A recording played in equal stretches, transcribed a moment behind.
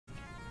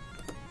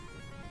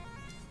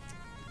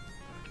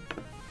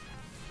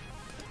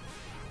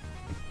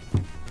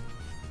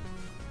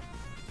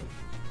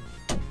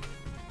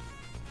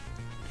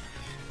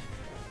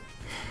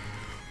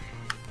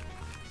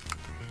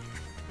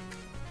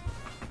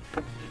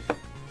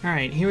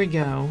Alright, here we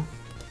go.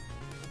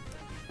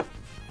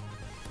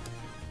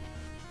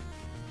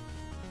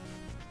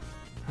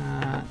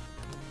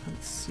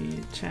 Let's see,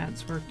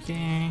 chat's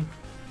working.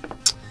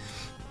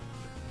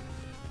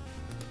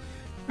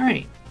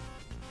 Alright.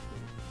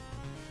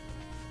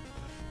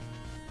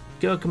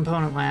 Go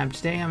Component Lab.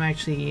 Today I'm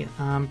actually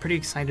pretty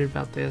excited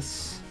about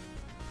this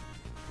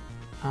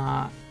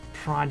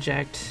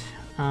project.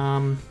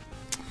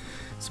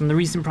 Some of the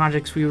recent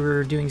projects we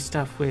were doing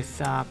stuff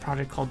with a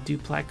project called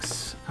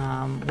Duplex,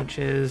 which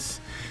is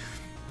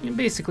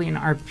basically an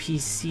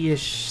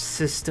RPC-ish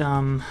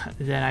system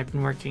that I've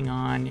been working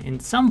on in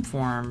some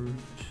form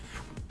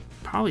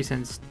probably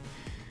since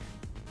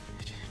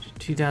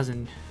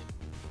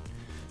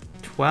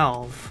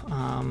 2012.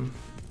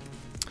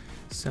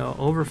 So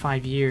over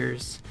 5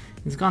 years.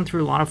 It's gone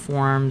through a lot of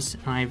forms,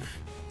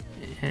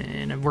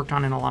 and I've worked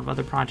on it in a lot of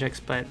other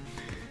projects, but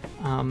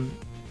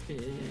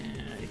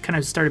it kind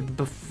of started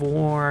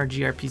before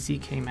gRPC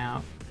came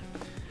out.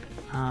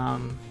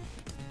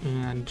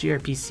 And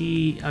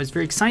gRPC, I was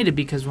very excited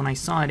because when I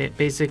saw it, it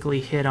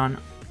basically hit on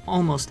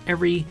almost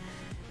every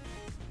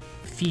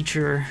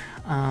feature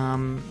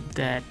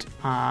that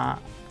I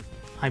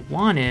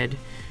wanted.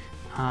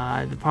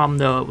 The problem,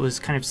 though, it was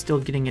kind of still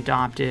getting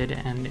adopted,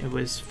 and it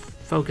was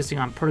focusing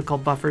on protocol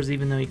buffers,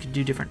 even though you could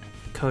do different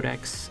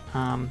codecs.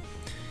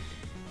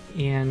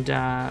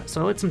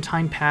 So I let some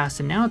time pass,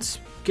 and now it's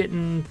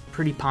getting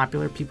pretty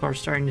popular. People are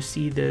starting to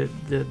see the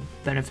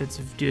benefits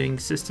of doing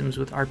systems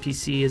with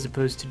RPC as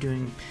opposed to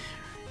doing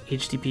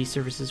HTTP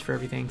services for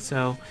everything.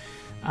 So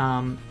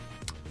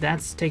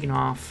that's taken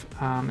off,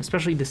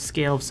 especially the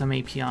scale of some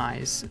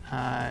APIs.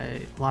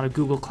 A lot of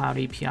Google Cloud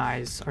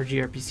APIs are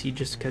gRPC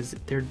just because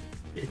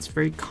it's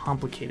very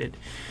complicated,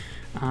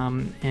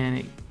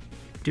 and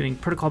doing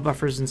protocol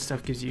buffers and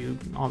stuff gives you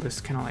all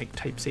this kind of like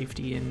type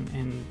safety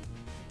and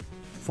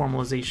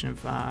formalization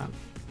of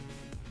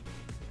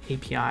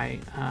API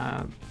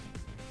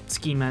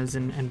schemas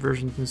and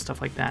versions and stuff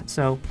like that.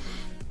 So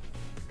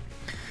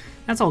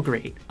that's all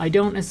great. I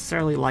don't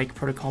necessarily like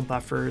protocol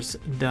buffers,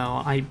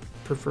 though. I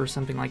prefer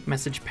something like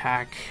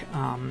Msgpack,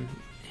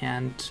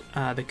 and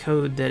the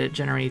code that it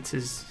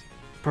generates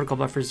protocol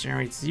buffers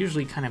generates is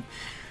usually kind of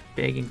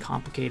big and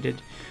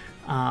complicated,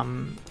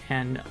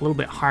 and a little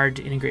bit hard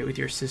to integrate with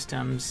your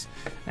systems.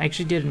 I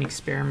actually did an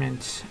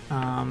experiment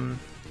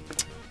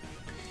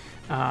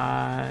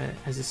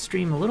as a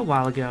stream a little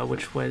while ago,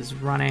 which was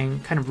running,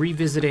 kind of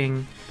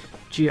revisiting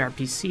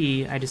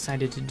gRPC. I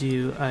decided to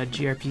do a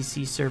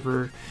gRPC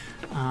server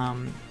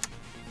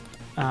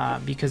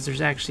because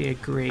there's actually a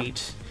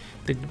great,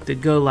 the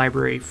Go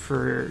library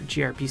for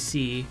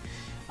gRPC,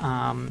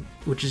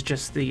 which is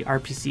just the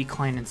RPC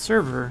client and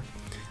server,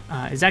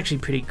 is actually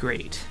pretty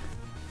great.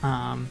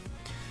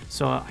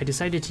 So I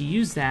decided to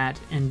use that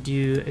and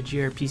do a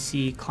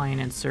gRPC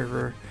client and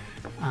server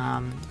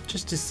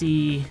just to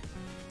see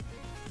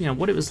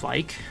what it was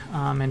like,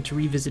 and to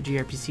revisit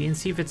gRPC and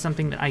see if it's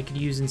something that I could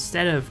use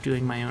instead of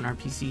doing my own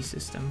RPC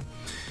system.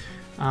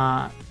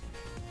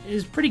 It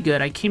was pretty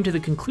good. I came to the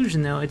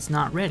conclusion, though, it's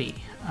not ready,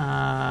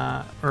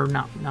 or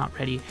not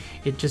ready.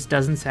 It just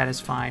doesn't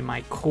satisfy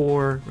my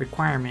core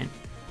requirement,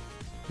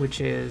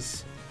 which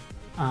is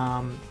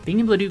being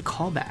able to do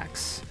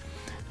callbacks.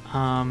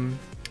 One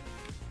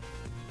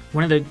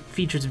of the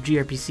features of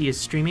gRPC is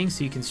streaming,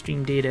 so you can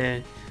stream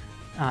data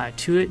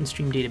to it and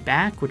stream data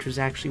back, which was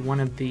actually one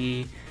of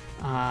the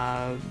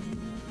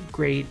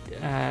great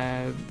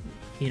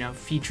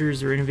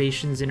features or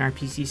innovations in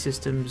RPC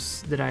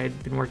systems that I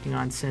had been working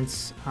on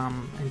since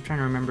I'm trying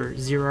to remember,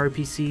 Zero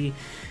RPC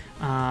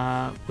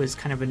was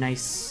kind of a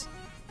nice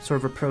sort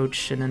of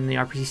approach, and then the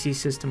RPC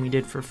system we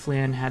did for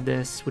Flynn had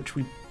this, which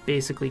we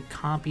basically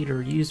copied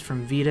or used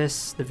from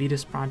Vetus, the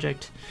Vetus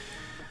project.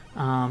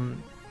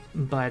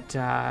 But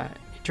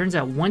it turns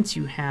out once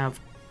you have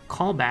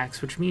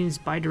callbacks, which means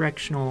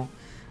bidirectional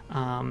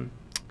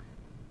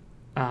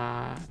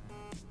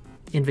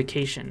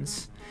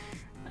invocations,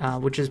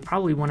 which is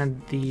probably one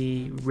of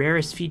the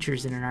rarest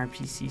features in an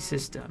RPC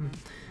system.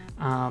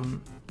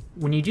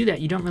 When you do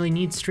that, you don't really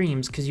need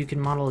streams because you can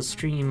model a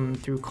stream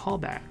through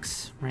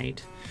callbacks,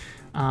 right?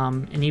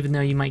 And even though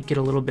you might get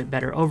a little bit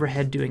better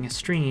overhead doing a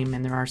stream,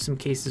 and there are some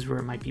cases where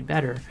it might be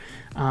better,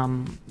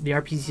 the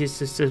RPC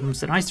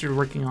systems that I started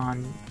working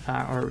on,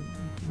 or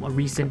a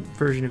recent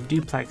version of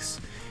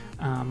Duplex,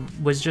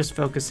 was just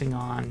focusing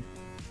on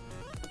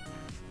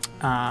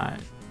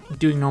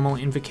doing normal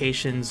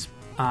invocations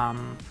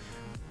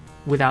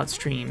without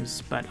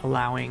streams, but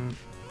allowing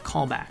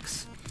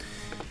callbacks.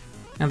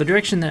 Now, the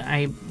direction that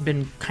I've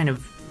been kind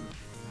of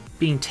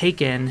being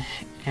taken,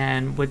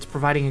 and what's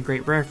providing a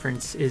great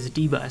reference, is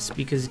dbus,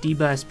 because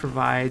dbus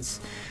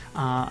provides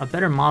a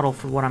better model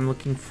for what I'm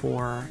looking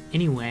for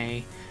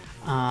anyway,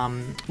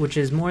 which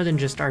is more than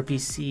just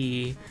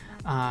RPC.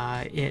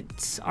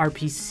 It's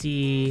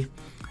RPC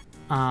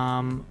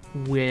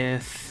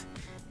with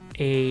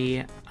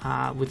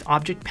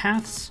object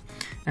paths,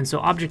 and so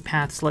object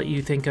paths let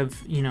you think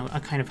of a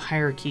kind of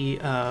hierarchy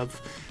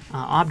of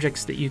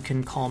objects that you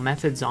can call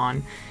methods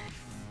on.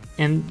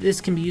 And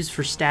this can be used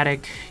for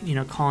static,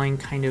 calling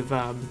kind of,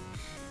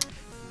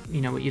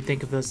 what you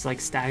think of as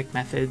like static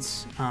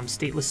methods,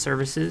 stateless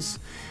services.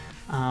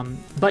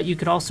 But you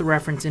could also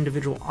reference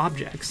individual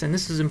objects. And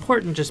this is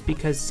important just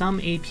because some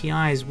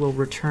APIs will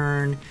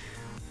return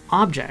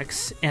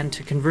objects, and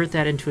to convert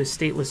that into a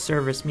stateless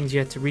service means you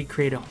have to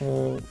recreate a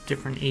whole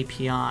different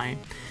API.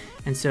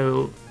 And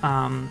so,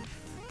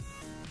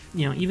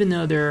 even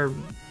though there are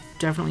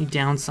definitely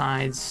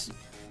downsides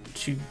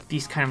to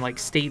these kind of like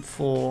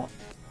stateful,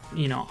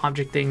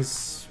 object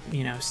things,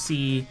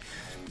 C,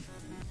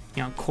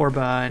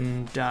 Corba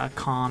and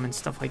com and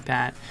stuff like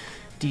that,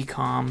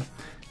 decom.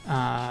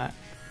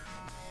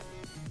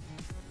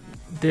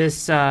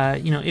 This,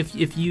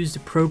 if used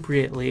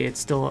appropriately, it's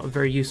still a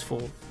very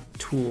useful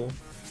tool.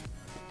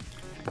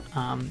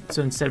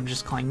 So instead of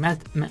just calling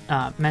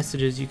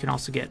messages, you can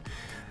also get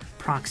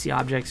proxy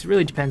objects. It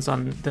really depends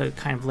on the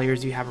kind of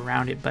layers you have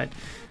around it, but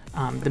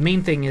the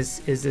main thing is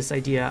this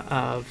idea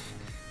of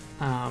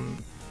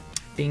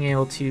being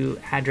able to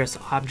address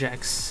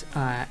objects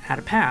at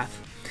a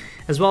path,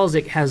 as well as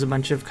it has a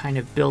bunch of kind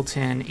of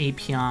built-in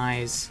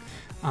APIs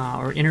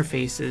or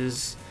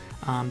interfaces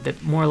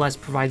that more or less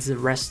provides the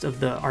rest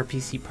of the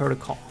RPC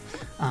protocol,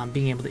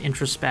 being able to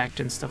introspect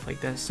and stuff like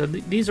this. So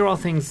these are all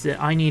things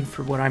that I need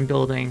for what I'm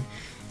building,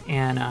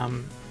 and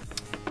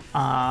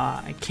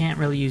I can't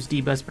really use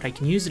dbus, but I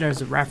can use it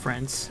as a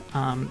reference.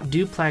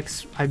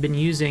 Duplex I've been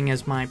using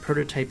as my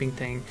prototyping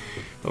thing,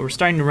 but we're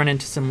starting to run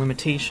into some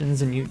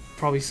limitations, and you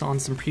probably saw in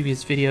some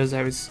previous videos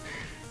I was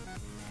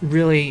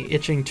really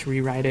itching to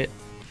rewrite it.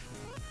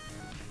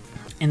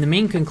 And the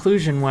main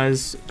conclusion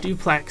was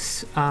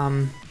Duplex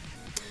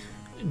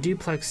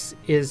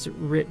is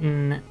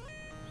written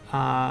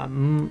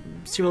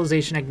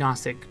serialization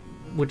agnostic,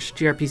 which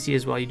gRPC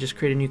as well. You just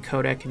create a new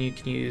codec and you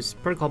can use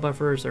protocol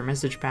buffers or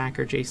Msgpack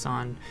or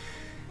JSON.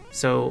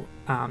 So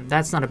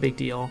that's not a big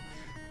deal.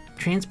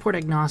 Transport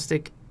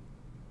agnostic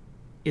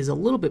is a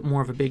little bit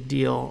more of a big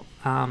deal.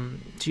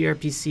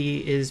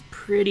 gRPC is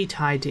pretty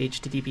tied to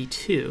HTTP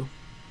 2.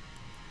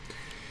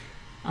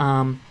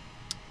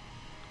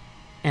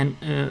 And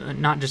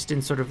not just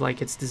in sort of like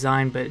its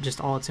design, but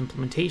just all its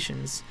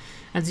implementations.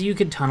 And so you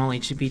could tunnel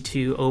HTTP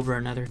 2 over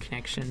another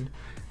connection.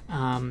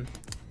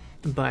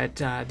 But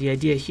the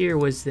idea here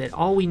was that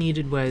all we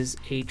needed was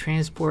a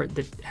transport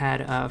that had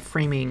a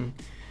framing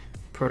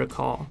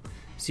protocol.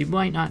 So you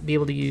might not be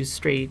able to use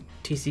straight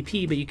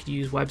TCP, but you could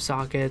use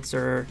WebSockets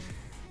or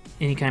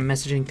any kind of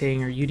messaging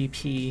thing, or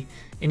UDP,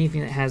 anything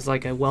that has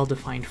like a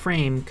well-defined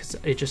frame, because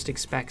it just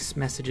expects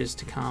messages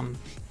to come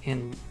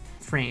in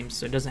frames,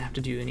 so it doesn't have to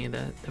do any of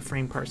the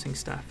frame parsing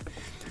stuff.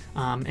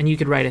 And you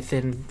could write a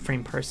thin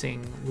frame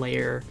parsing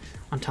layer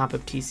on top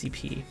of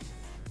TCP.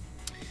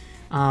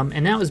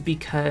 And that was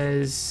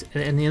because,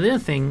 and the other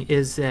thing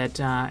is that,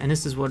 and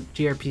this is what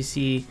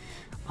gRPC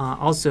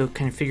also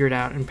kind of figured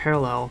out in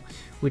parallel,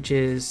 which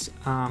is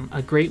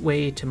a great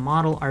way to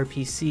model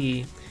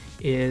RPC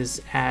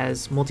is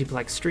as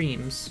multiplex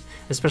streams,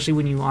 especially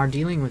when you are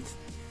dealing with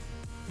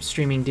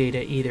streaming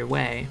data either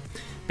way.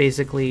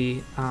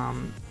 Basically,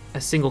 a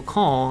single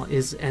call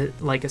is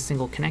like a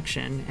single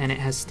connection, and it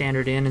has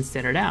standard in and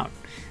standard out.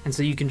 And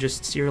so you can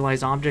just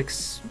serialize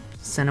objects,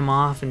 send them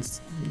off, and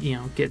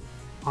get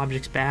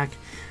objects back,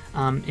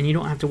 and you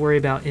don't have to worry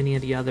about any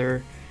of the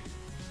other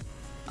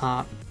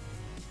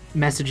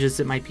messages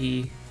that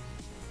you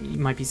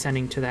might be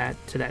sending to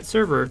that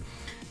server.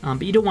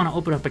 But you don't want to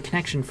open up a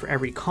connection for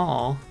every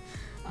call,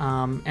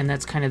 and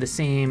that's kind of the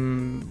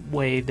same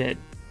way that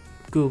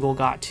Google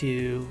got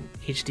to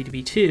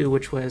HTTP 2,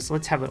 which was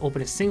let's have it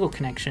open a single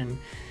connection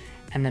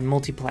and then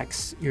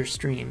multiplex your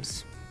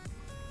streams.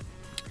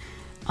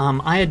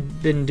 I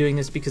had been doing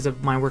this because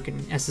of my work in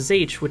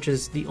SSH, which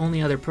is the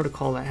only other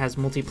protocol that has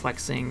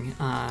multiplexing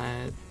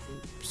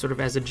sort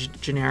of as a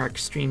generic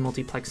stream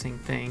multiplexing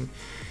thing.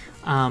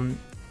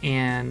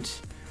 And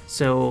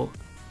so,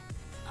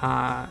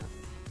 but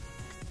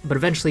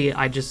eventually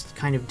I just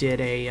kind of did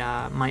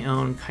my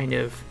own kind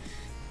of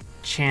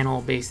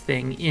channel-based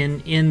thing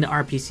in the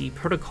RPC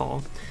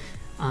protocol,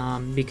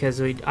 because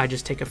I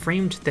just take a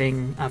framed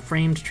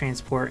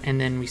transport,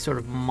 and then we sort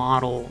of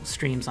model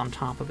streams on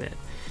top of it.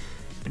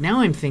 But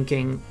now I'm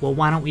thinking, well,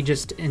 why don't we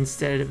just,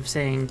 instead of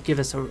saying give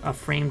us a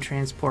framed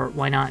transport,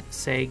 why not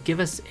say give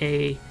us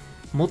a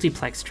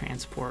multiplex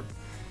transport?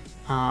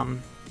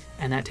 And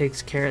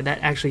that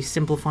actually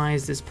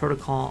simplifies this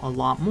protocol a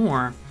lot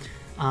more.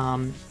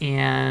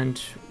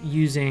 And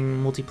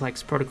using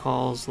multiplex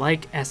protocols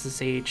like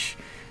SSH,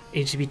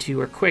 HTTP2,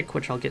 or QUIC,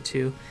 which I'll get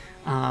to,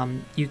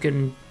 you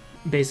can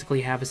basically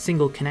have a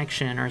single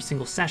connection or a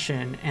single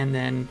session, and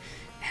then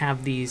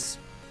have these,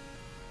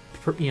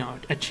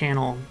 a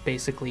channel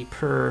basically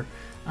per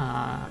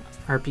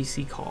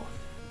RPC call.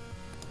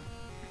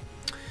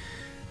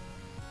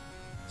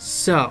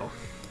 So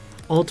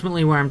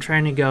ultimately where I'm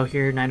trying to go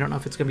here, and I don't know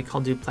if it's going to be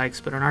called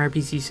Duplex, but an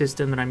RPC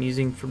system that I'm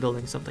using for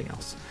building something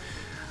else.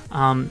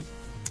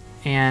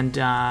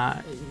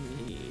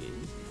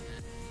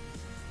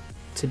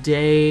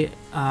 Today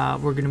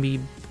we're going to be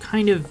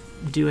kind of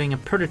doing a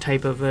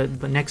prototype of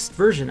the next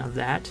version of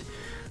that,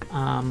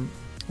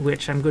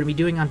 which I'm going to be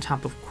doing on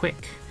top of QUIC.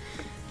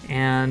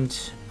 And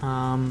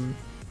I'm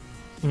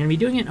going to be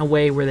doing it in a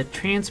way where the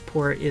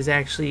transport is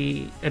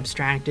actually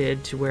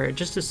abstracted to where it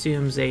just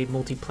assumes a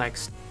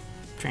multiplex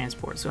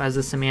transport, so has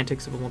the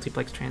semantics of a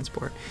multiplex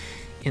transport.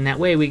 In that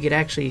way, we could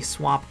actually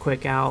swap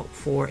QUIC out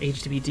for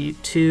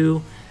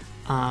HTTP2,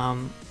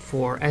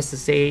 for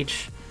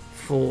SSH,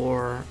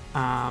 for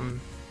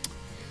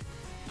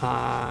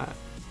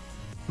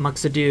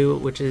Muxado,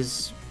 which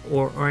is,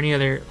 or any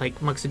other, like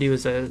Muxado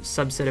is a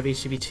subset of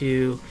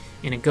HTTP2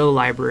 in a Go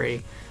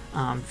library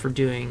for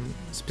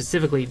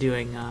specifically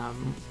doing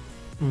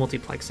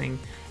multiplexing,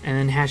 and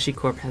then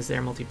HashiCorp has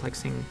their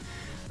multiplexing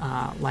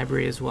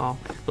library as well.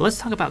 But let's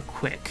talk about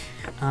QUIC.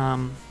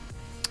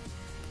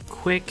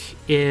 QUIC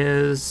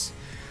is,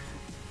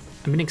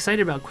 I've been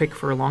excited about QUIC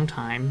for a long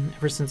time,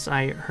 ever since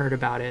I heard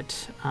about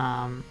it,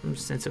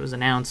 since it was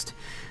announced.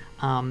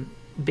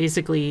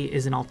 Basically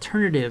is an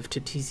alternative to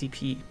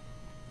TCP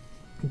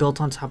built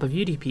on top of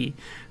UDP,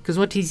 because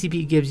what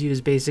TCP gives you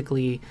is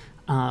basically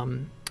a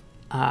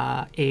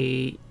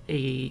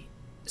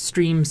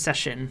stream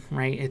session,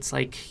 right? It's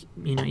like,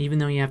 you know, even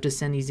though you have to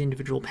send these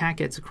individual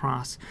packets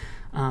across,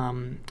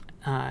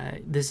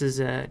 this is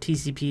a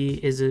TCP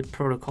is a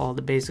protocol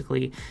that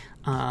basically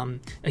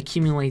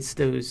accumulates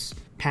those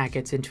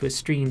packets into a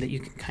stream that you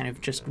can kind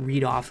of just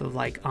read off of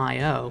like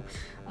I/O,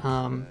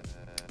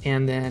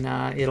 and then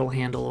it'll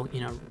handle,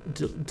 you know,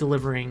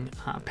 delivering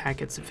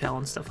packets that fail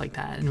and stuff like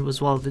that, and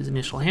as well as the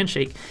initial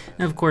handshake.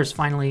 And of course,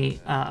 finally,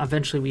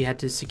 eventually we had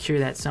to secure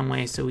that some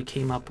way, so we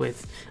came up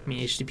with, I mean,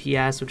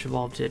 HTTPS, which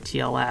evolved to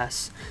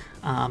TLS,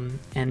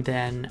 and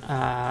then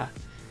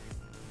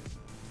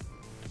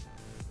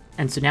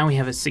and so now we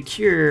have a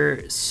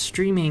secure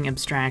streaming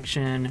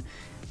abstraction,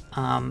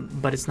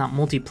 but it's not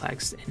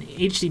multiplex. And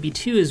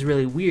HTTP2 is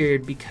really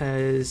weird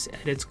because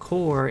at its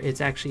core,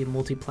 it's actually a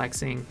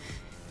multiplexing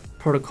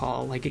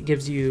protocol. Like, it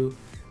gives you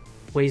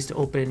ways to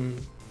open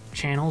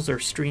channels or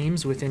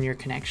streams within your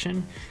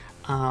connection,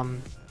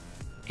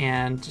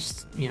 and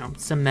just, you know,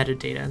 some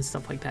metadata and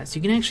stuff like that. So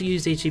you can actually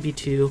use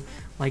HTTP2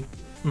 like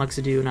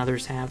Muxado and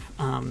others have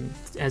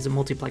as a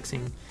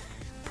multiplexing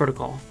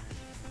protocol.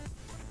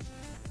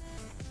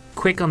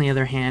 QUIC, on the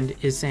other hand,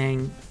 is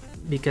saying,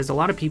 because a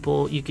lot of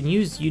people, you can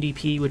use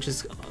UDP, which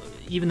is,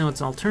 even though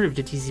it's an alternative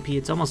to TCP,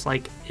 it's almost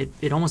like,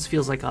 it almost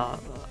feels like a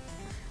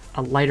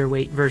lighter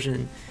weight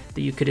version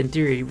that you could, in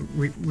theory,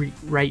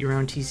 write your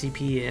own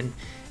TCP in.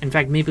 In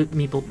fact,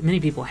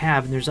 many people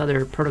have, and there's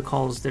other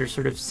protocols that are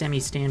sort of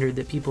semi-standard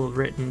that people have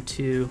written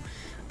to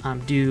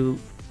do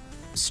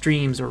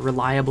streams or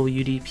reliable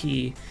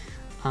UDP.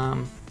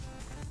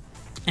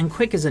 And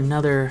QUIC is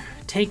another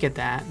take at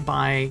that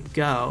by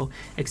Go,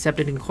 except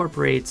it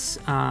incorporates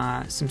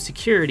some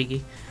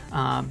security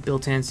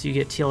built in, so you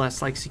get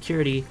TLS-like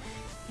security,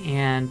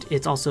 and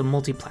it's also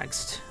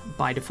multiplexed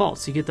by default.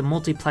 So you get the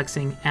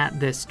multiplexing at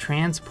this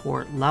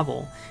transport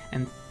level,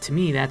 and to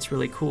me that's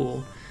really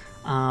cool.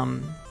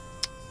 The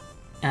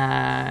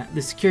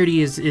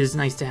security is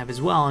nice to have as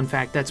well. In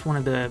fact, that's one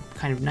of the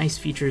kind of nice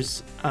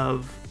features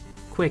of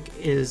QUIC,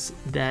 is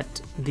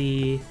that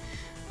the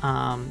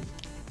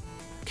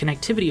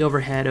connectivity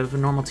overhead of a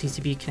normal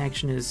TCP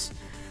connection is,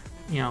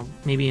 you know,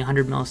 maybe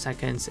 100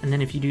 milliseconds, and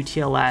then if you do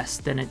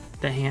TLS, then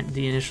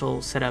the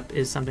initial setup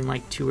is something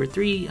like 200 or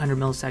 300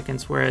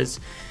 milliseconds,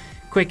 whereas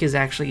QUIC is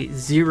actually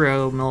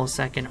 0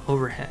 millisecond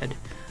overhead.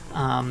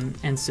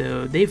 And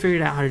so they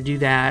figured out how to do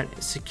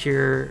that,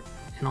 secure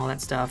and all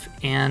that stuff,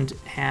 and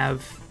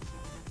have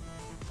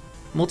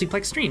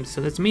multiplex streams,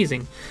 so that's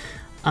amazing.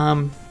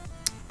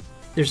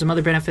 There's some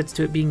other benefits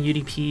to it being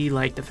UDP,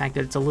 like the fact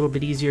that it's a little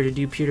bit easier to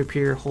do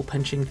peer-to-peer hole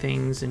punching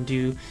things and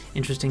do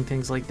interesting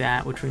things like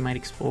that, which we might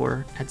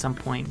explore at some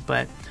point.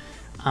 But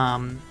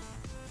and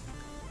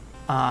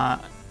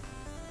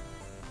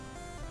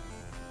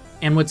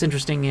what's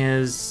interesting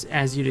is,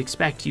 as you'd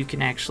expect, you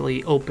can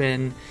actually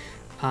open,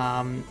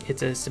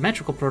 it's a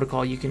symmetrical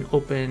protocol, you can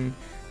open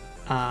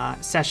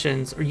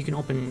sessions, or you can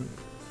open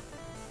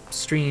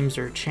streams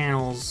or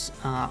channels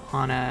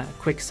on a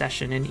QUIC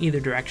session in either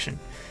direction.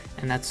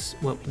 And that's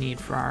what we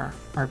need for our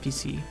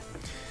RPC.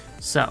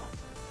 So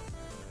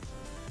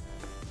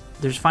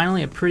there's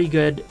finally a pretty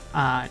good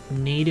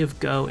native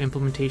Go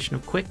implementation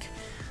of QUIC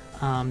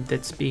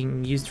that's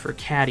being used for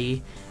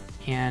Caddy,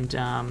 and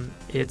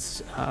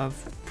it's a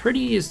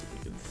pretty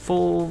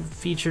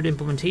full-featured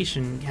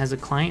implementation. It has a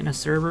client and a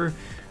server,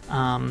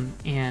 and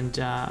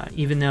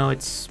even though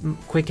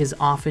QUIC is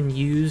often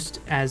used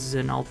as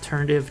an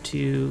alternative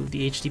to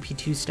the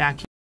HTTP2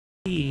 stack,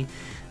 I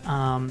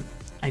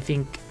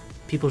think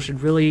people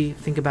should really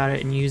think about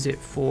it and use it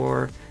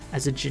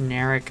as a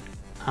generic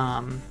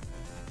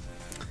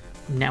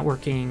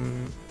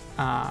networking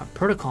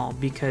protocol,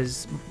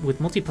 because with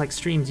multiplex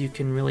streams you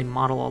can really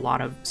model a lot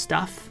of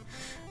stuff.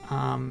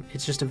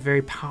 It's just a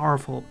very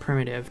powerful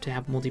primitive to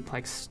have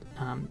multiplex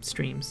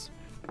streams.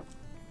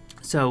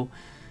 So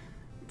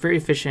very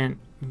efficient,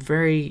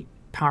 very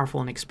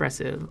powerful and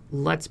expressive.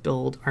 Let's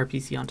build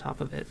RPC on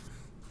top of it.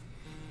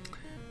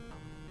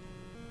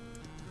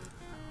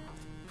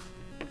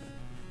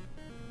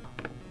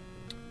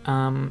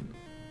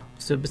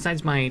 So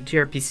besides my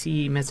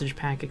gRPC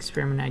Msgpack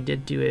experiment, I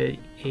did do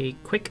a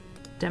QUIC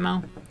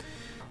demo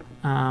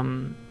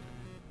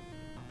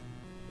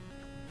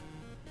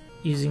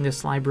using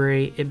this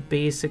library. It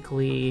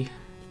basically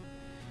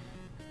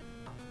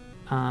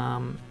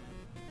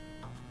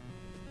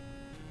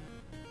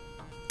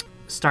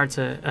starts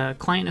a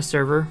client and a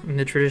server in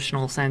the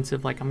traditional sense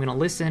of like I'm going to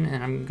listen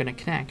and I'm going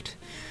to connect.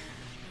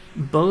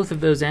 Both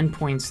of those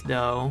endpoints,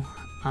 though,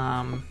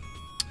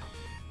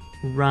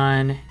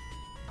 run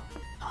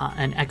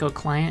an echo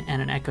client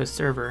and an echo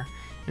server.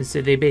 And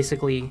so they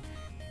basically,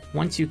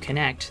 once you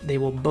connect, they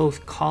will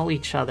both call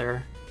each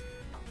other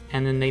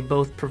and then they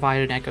both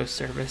provide an echo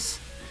service.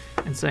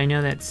 And so I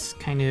know that's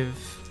kind of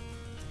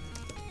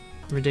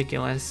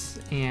ridiculous,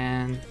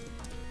 and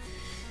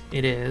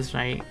it is,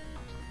 right?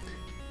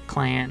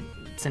 Client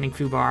sending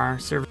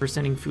foobar, server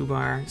sending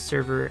foobar,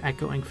 server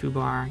echoing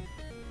foobar,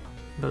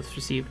 both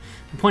received.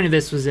 The point of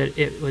this was that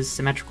it was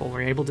symmetrical.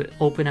 We're able to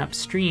open up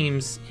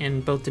streams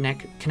in both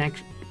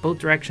both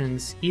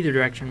directions, either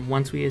direction,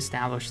 once we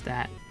establish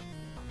that,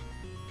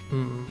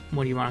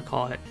 what do you want to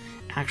call it,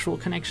 actual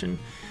connection.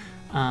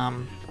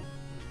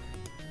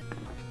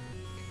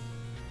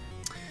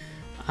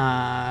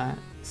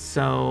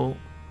 So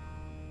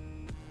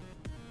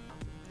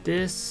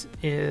this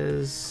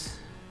is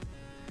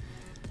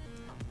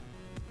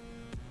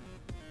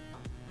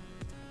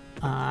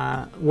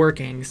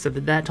working, so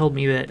that told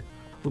me that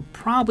we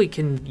probably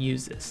can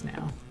use this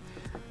now.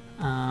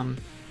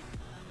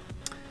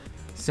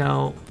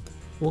 So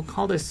we'll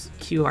call this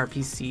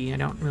QRPC. I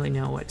don't really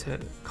know what to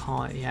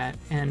call it yet,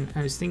 and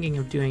I was thinking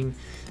of doing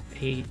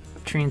a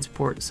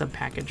transport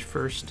subpackage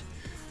first.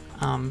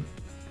 And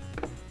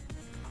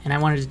I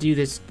wanted to do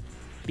this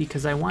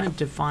because I wanted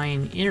to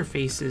define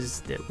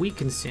interfaces that we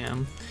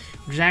consume,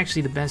 which is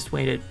actually the best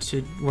way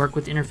to work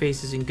with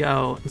interfaces in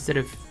Go, instead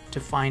of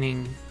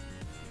defining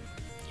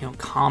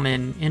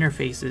common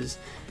interfaces,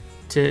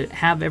 to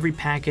have every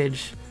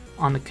package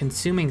on the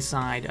consuming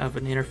side of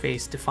an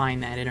interface define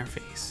that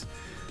interface.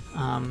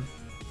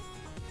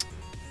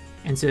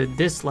 And so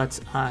this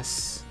lets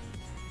us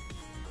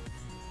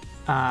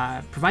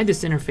provide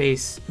this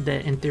interface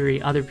that in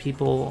theory other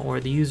people or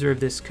the user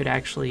of this could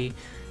actually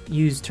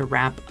use to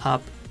wrap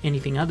up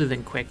anything other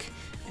than QUIC,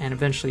 and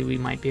eventually we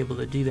might be able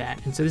to do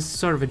that. And so this is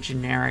sort of a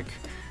generic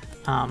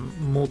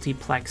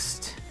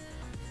multiplexed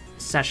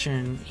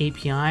session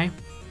API,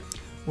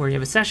 where you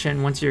have a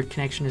session. Once your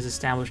connection is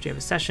established, you have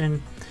a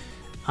session.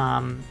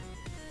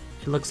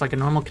 It looks like a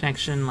normal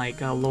connection,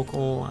 like a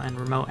local and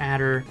remote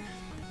adder,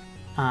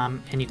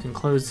 and you can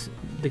close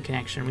the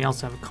connection. We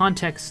also have a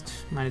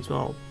context, might as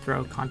well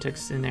throw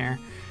context in there,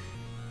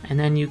 and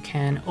then you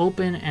can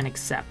open and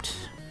accept.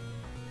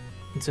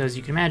 And so as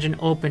you can imagine,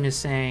 open is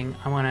saying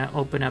I want to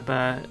open up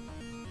a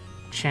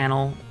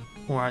channel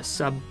or a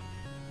sub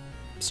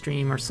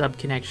stream or sub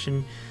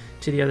connection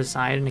to the other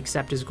side, and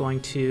accept is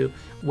going to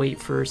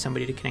wait for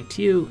somebody to connect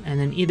to you, and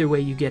then either way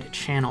you get a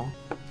channel.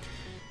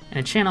 And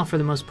a channel for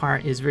the most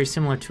part is very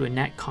similar to a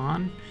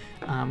netcon,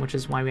 which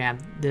is why we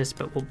have this,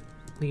 but we'll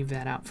leave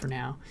that out for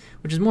now,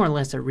 which is more or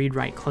less a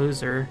read-write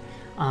closer,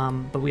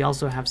 but we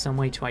also have some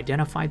way to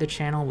identify the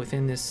channel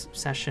within this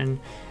session,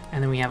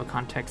 and then we have a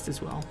context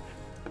as well.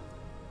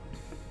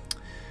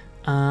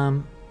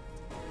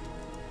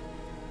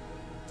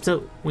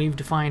 So we've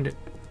defined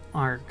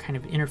our kind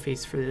of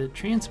interface for the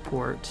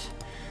transport.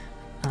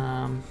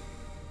 I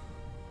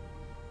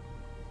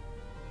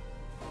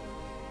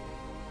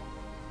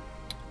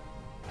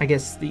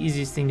guess the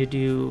easiest thing to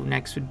do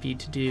next would be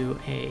to do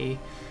a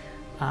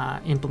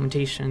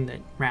implementation that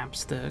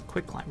wraps the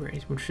QUIC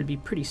libraries, which should be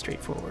pretty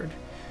straightforward.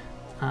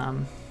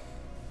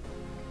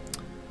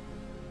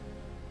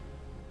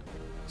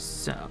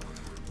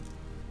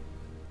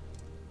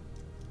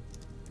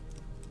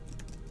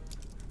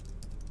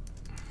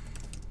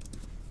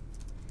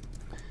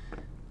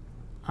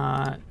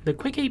 The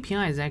QUIC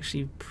API is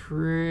actually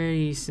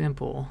pretty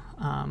simple.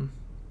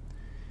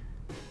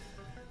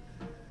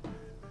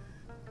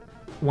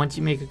 Once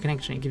you make a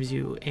connection, it gives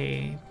you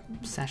a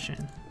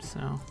session.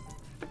 So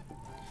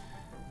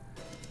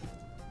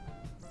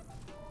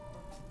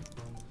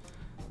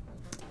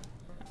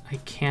I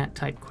can't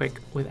type QUIC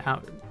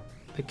without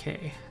the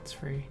K. It's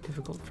very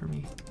difficult for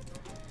me.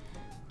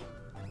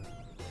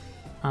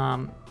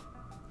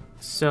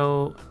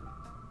 So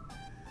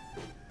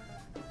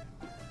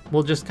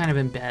we'll just kind of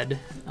embed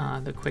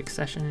the QUIC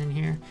session in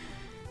here,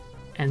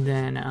 and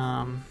then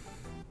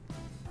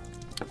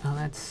well,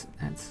 that's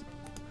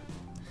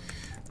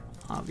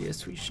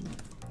obvious. We should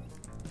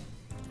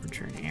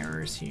return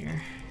errors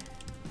here.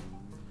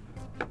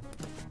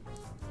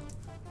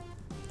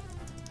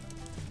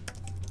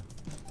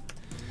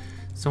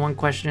 So one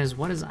question is,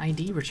 what does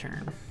ID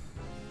return?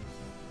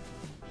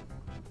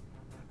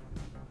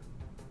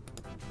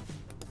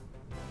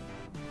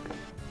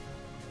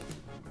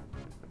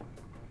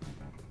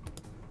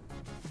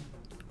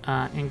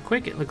 In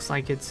QUIC, it looks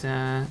like it's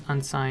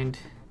unsigned.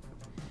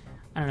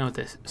 I don't know what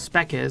this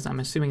spec is. I'm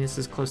assuming this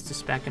is close to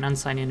spec, an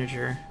unsigned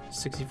integer,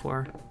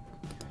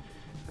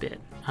 64-bit.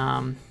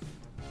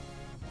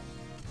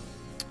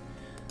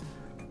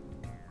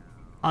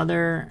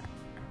 Other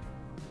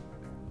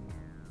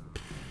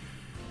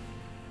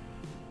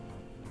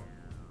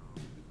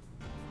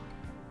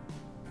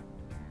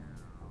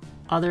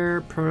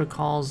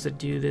protocols that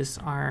do this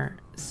are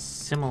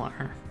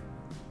similar.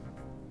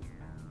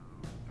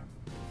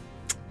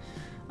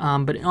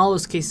 But in all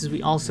those cases,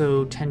 we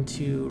also tend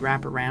to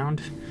wrap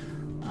around.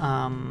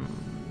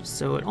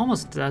 So it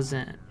almost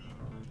doesn't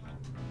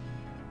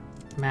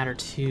matter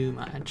too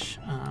much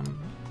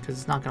because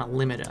it's not going to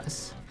limit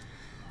us.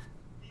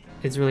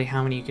 It's really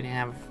how many you can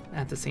have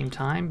at the same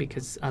time,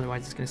 because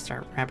otherwise it's going to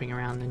start wrapping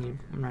around and you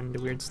run into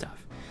weird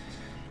stuff.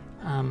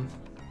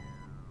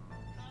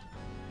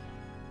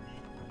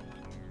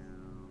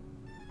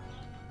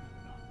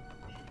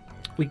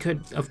 We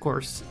could, of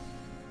course,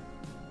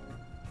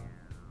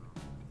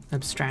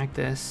 abstract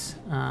this,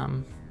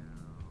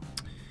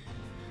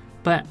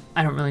 but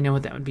I don't really know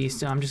what that would be,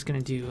 so I'm just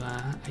going to do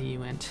a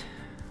uint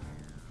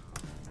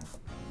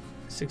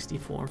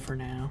 64 for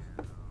now.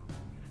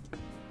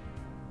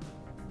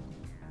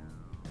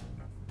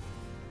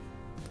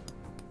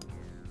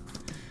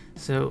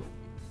 So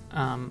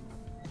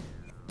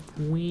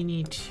we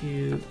need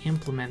to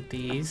implement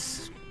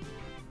these.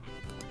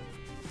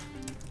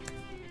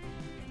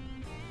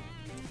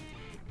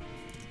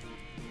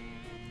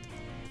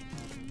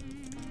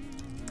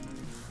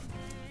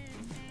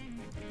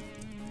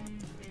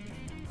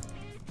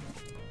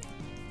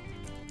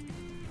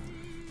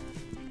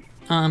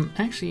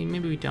 Actually,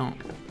 maybe we don't.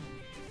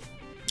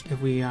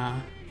 If we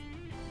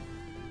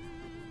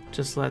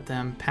just let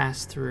them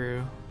pass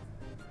through.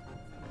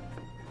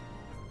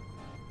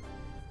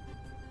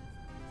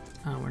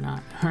 We're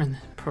not in the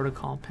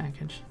protocol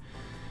package.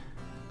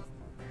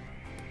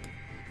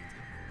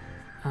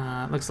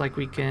 Looks like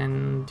we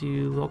can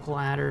do local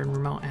adder and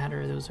remote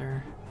adder. Those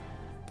are,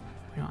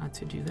 we don't have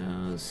to do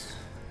those.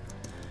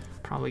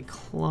 Probably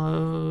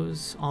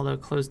close, although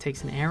close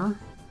takes an error.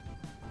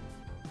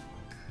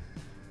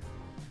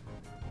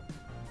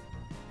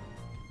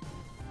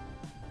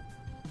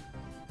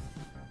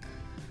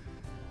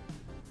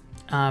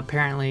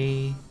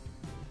 Apparently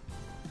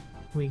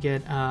we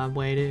get a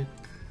way to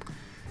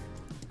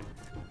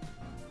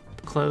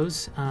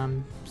close,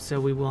 so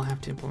we will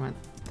have to implement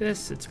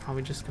this. It's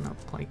probably just gonna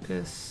look like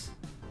this.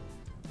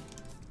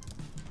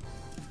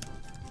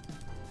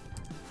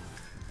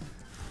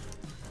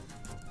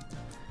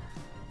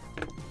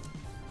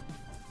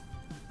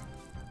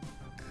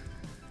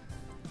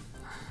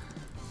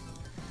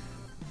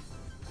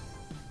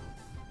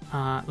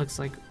 Looks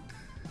like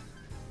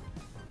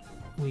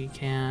we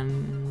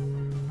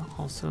can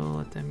also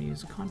let them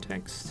use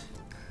context.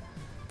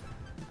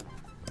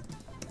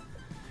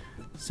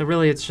 So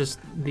really it's just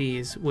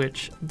these,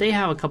 which they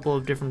have a couple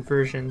of different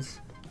versions.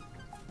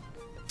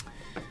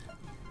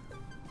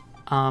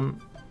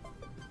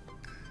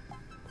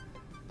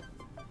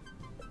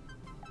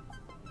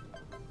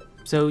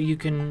 So you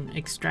can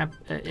accept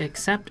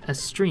a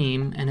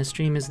stream, and a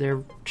stream is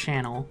their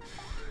channel,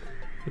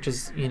 which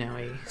is, you know,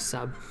 a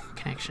sub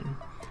connection.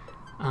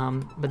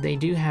 But they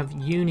do have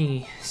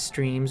uni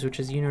streams, which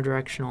is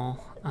unidirectional,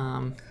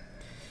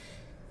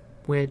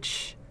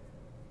 which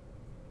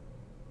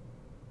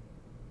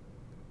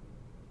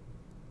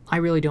I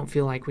really don't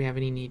feel like we have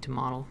any need to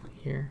model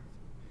here.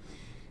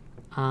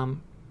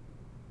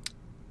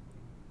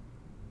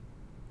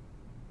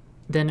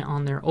 Then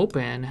on their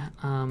open,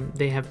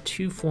 they have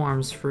two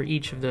forms for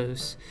each of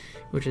those,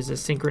 which is a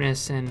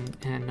synchronous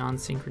and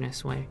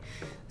non-synchronous way.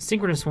 The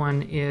synchronous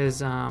one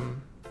is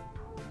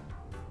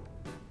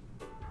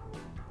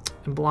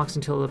it blocks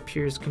until it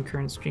appears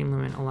concurrent stream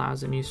limit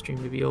allows a new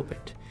stream to be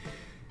opened.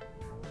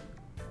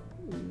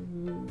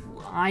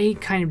 I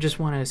kind of just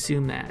want to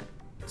assume that.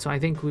 So I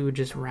think we would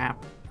just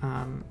wrap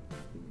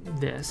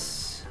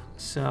this.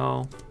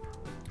 So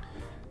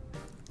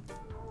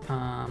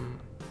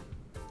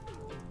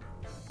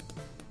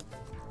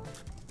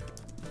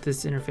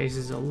this interface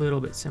is a little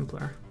bit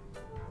simpler.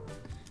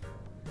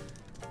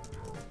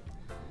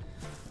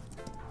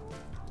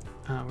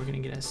 We're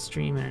going to get a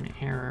stream and an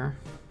error.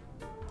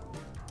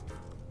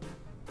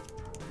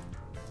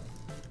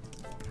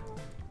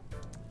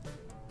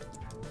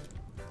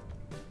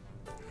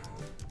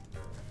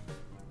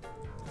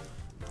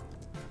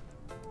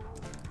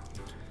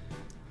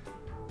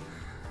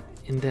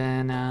 And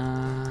then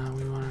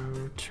we want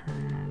to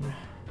return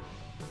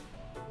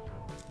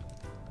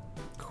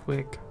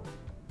QUIC.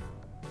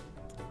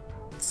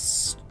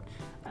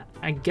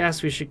 I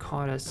guess we should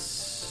call it a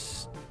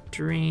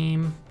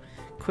stream.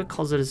 QUIC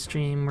calls it a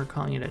stream. We're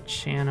calling it a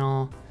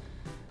channel.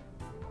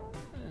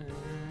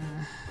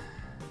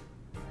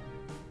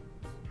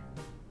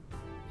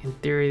 In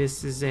theory,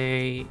 this is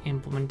a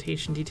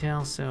implementation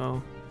detail,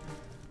 so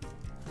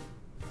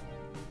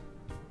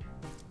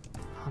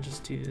I'll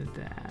just do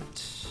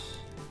that.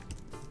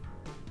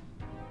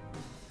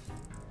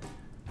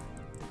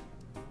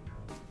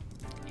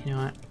 You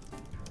know what?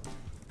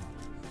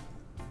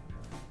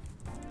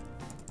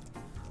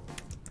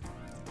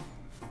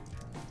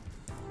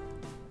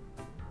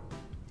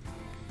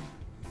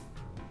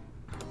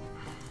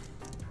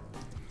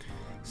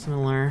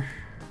 Similar.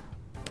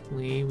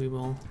 Hopefully we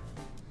will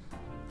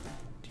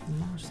do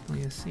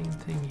mostly the same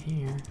thing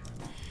here.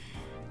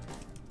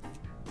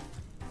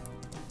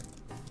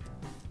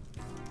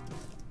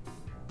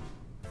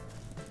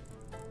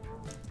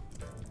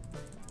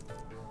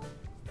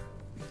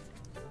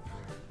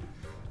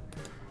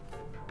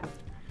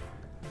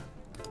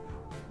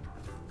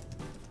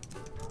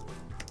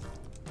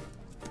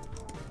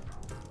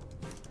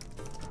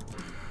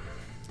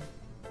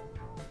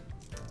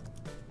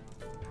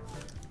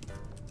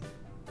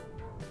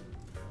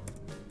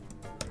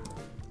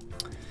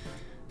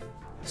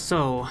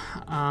 So,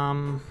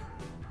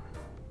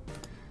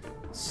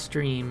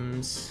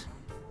 streams.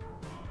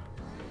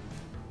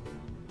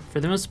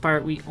 For the most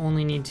part, we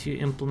only need to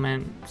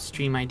implement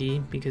stream ID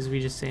because we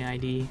just say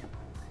ID.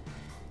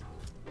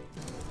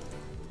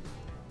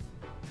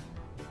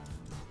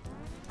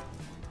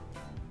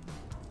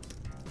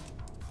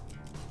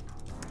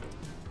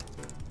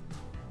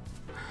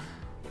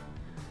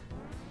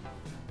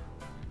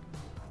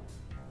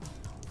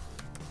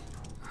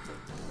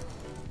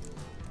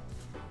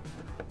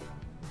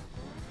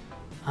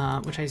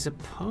 Which I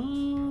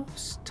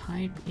suppose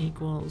type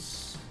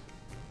equals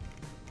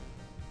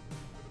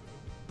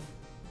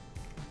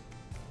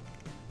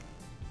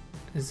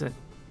is a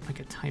like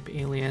a type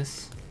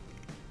alias.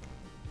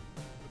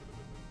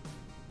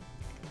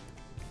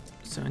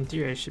 So in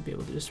theory I should be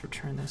able to just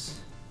return this,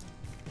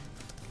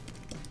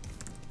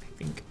 I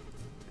think.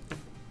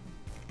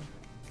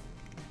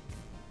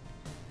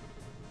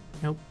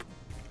 Nope.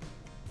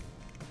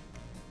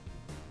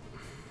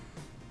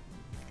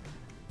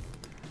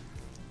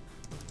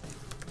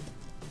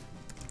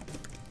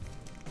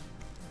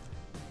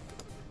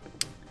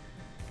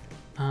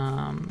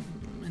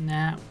 And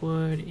that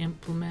would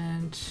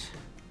implement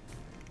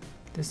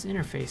this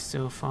interface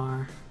so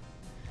far.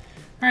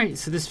 All right,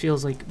 so this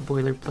feels like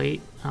boilerplate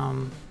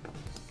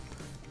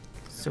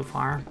so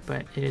far,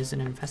 but it is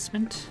an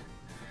investment.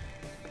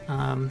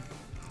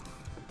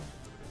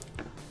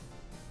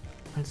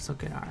 Let's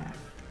look at our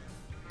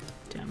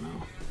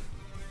demo.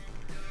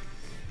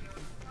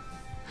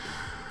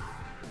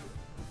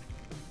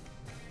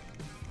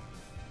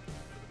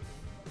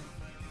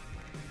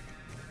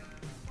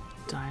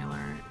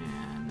 Dialer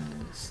and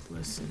this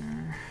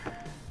listener.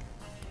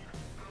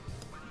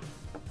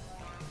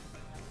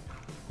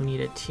 We need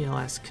a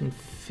TLS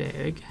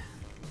config.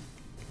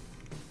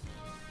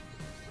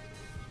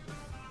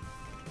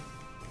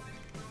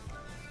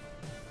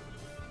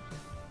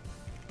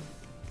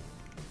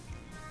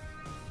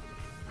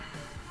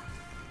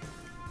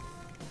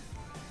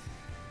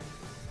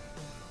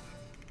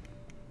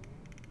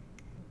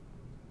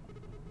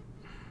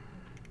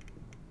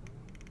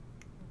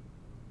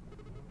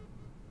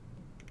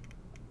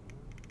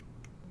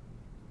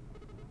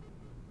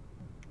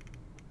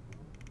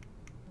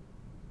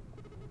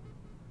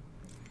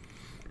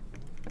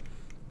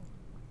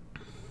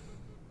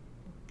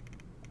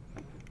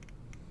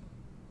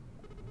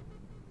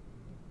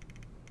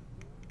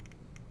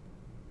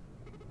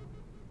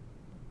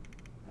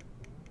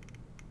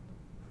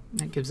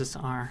 That gives us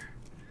our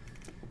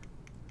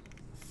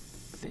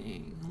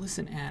thing.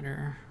 Listen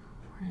adder.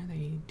 Why are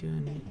they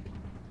doing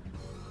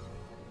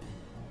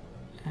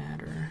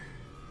adder?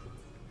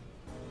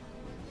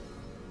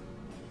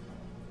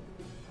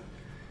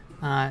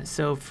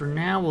 So for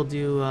now we'll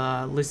do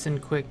listen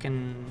quick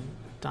and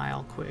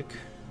dial quick.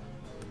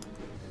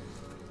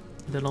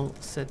 That'll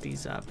set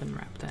these up and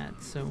wrap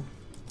that. So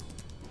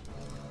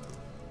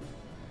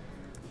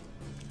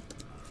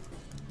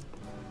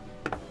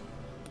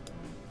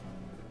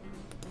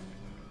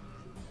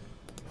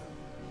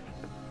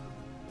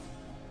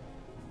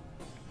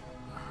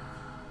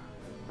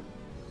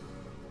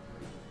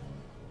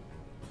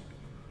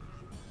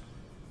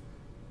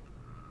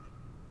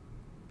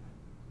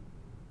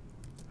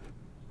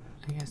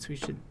I guess we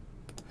should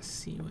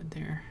see what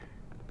they're...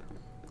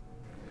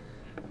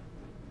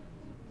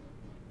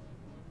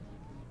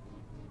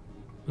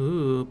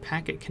 Ooh,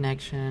 packet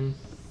connection.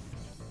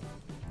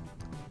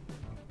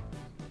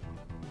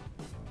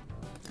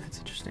 That's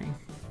interesting.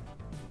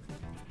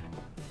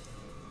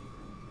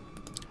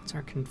 It's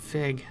our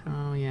config.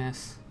 Oh,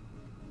 yes.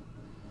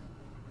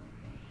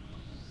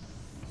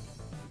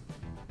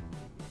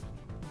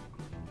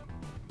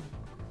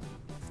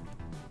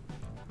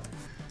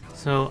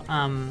 So,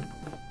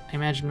 I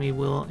imagine we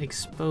will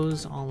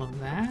expose all of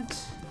that.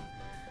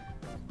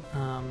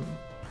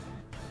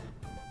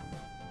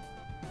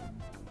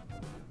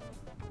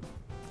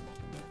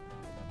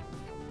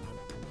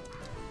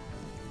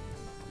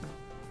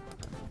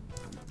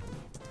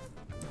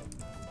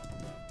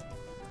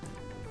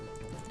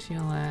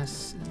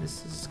 TLS, and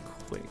this is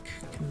QUIC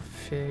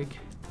config.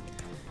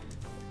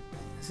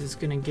 This is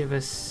going to give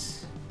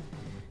us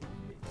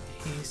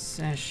a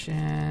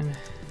session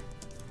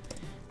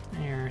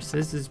there. So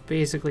this is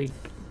basically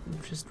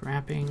just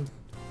wrapping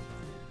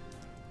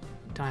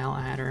dial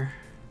adder.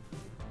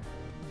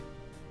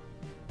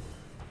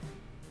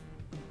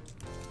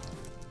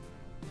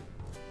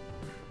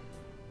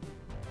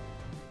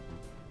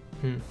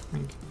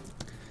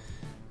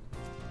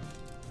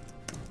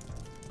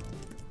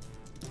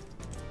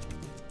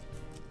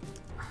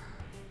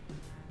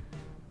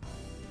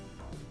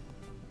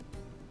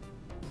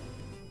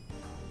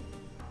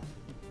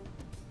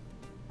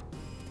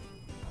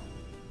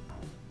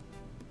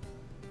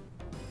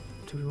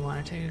 Do we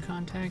want to take a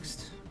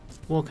context?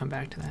 We'll come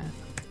back to that.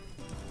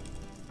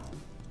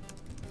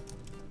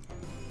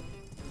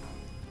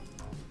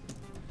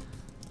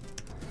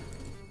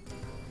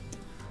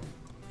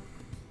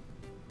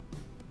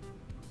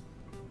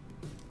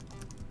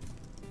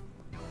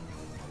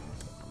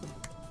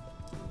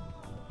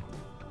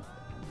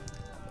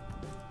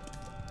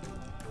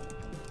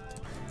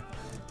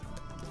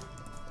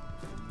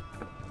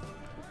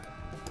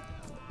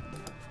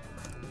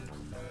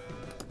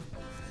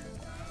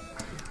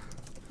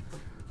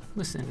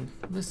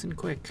 Listen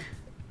quick.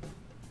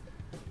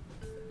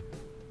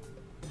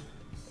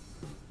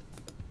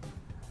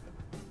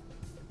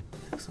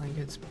 Looks like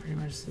it's pretty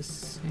much the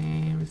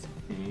same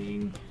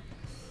thing.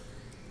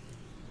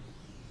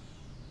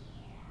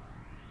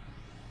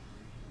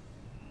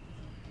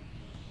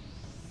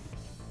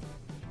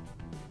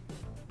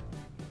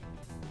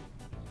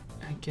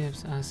 That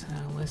gives us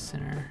a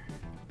listener.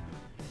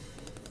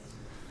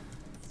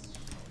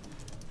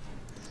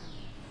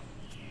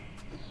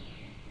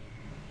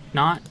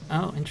 Not,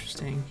 oh,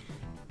 interesting.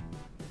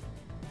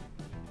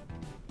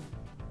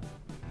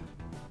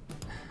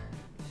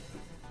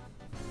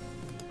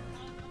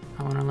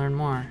 I want to learn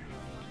more.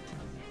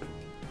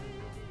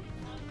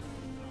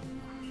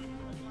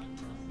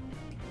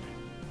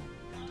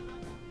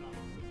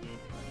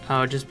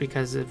 Oh, just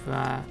because of,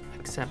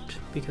 except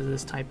because of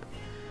this type.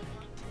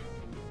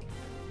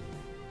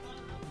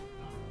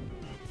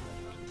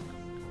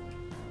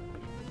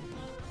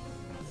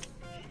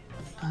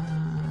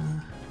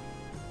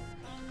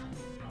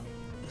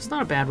 It's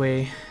not a bad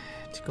way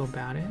to go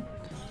about it.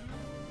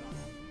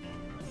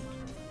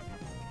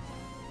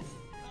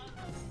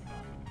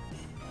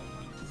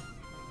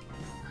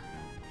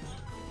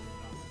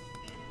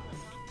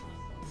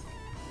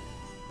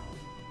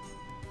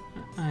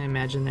 I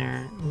imagine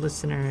their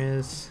listener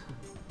is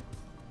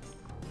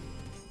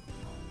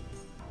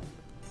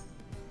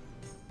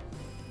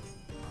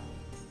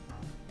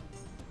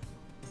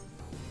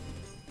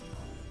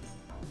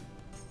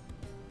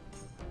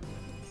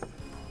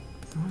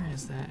where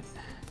is that?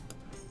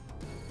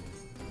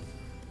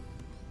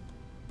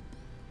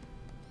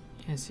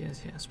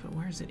 Yes, but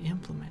where is it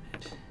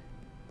implemented?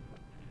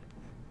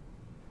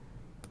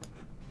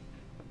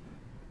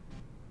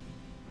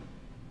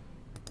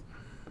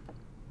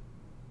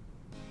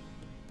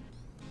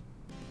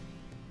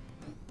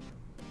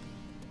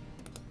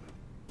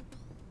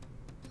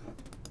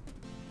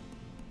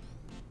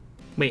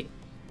 Wait.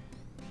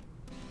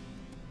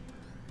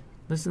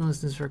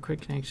 Listens for a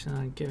quick connection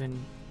on a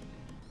given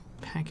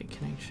packet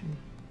connection.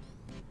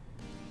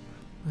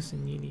 Listen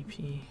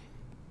UDP.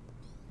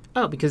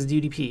 Oh, because it's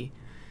UDP.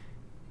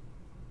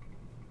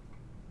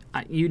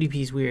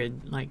 UDP is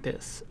weird like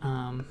this.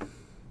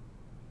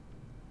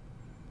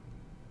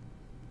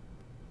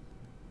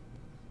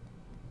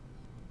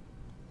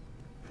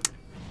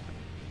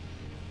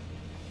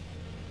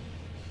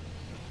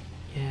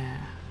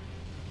 Yeah.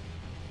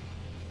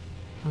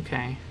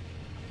 Okay.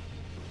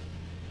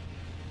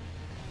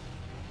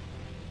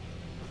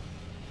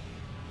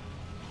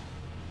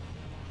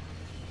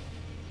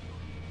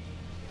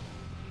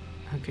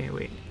 Okay,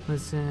 wait.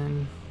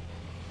 Listen.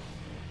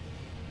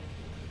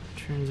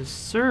 Turns a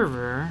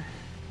server.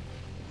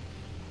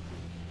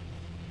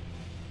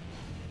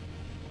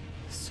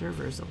 The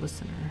server is a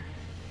listener.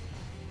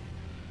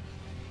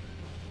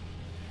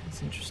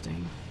 That's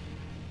interesting.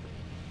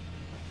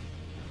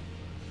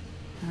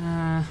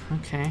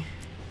 Okay.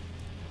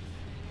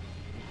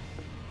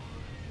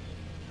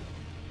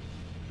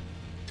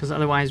 Because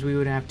otherwise we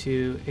would have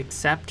to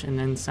accept and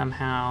then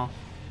somehow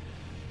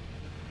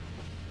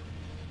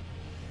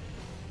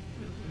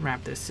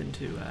wrap this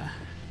into a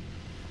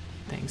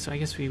thing. So I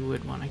guess we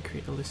would want to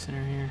create a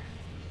listener here.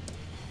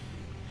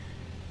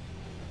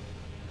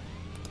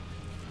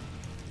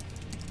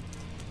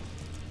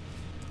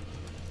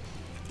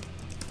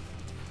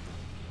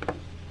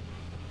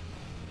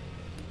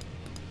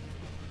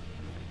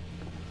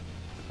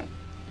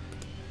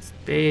 It's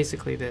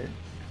basically the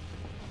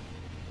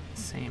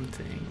same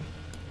thing.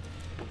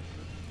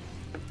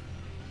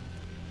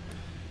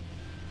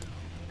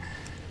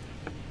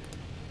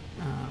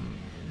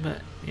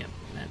 But yeah,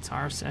 that's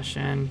our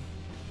session.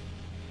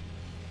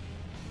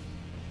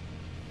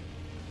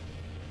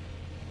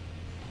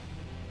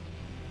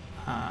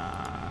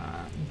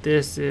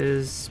 This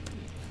is,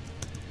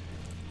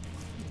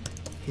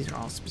 these are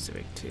all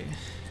specific to,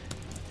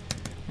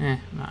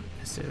 not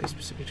necessarily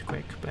specific to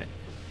QUIC, but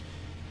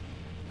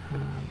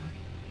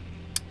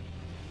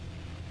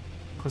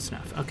close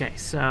enough. Okay,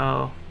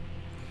 so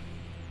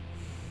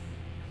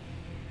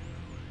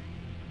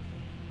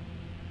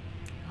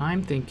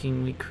I'm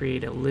thinking we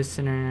create a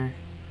listener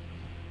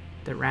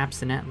that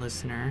wraps the net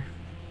listener.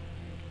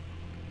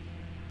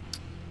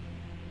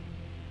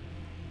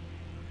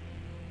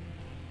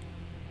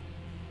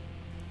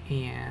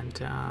 And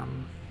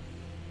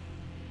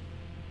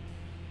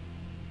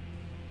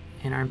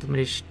our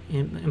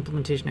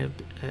implementation of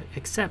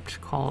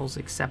accept calls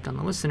accept on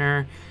the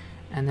listener,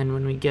 and then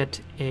when we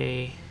get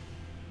a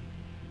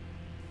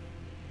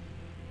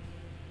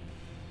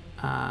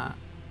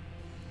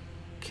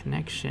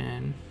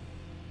connection.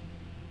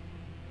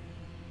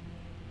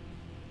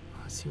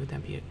 Let's see, would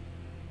that be a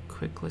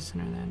QUIC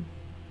listener then?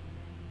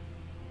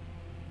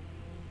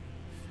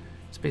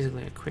 It's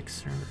basically a QUIC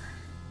server.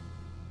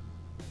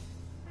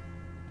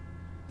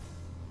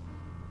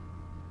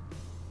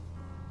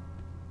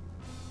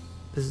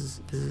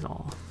 This is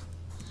all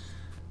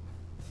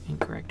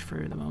incorrect for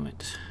the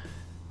moment.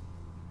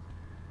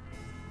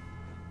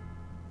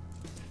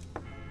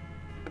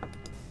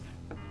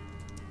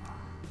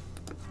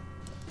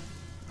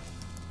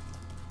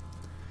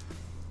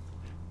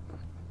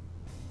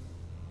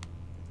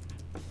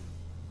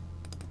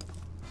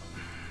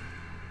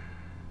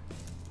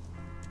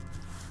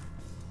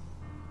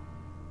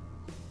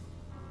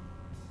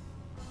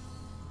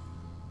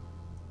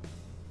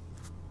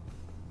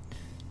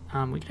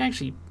 We can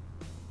actually,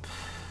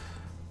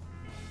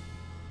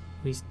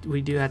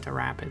 we do have to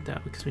wrap it though,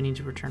 because we need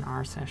to return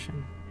our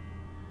session.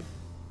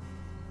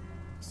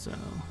 So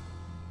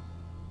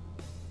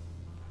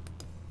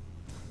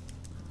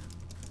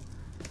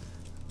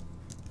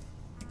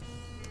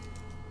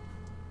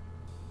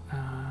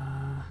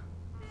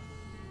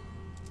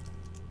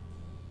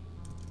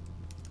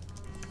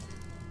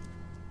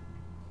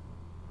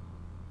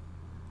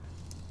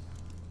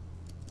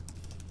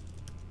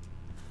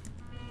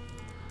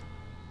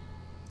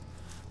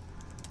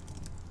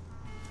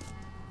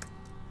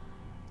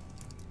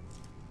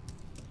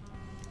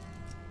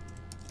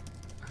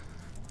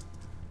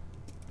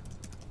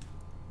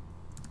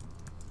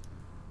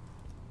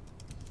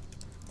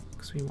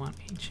we want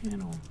a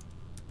channel.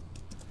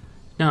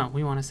 No,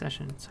 we want a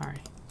session, sorry.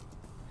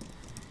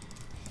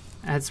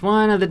 That's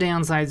one of the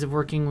downsides of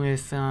working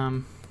with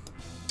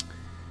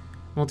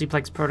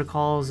multiplex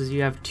protocols, is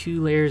you have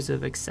two layers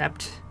of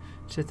accept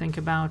to think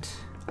about.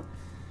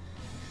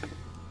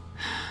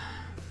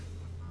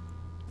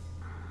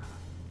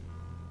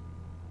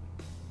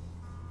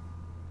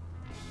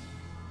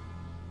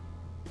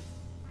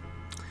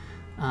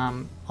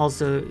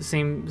 Also,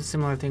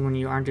 similar thing when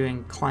you are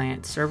doing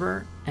client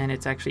server and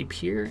it's actually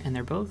peer, and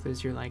they're both,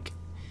 as you're like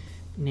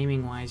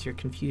naming wise, you're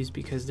confused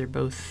because they're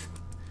both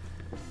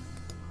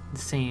the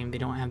same. They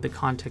don't have the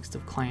context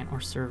of client or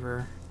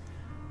server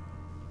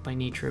by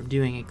nature of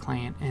doing a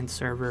client and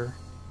server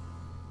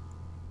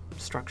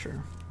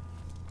structure.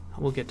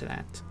 We'll get to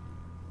that.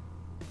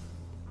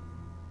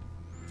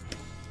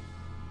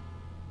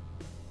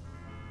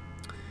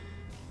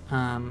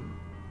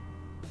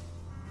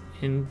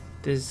 In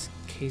this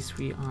case,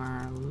 we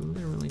are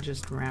literally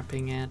just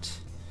wrapping it.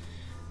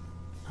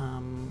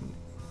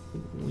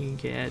 We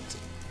get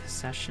a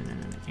session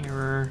and an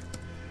error.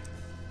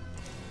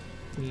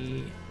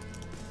 We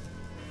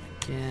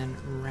again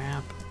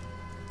wrap.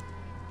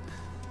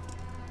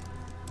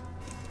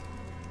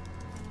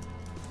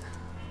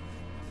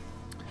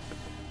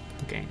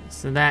 Okay,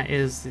 so that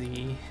is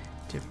the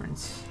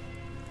difference.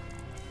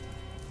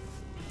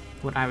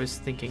 What I was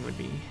thinking would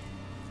be,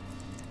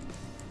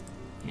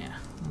 yeah,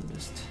 I'll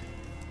just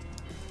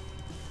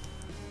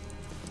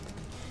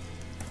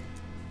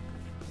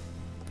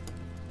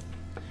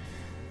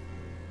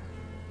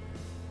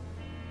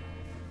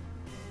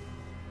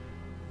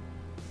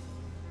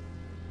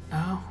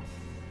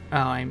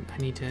I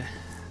need to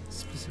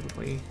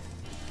specifically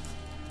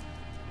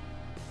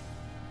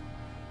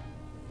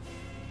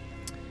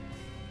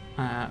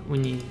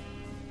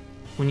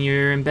when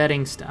you're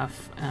embedding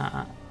stuff,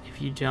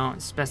 if you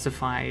don't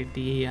specify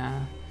the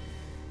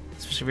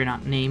especially if you're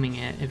not naming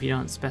it, if you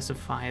don't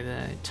specify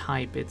the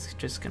type, it's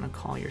just gonna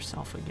call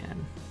yourself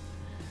again.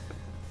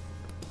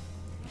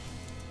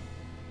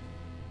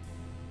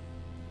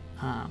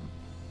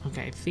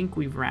 Okay, I think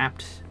we've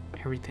wrapped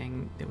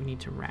everything that we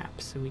need to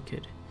wrap, so we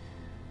could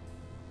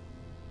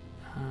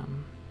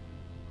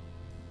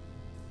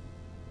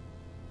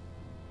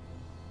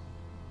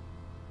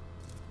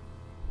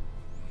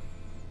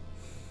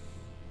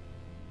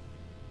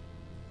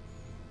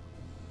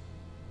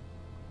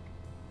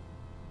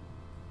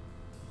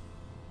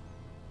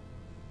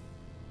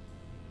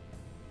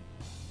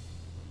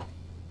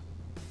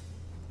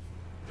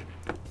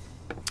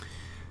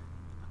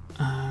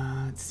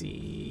let's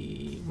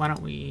see, why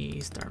don't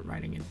we start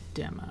writing a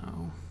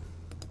demo?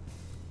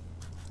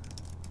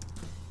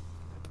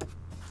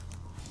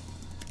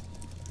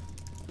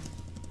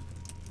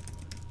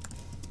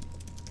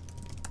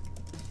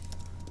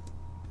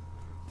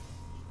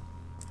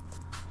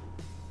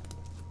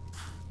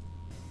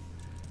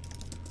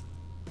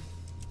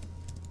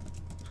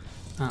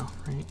 Oh,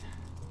 right.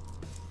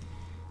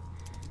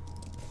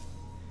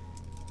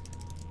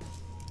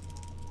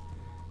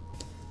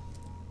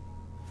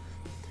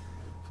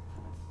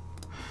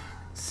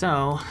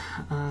 So,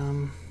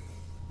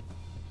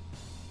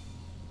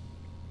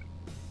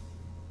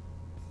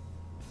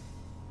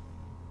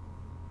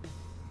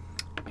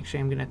 actually,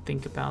 I'm going to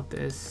think about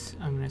this.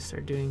 I'm going to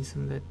start doing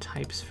some of the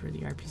types for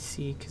the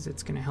RPC because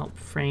it's going to help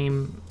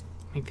frame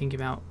me think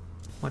about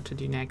what to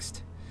do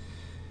next.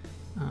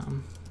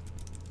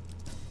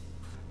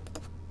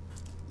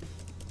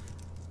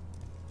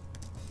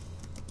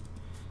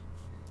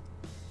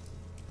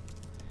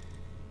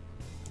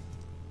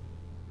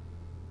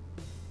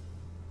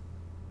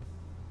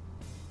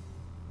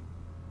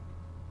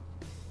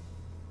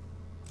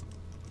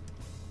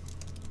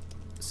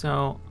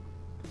 So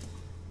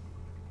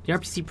the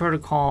RPC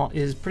protocol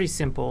is pretty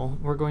simple.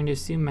 We're going to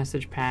assume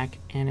Msgpack,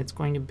 and it's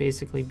going to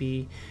basically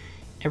be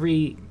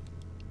every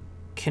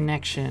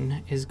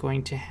connection is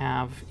going to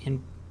have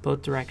in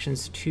both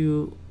directions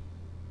two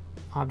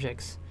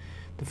objects.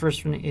 The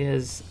first one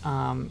is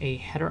a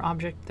header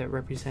object that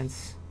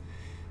represents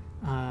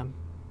that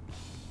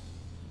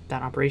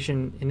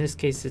operation. In this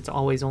case, it's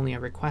always only a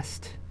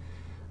request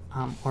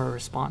or a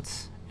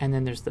response. And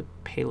then there's the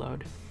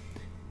payload.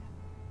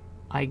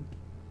 I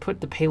put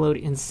the payload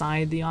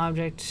inside the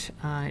object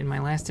in my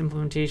last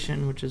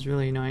implementation, which is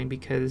really annoying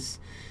because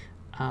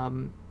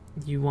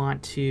you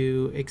want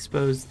to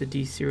expose the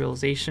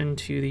deserialization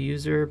to the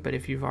user, but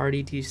if you've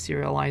already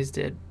deserialized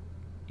it,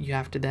 you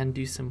have to then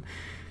do some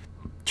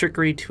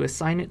trickery to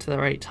assign it to the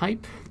right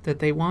type that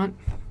they want.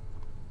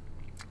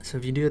 So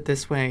if you do it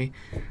this way,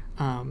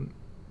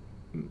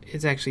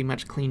 it's actually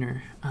much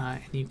cleaner,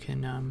 and you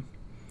can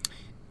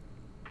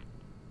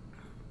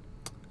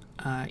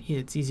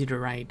it's easy to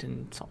write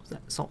and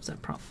solves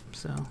that problem.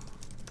 So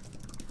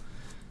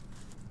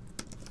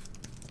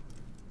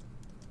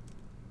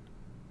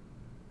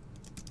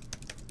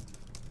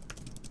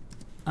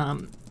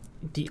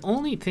the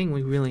only thing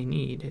we really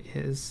need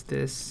is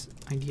this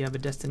idea of a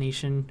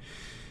destination.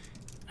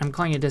 I'm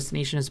calling it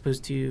destination as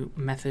opposed to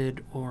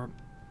method or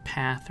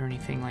path or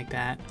anything like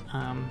that.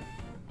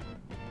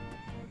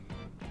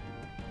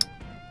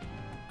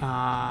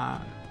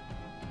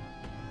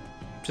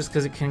 Just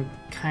because it can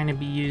kind of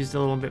be used a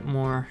little bit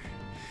more,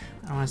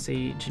 I don't want to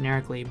say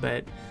generically,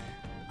 but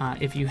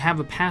if you have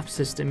a path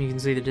system, you can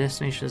say the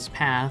destination is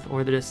path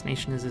or the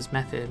destination is this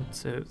method.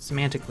 So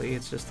semantically,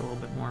 it's just a little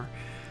bit more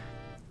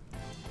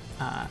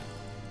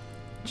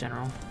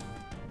general.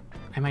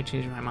 I might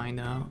change my mind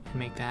though and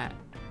make that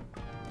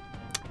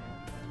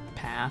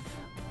path.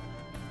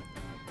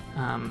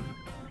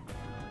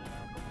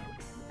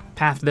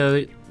 Path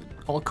though,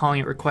 all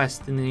calling it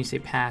request, and then you say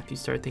path, you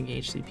start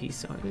thinking HTTP.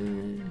 So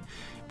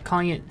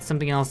calling it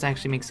something else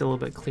actually makes it a little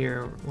bit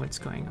clearer what's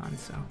going on.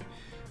 So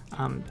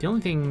the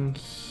only thing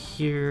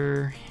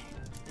here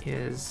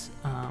is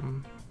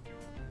an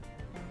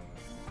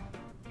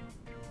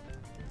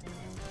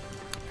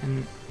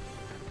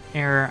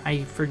error.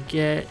 I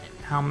forget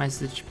how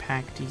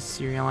Msgpack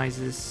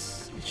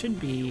deserializes. It should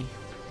be,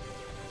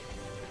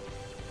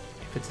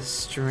 if it's a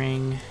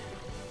string,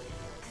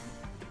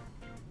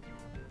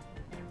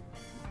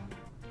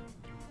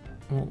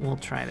 we'll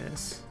try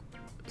this.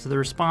 So the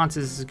response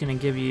is going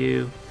to give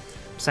you,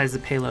 besides the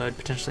payload,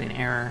 potentially an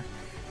error.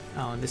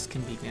 Oh, and this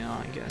can be nil,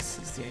 I guess,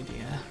 is the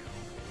idea.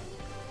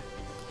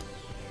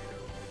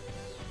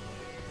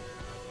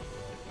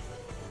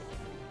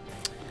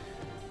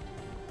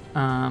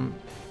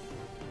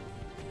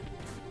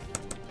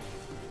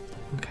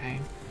 Okay.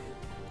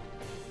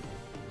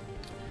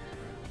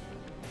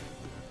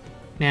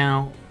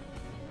 Now,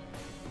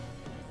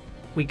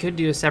 we could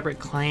do a separate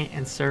client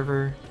and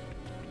server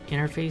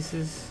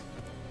interfaces,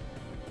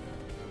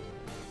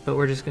 but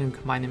we're just going to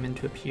combine them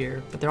into a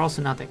peer. But they're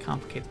also not that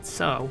complicated.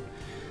 So,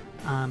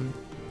 I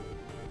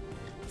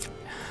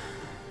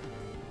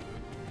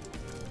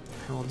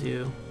will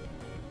do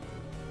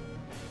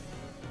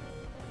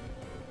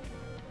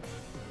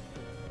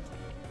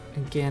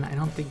again. I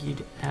don't think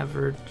you'd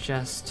ever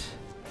just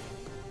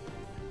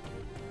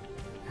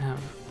have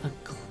a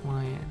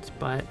client,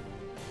 but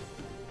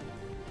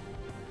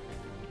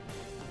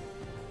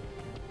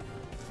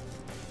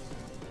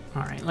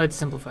all right, let's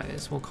simplify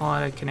this. We'll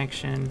call it a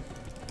connection.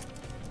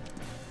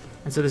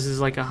 And so this is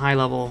like a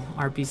high-level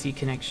RPC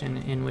connection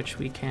in which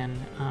we can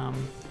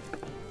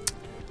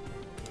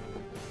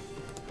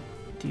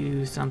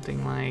do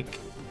something like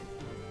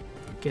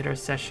get our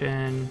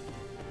session,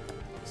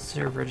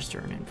 serve, register,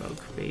 and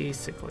invoke,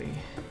 basically.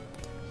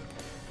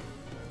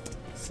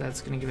 So that's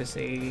going to give us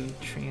a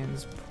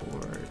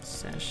transport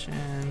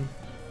session.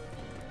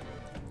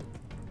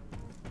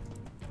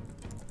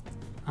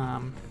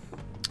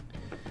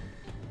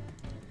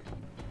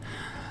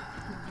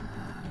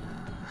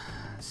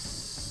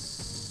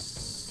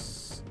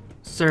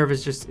 Serve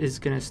is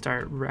going to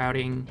start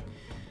routing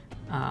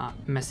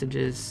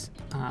messages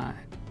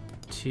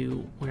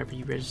to whatever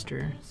you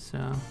register.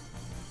 So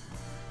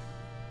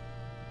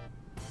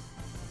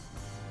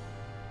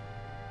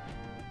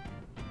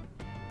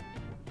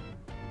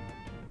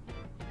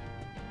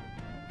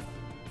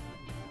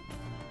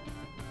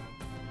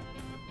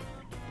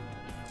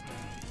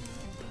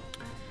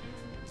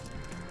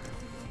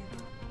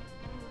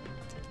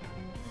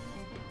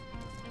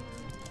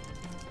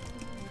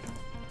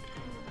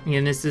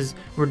again,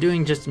 we're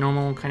doing just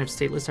normal kind of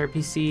stateless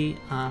RPC.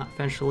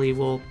 Eventually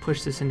we'll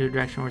push this into a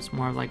direction where it's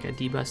more of like a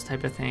dbus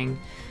type of thing.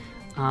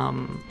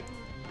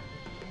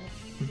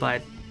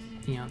 But,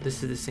 you know,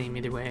 this is the same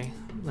either way,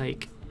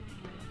 like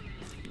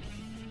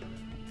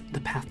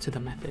the path to the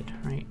method,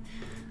 right?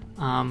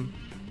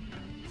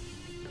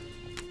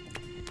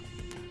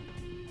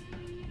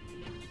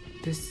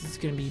 This is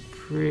going to be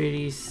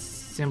pretty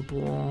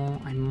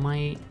simple. I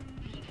might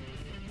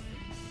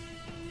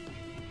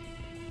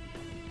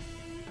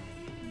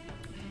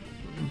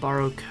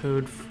borrow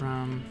code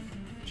from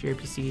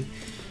gRPC.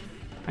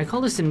 I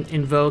call this an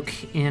invoke.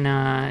 In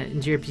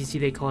gRPC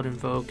they call it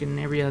invoke, and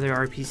every other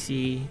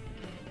RPC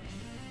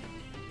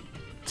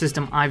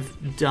system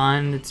I've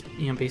done, it's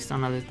based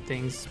on other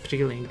things,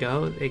 particularly in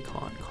Go, they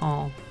call it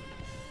call.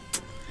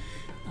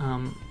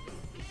 I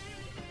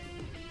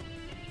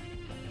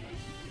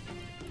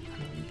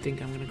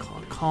think I'm gonna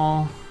call it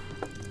call.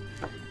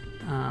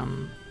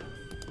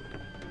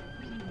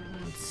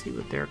 Let's see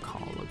what their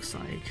call looks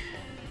like.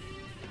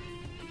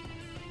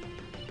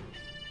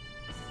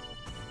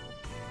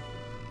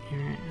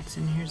 Here, it's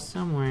in here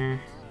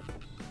somewhere.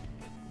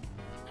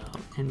 Oh,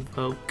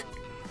 invoke.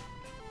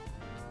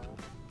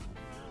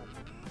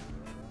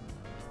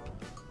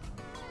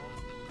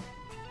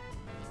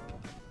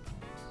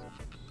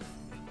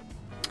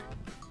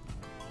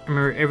 I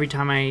remember every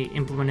time I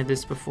implemented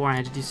this before, I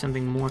had to do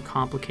something more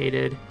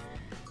complicated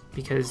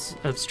because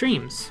of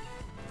streams.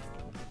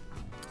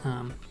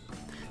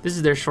 This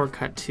is their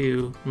shortcut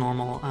to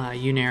normal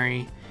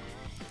unary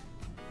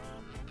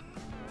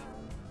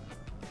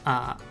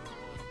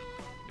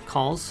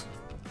calls,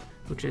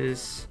 which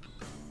is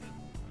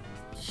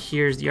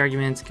here's the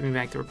arguments, give me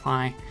back the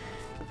reply.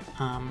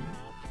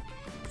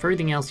 For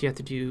everything else, you have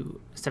to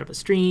set up a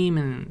stream,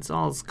 and it's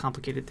all this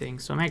complicated thing.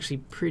 So I'm actually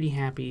pretty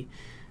happy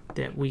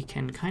that we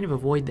can kind of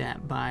avoid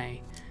that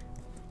by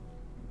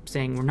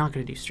saying we're not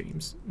going to do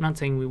streams. I'm not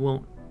saying we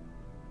won't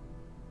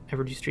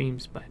ever do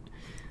streams, but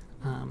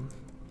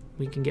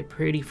we can get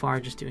pretty far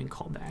just doing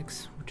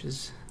callbacks, which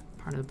is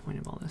part of the point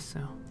of all this. So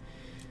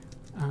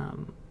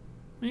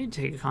we need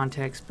to take a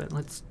context, but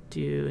let's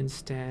do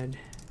instead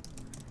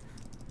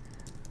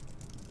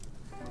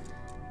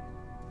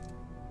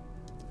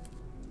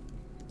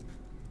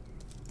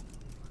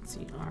let's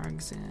see,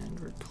 args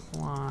and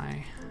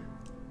reply.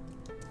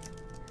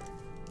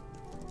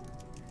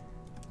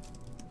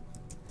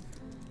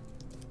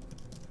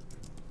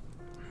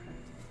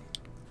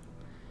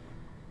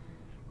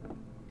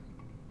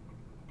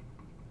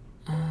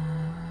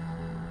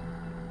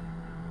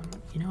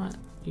 You know what?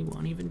 We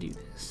won't even do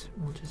this.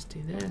 We'll just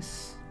do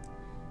this.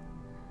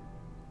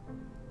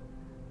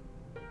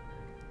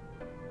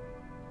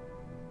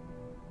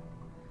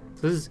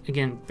 So this is,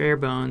 again, bare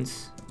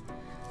bones.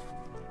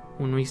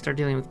 When we start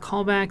dealing with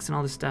callbacks and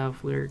all this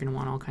stuff, we're going to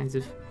want all kinds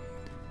of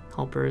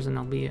helpers, and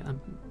there'll be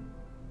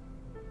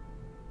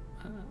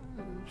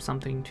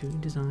something to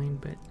design,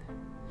 but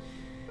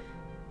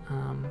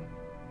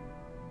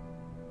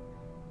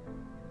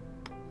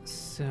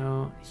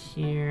so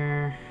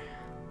here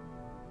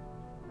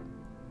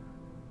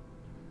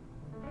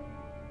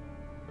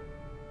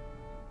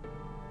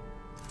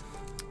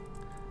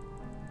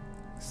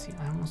see,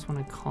 I almost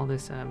want to call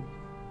this a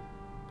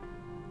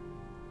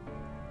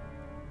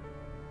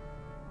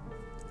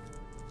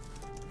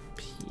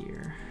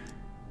peer.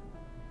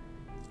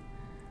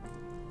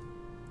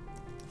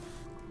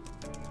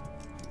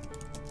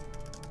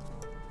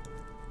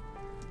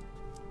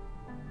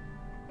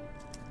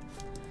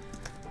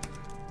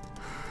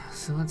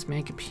 So let's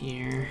make a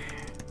peer,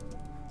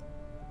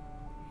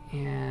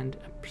 and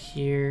a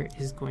peer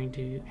is going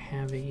to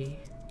have a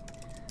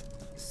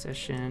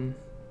session.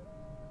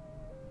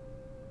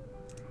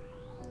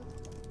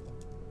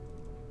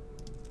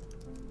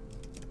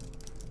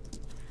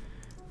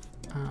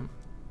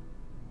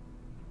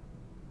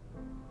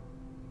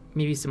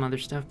 Maybe some other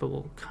stuff, but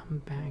we'll come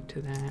back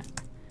to that.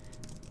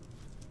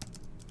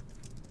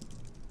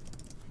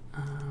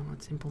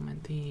 Let's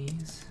implement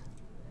these.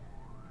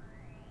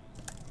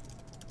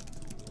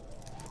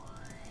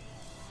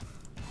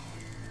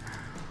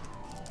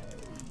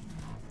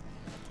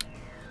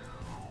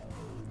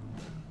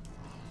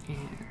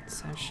 And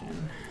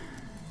session.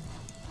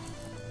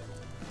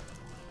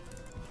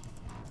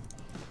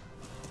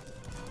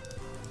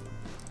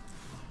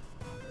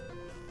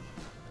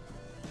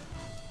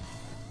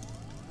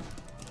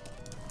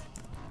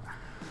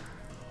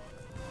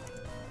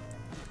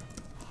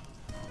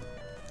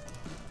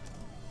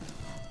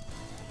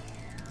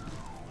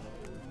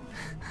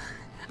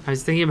 I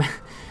was thinking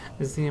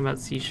about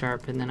C#,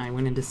 and then I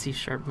went into C#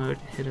 mode,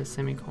 hit a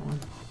semicolon.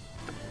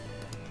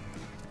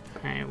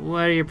 All right,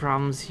 what are your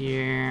problems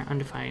here?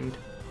 Undefined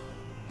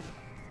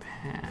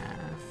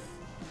path.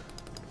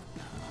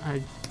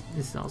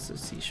 This is also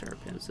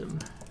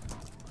C#ism.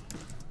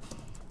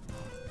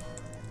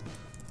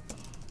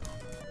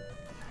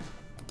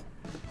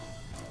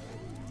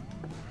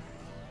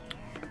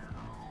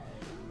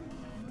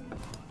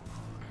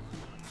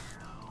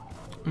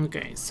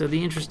 Okay, so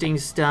the interesting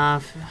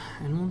stuff,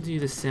 and we'll do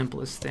the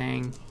simplest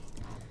thing.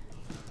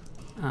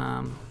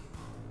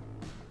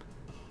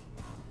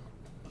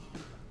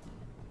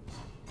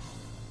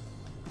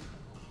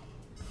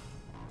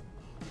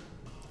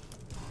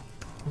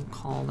 We'll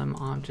call them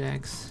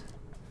objects.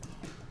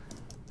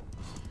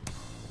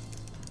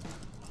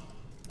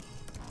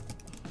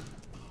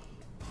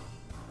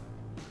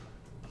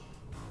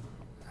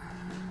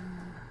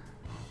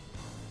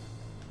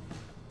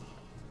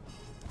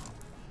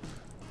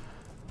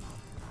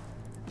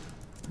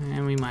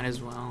 And we might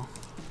as well.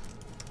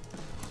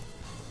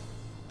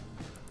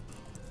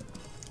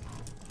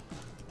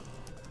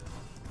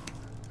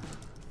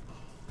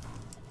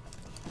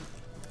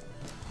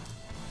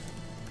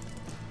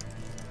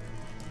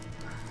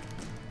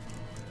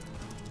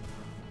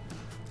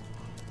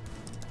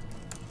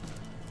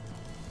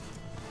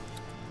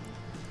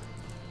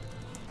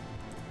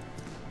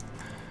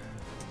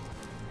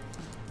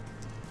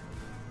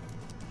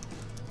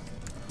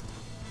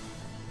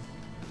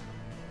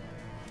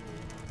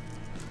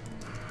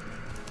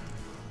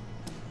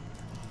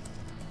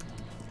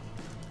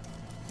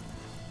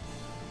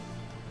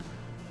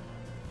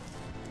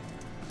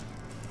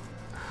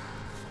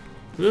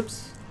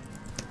 Oops.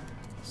 I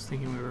was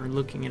thinking we were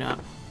looking it up.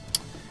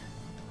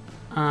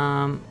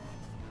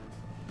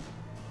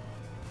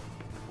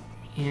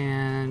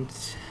 And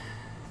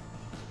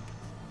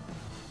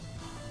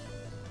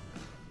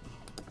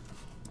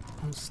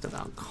I'll step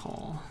out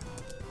call.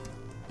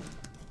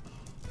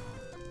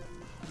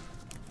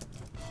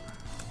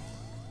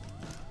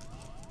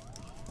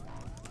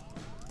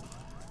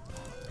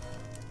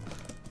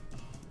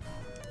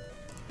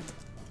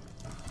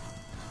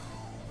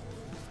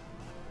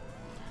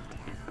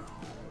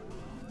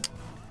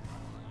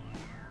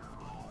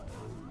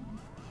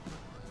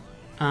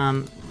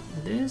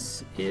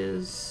 This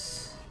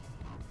is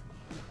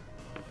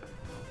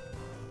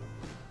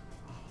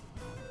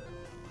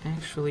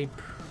actually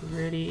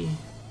pretty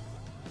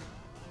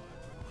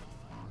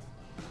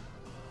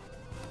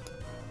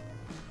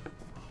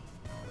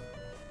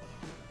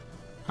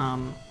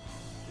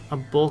a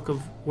bulk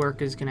of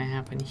work is going to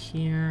happen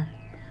here,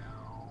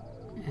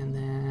 and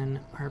then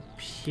up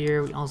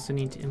here we also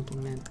need to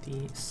implement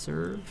the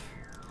serve,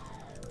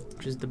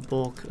 which is the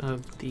bulk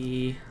of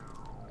the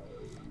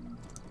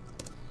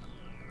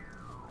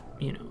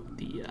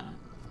the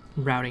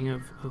routing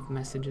of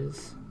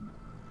messages.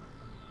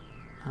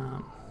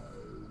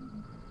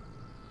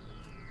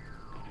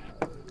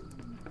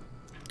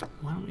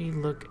 Why don't we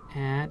look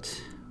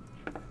at,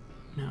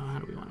 no, how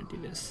do we want to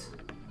do this?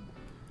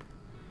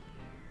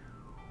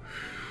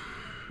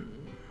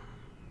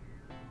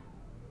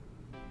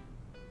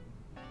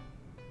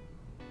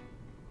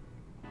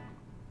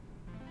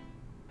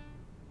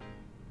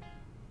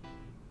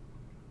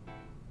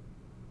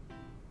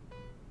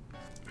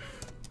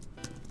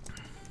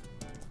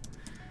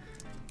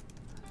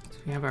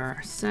 We have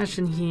our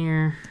session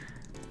here,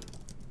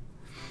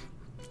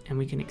 and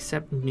we can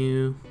accept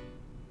new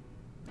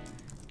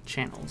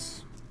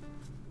channels.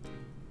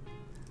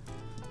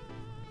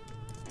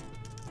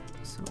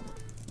 So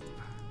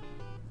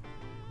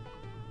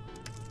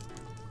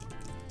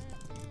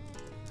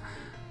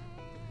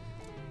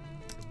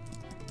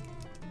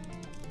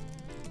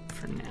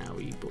for now,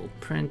 we will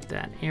print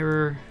that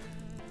error.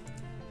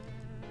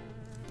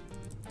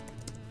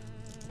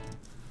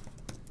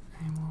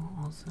 And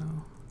we'll also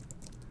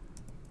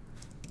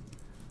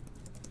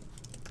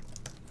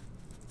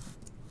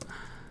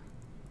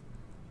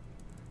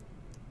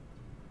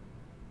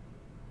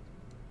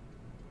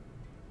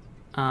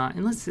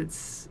unless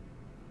it's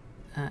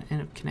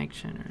end of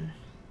connection, or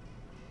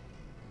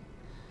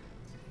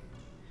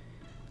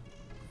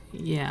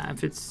yeah,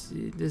 if it's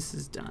this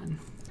is done,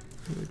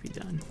 it would be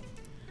done.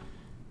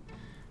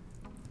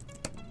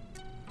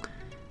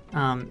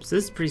 So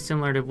this is pretty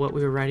similar to what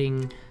we were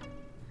writing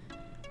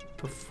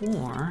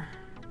before.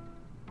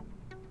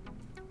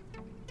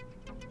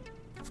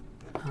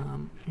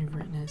 We've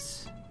written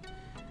this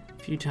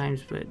a few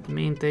times, but the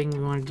main thing we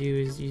want to do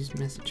is use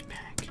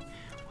Msgpack.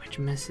 Which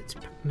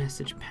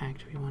Msgpack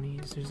do we want to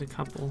use? There's a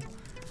couple.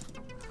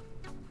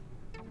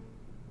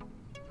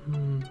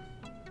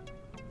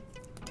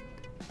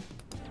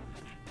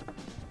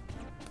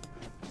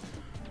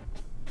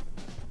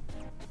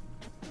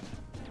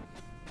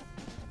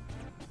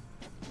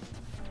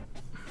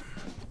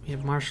 We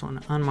have Marshall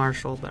and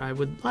unmarshal, but I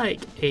would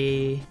like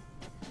a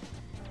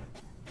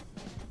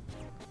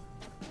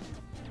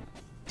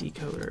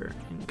decoder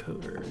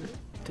encoder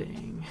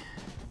thing.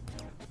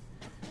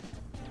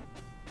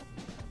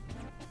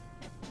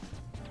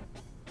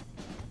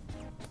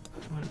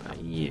 What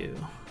about you?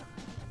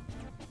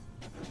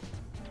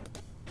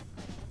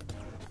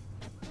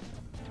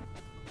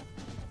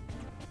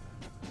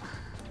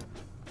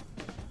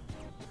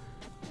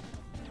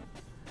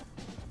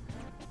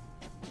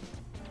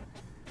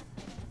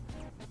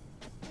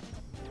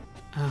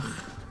 Ugh.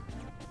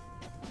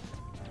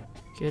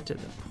 Get to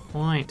the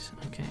point.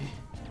 Okay.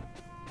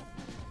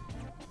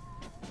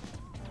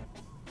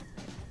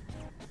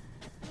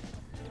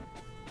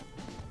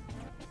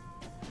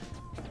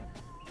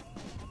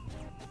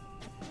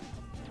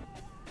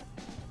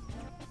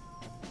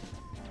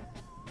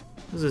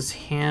 This is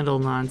handle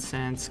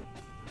nonsense.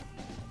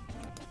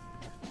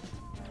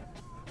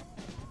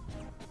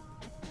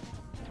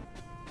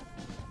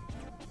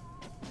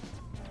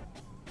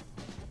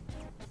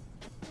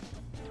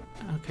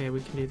 Okay,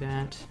 we can do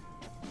that.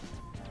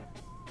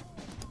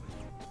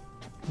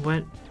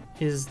 What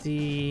is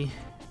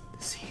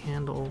this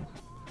handle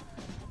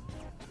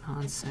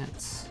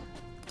nonsense?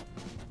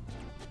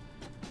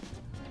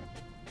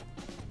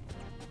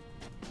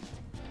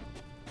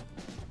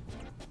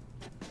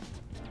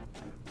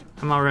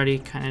 I'm already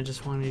kind of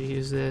just wanting to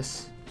use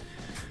this.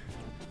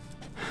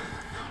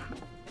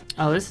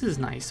 Oh, this is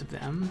nice of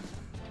them.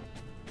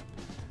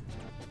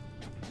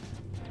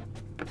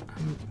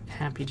 I'm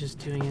happy just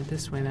doing it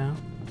this way though.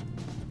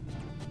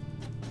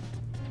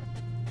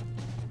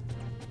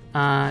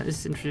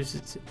 This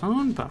introduces its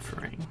own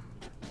buffering.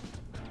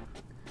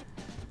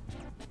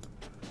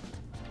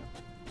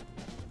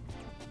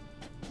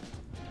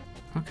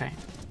 Okay,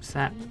 so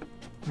that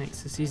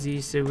makes this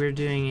easy. So we're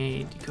doing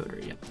a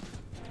decoder, yep.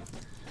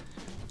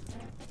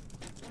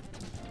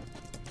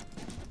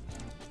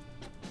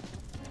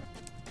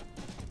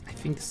 I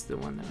think this is the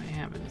one that I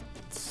have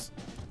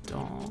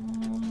installed.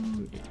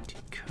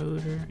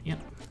 Decoder, yep.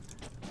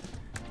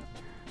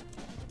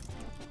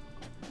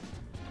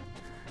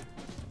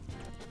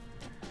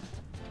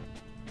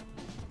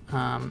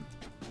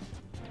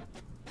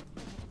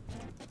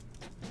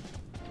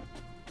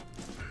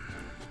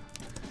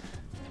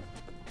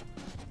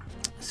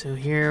 So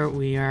here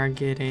we are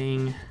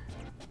getting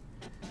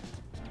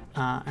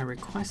a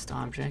request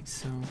object.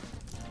 So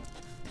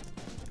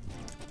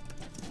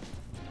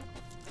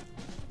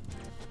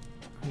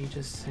we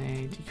just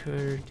say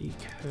decoder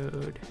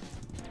decode,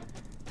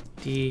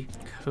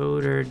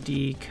 decoder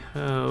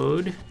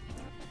decode.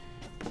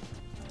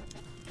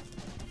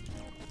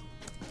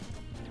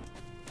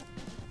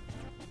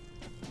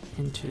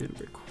 Into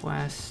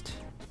request.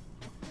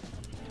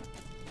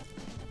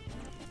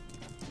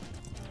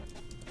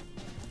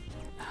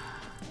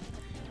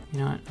 You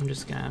know what? I'm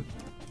just gonna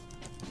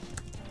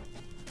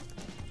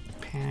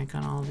panic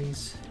on all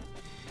these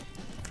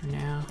for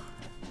now.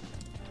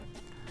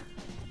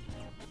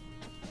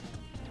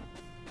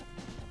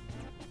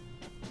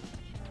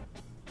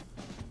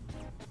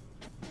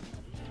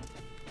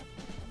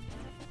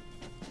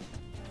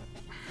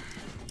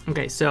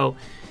 Okay, so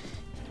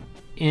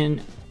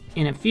in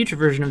a future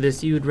version of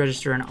this, you would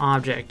register an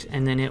object,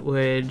 and then it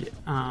would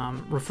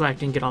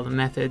reflect and get all the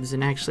methods.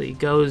 And actually,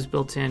 Go's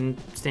built-in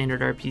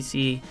standard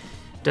RPC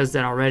does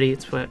that already.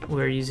 It's what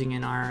we're using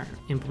in our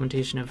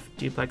implementation of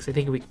duplex. I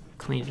think we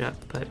cleaned it up,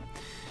 but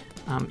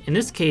in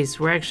this case,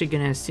 we're actually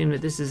going to assume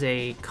that this is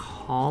a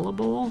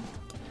callable.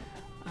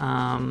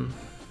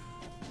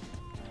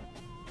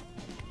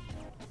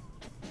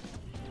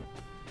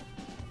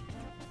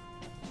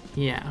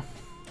 Yeah.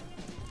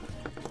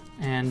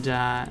 And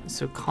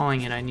so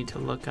calling it, I need to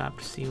look up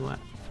to see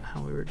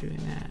how we were doing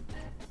that.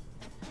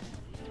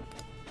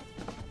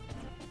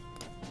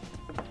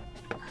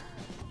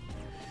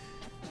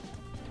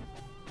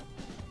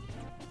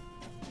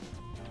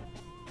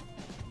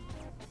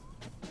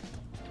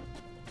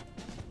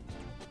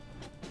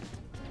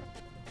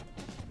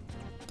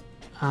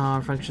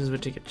 Our functions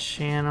would take a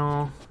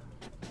channel.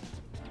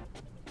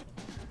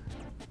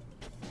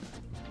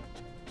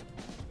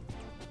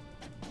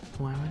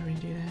 Why would we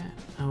do that?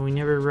 Oh, we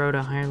never wrote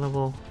a higher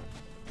level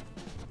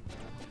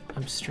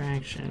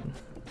abstraction.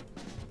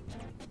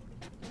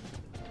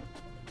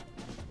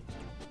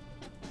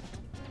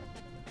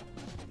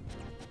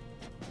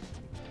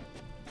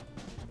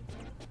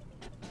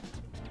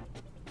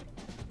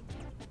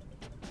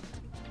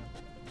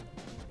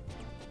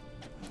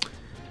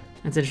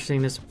 That's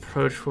interesting, this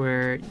approach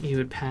where you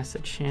would pass a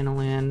channel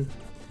in.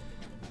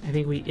 I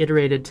think we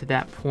iterated to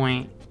that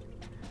point,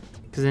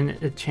 because then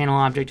a channel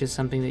object is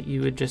something that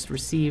you would just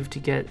receive to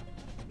get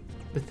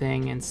the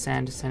thing and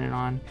send it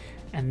on.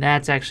 And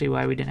that's actually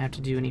why we didn't have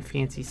to do any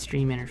fancy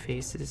stream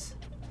interfaces,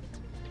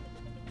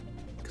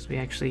 because we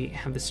actually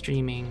have the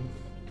streaming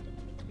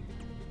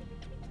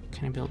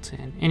kind of built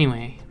in.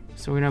 Anyway,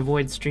 so we're going to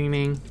avoid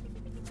streaming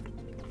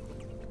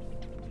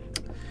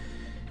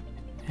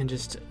and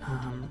just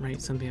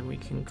write something that we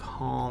can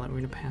call that we're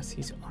going to pass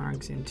these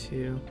args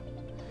into.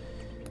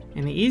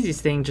 And the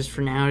easiest thing just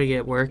for now to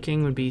get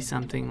working would be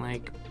something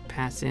like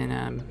pass in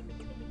an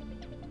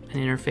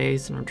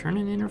interface and return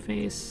an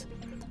interface,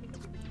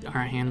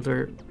 our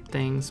handler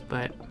things,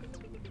 but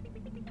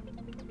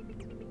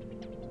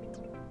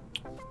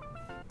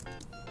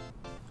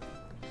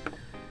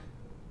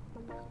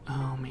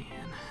oh man.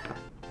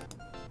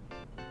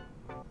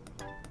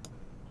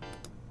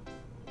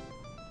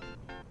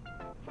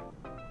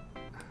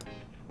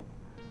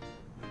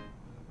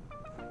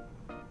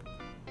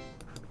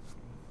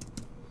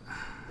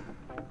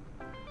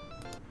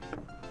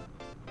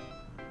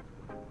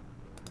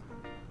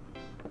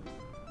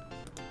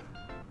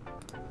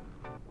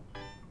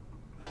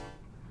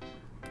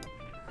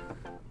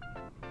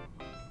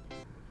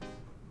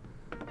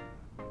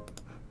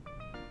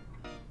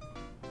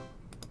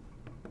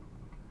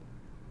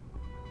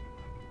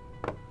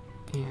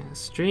 Yeah,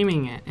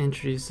 streaming it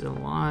introduces a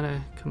lot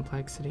of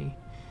complexity.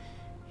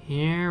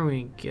 Here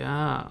we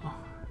go.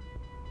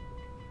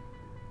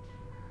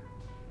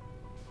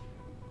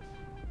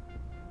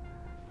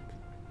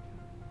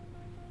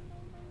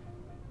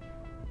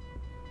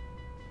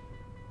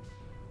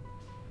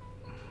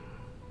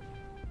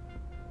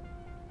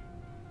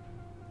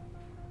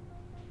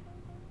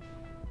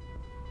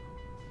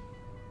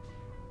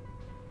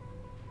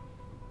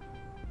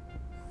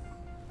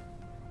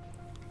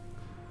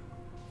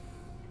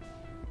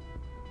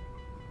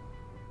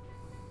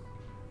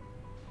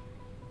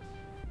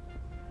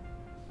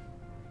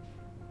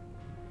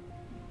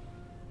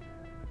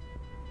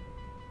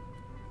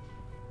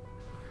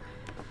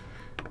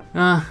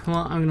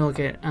 Well, I'm gonna look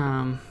at,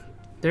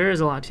 there is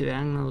a lot to that.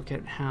 I'm gonna look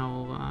at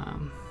how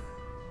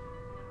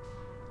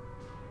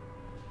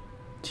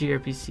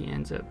gRPC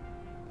ends up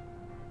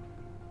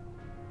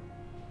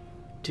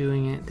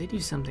doing it. They do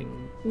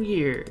something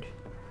weird.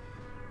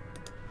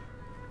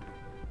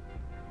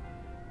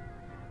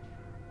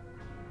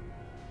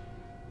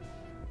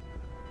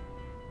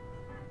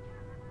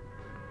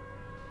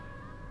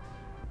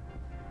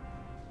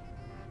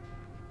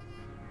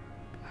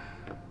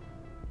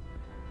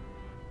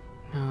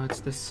 Oh, it's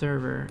the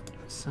server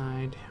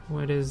side.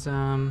 What is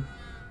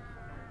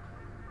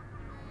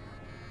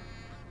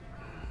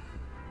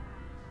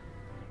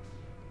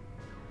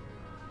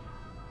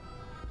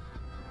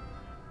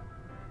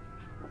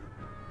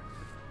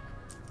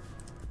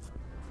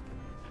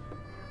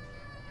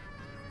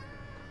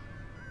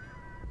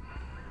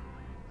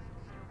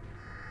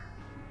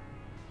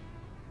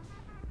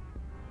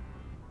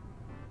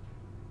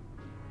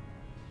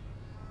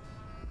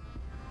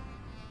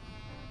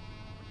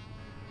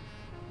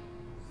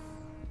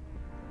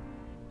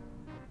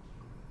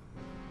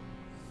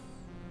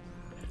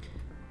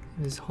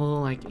this whole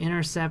like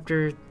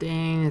interceptor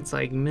thing? It's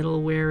like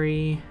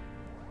middleware-y.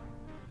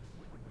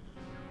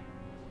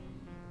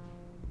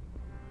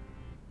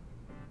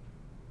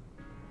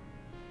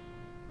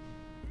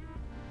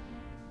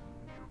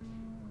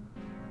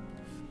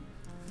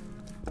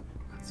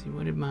 Let's see,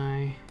 what did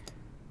my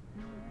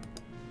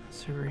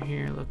server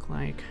here look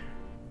like?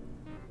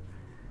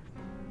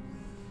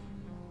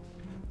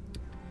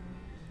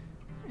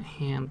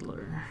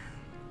 Handler.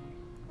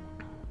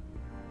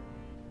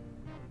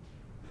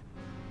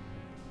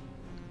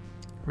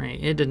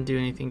 Right, it didn't do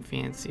anything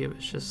fancy. It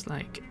was just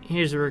like,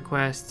 here's a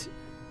request,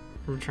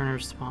 return a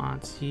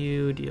response,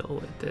 you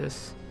deal with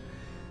this.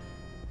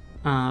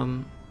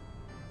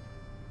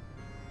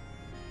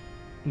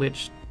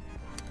 Which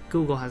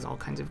Google has all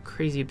kinds of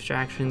crazy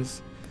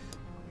abstractions.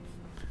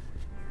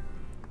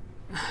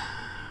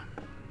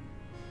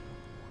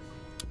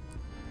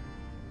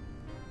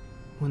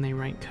 When they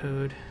write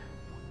code.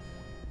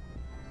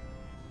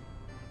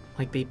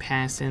 Like they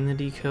pass in the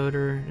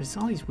decoder. There's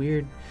all these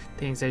weird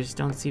things I just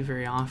don't see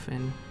very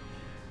often.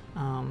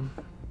 I'm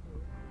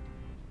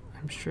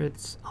sure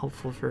it's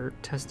helpful for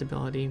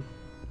testability.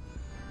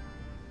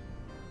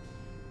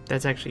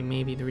 That's actually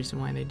maybe the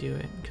reason why they do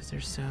it, because they're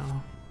so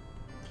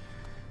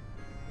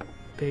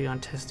big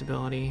on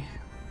testability.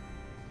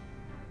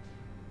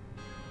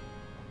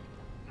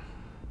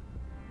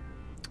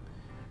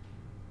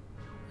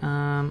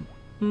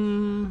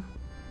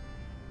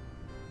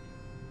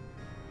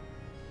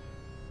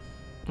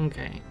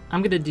 Okay,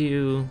 I'm gonna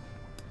do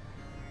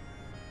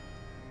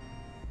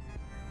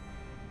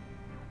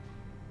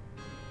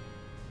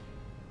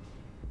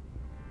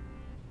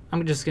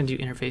I'm just gonna do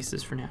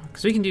interfaces for now,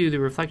 because we can do the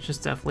reflection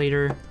stuff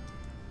later.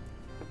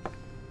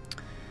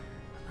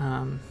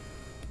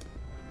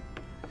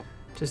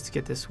 Just to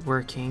get this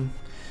working.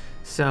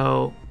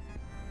 So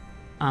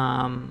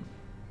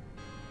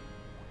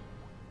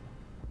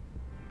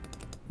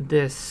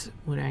this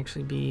would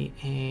actually be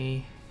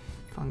a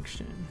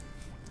function.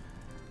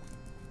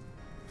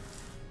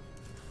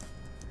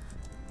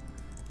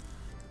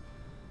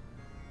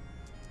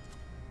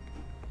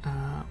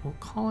 We'll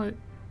call it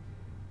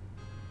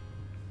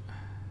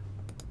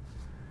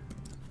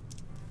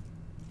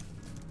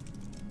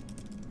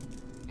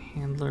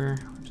handler,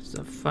 which is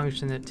a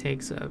function that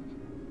takes a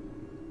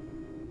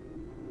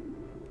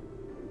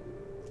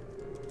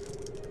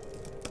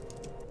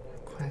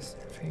request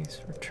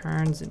interface,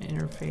 returns an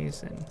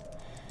interface, and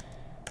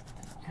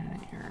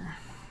an error.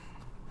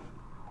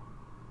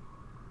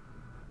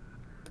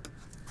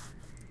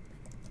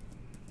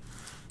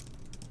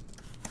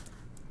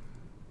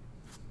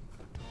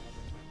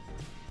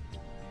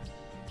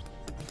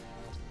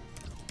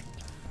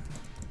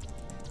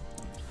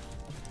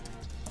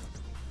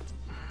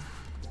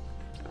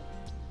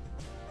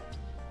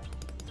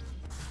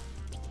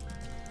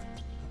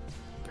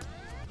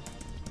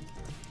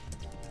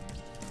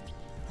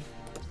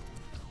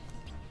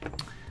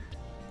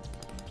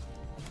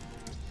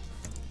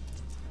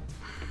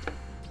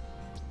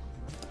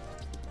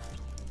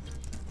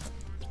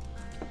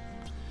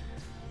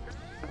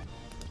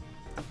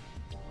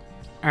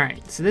 All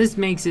right, so this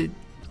makes it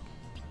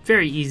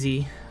very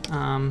easy.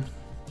 We'd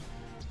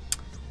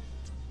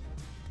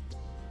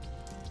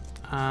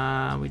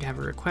have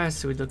a request,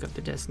 so we'd look up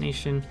the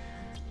destination.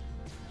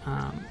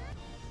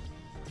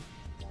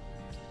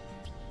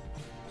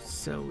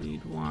 So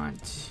we'd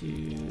want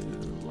to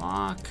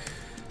lock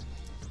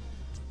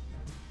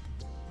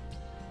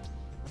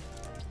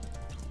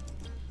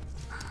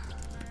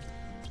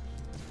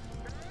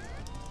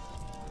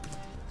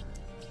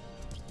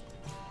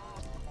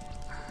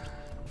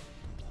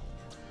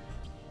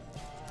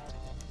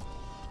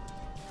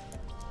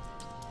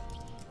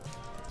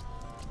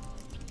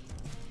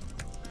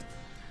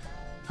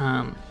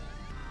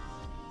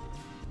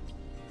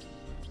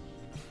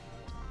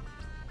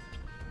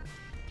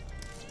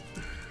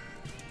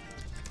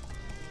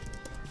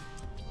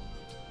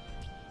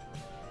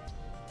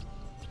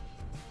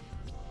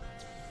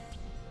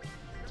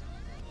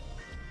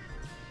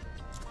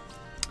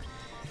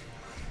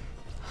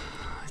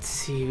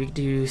we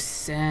do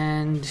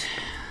send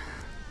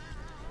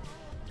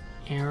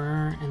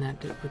error, and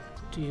that would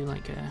do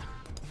like an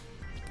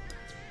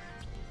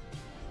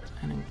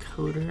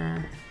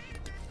encoder.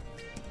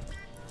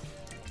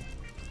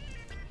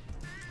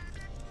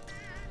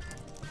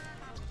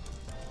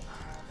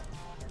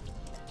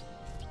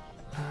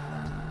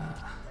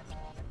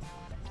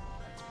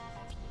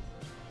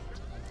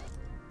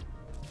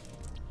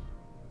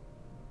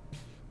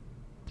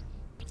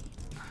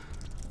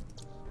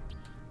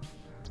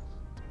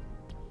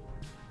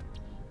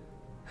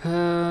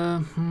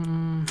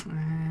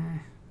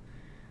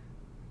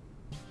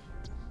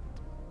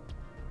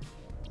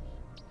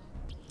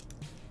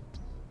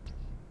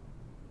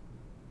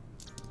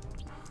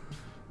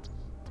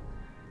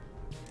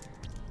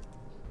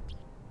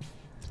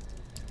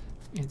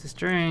 It's a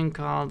string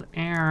called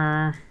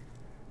error.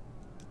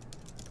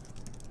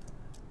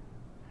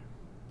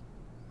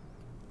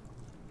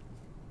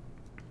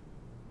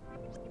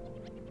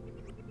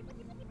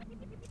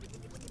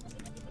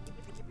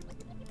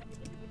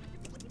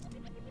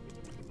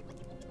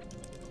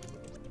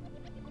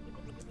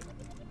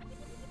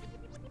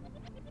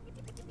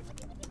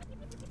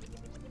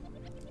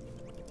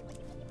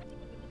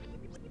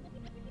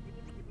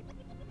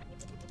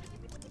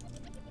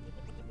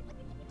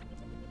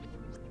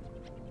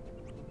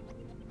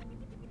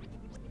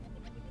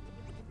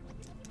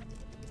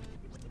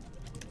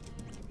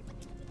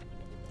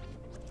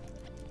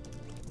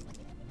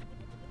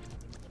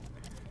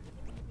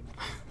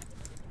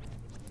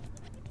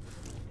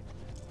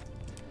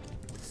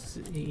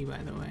 E, by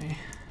the way.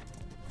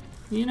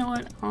 You know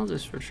what? I'll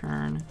just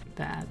return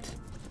that.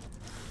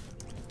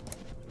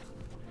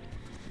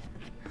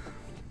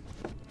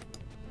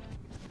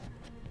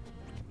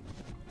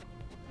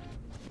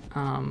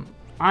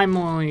 I'm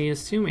only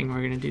assuming we're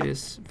going to do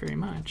this very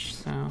much,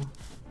 so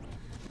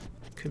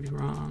could be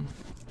wrong.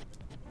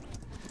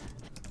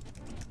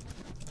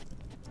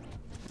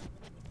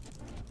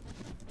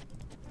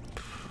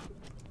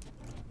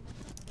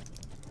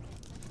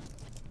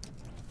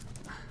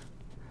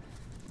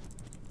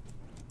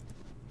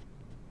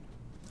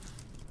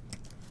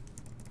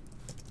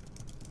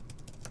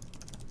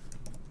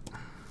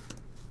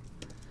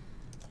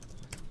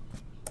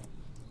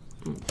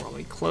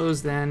 Probably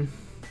close then.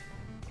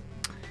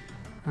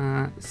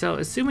 So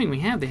assuming we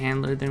have the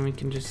handler, then we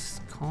can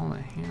just call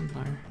the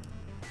handler.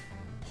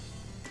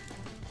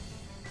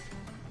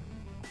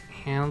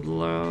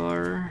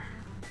 Handler.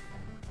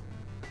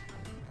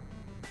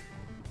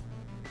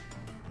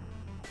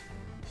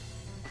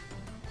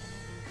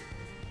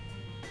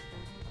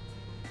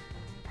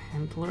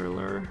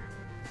 Handler.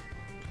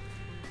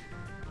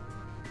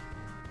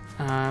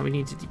 We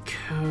need to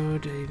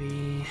decode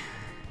the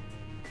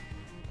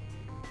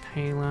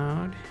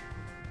payload.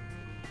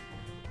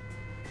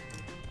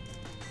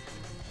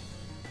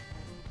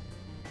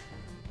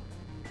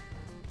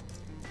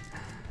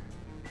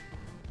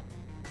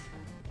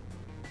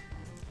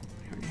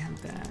 We already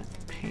have that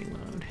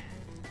payload.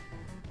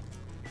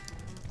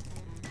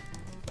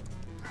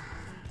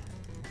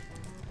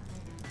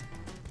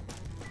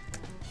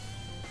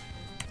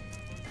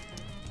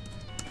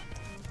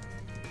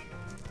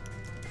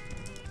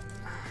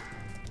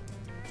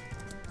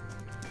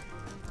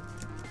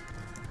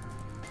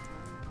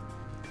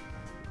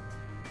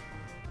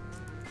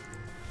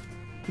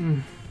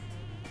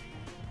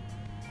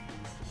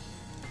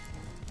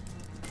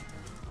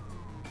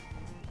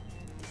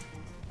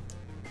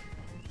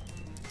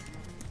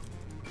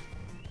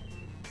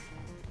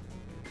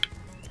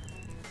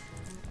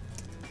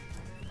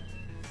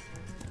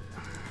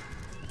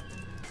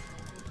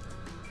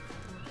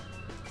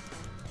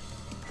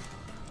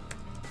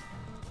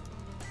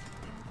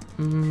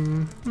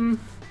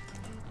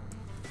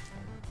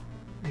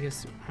 I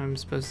guess I'm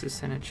supposed to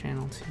send a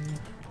channel to you.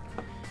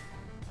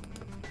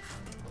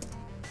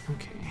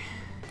 Okay.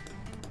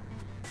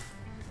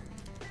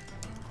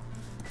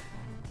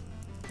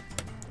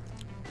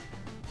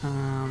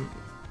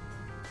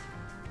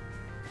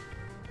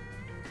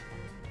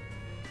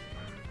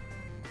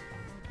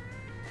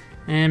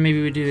 And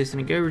maybe we do this in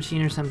a Go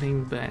routine or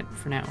something, but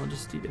for now we'll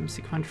just do them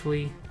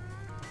sequentially.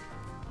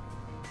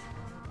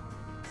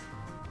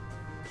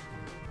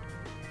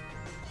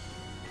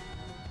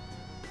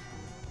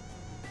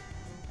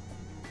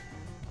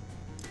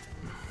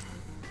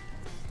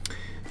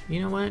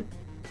 You know what?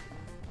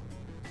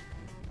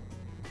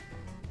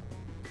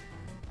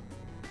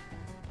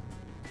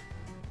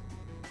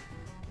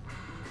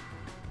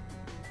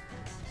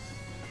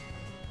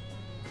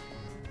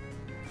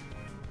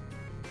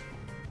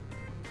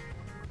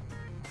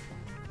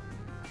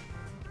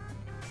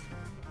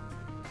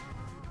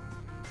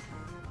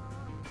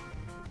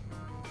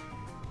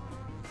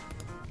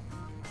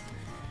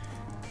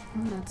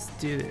 Let's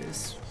do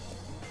this.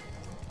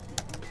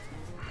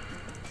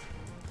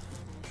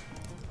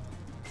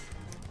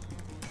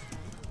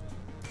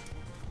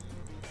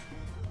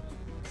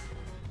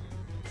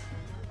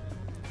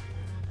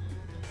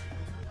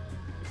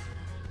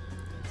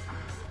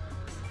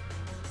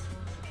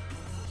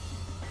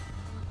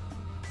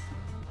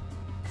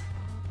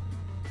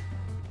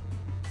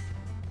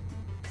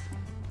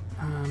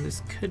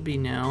 This could be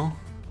nil.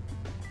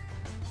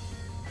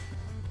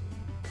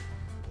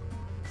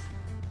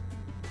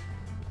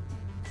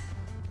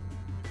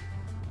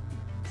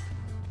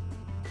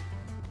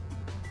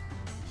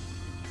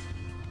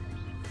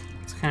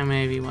 It's kind of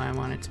maybe why I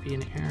want it to be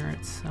an error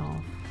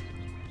itself.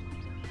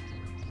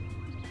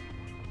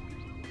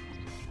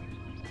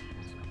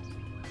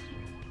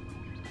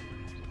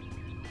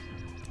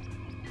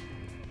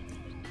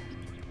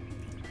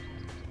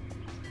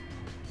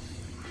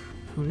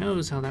 Who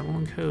knows how that will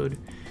encode?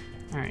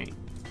 All right.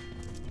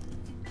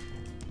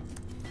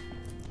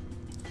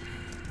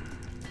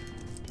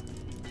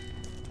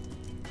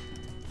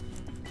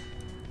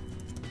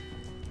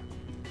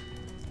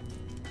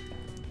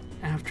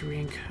 After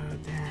we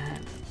encode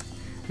that,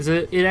 Because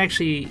it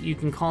actually, you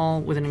can call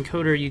with an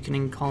encoder, you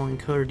can call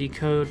encoder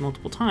decode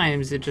multiple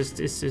times. It just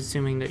is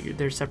assuming that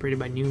they're separated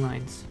by new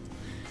lines.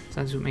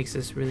 So that's what makes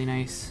this really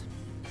nice.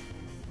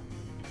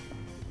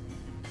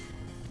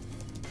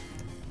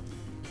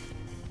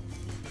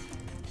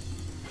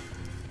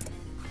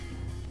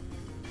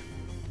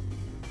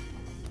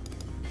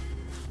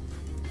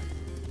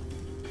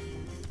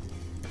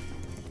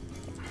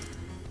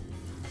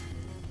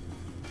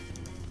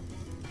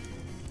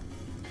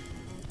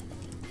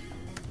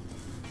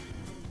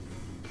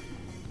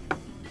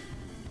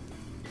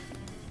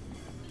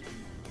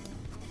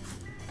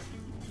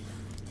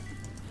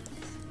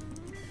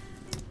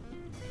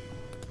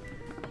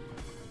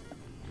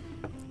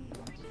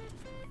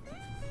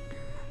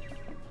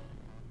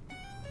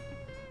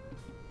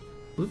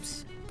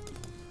 Oops.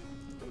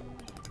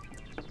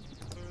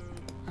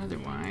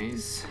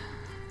 Otherwise,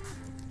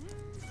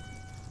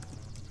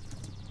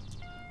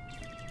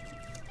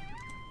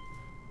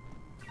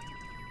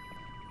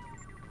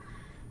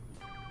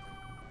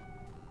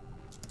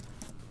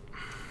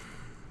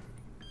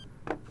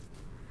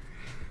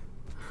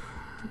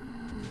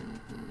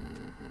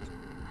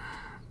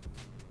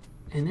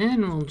 and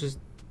then we'll just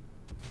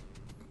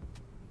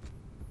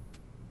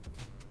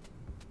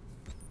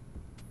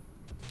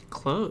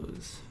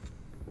close.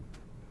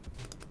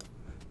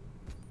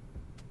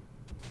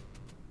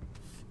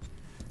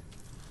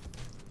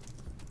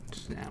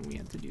 Now we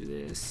have to do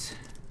this.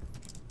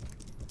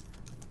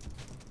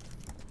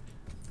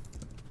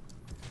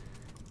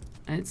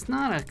 And it's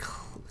not a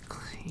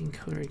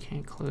encoder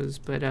can't close,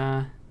 but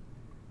our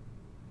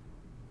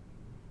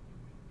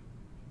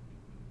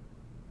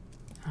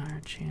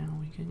channel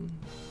we can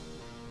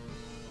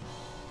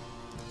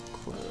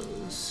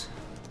close.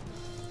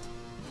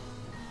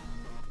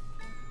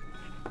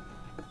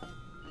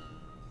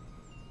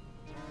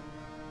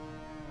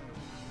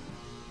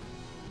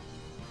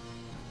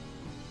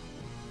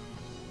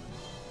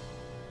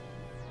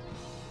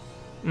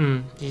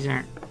 These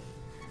aren't.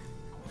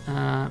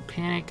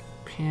 Panic.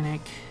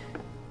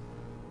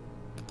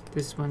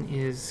 This one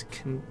is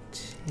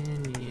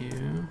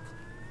continue.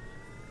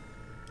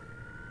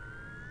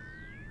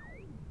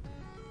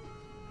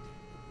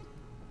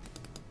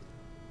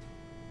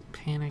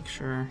 Panic,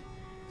 sure.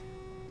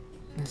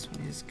 This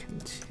one is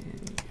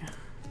continue.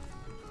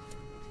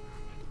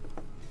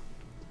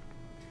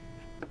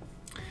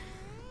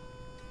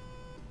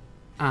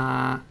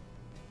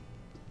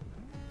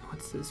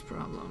 What's this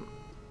problem?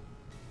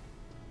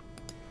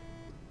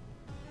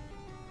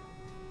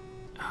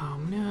 Oh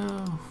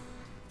no.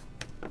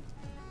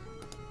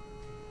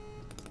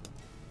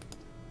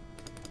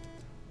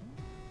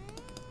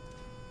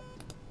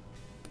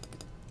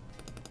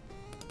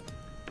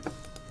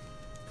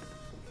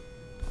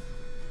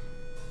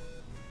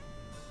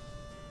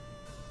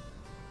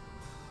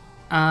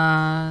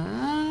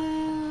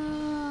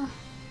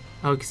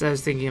 Oh, because I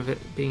was thinking of it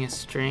being a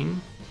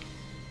string.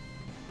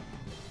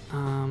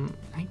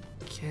 I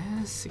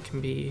guess it can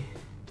be.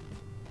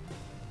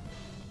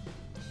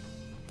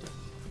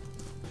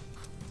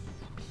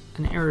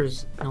 An error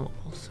is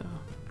nullable, so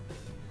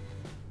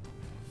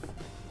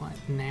what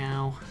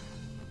now?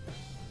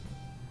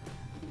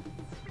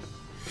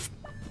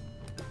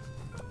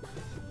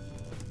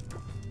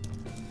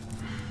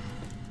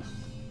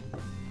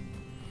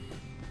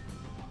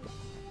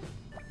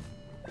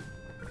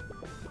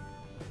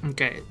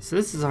 Okay, so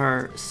this is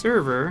our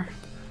server,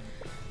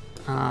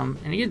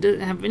 and it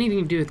doesn't have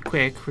anything to do with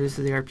QUIC. This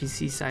is the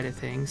RPC side of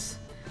things.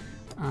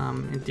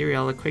 In theory,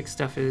 all the QUIC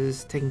stuff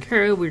is taken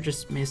care of. We're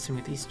just messing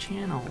with these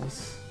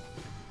channels.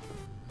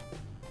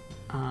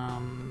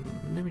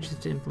 Then we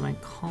just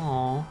implement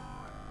call.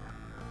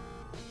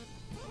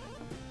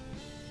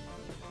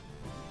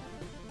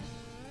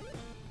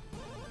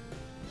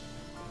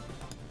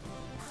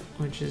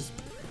 Which is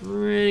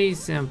pretty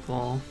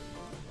simple.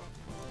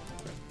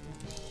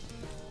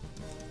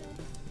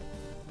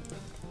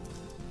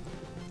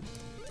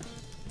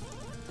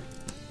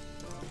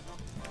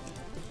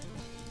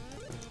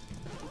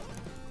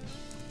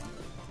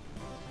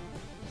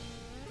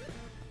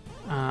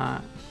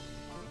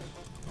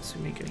 So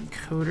make an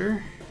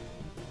encoder.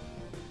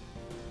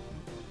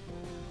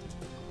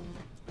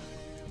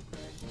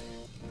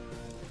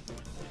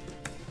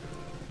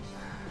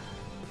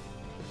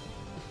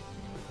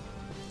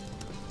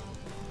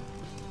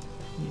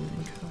 New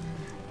encoder.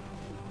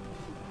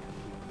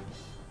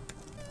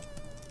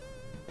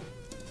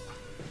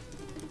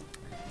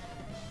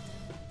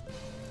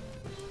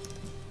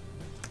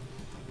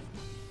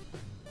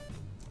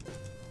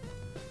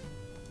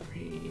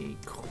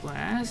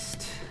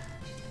 Request.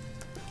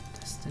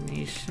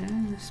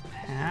 Destination, this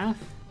path.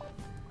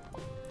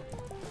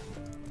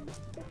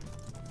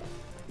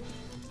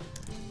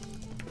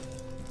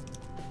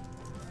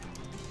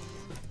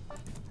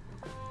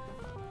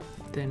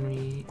 Then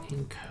we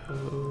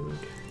encode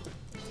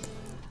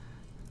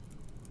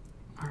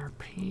our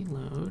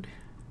payload.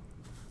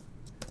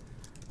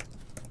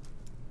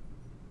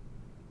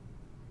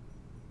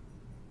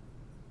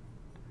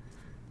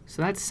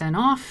 So that's sent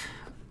off,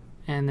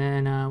 And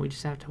then we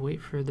just have to wait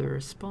for the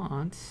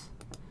response.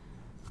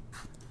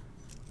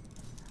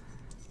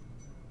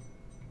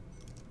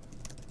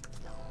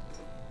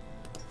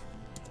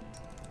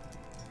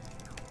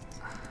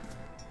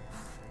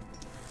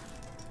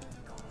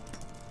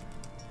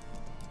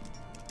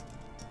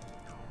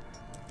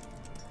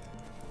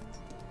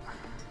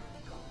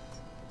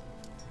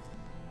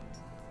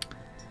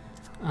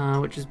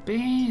 Which is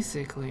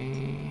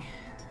basically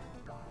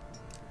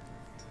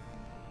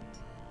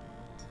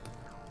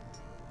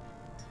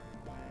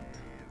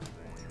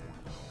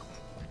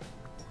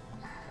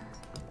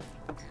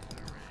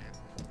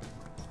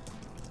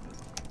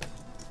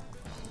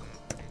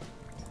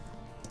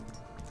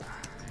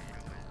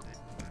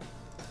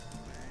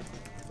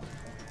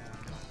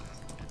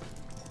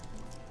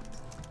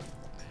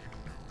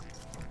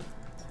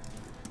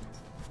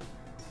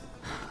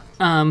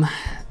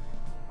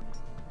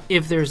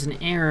if there's an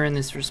error in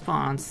this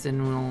response,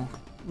 then we'll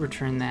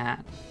return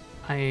that.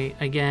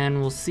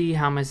 Again, we'll see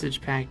how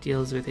Msgpack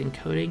deals with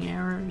encoding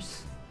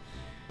errors.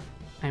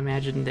 I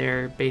imagine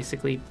they're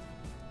basically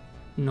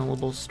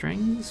nullable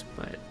strings,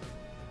 but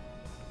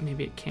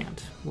maybe it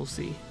can't. We'll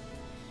see.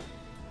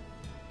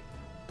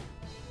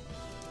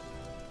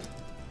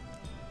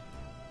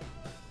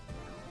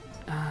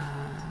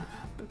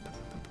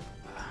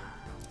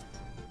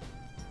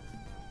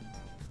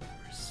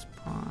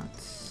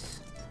 Response.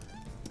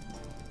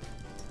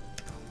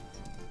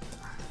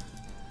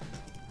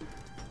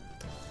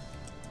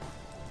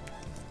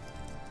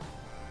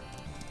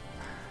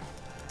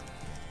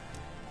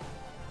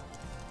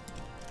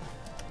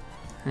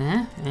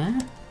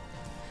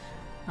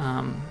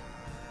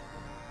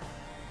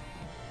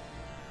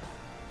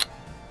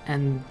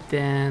 And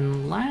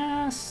then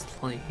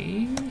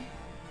lastly,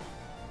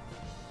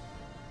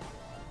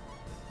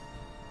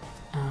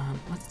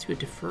 let's do a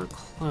defer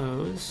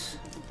close.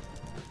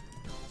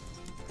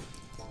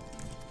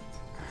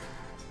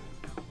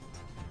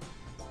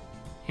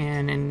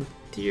 And in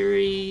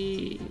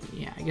theory,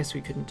 yeah, I guess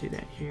we couldn't do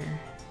that here.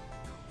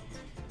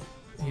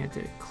 We had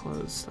to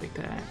close like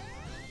that.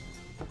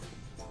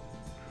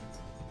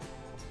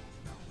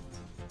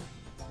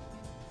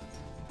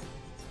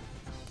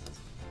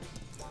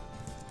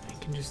 I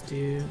can just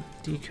do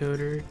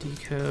decoder,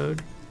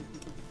 decode,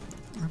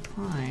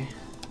 reply.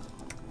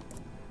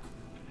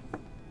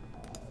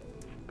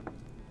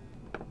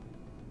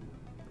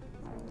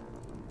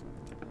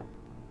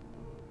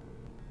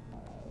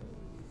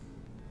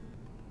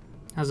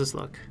 How's this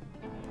look?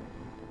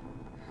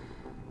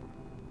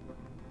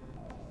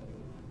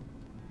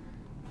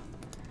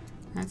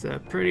 That's a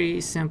pretty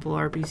simple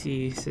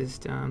RPC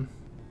system.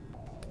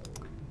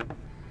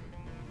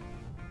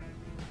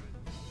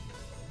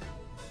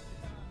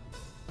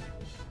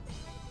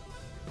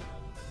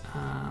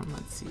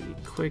 Let's see,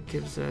 QUIC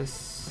gives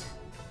us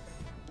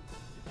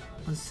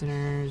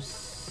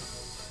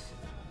listeners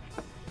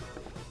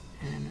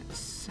and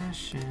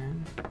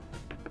session.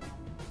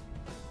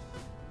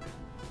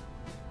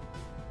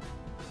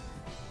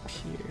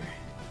 Here.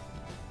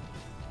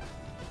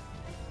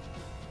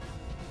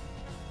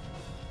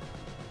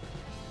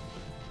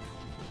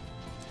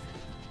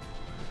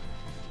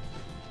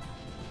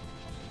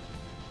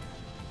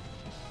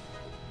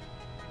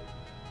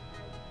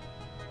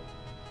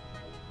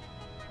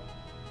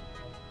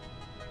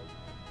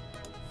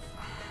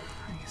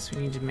 I guess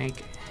we need to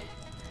make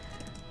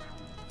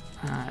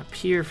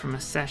appear from a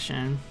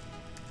session.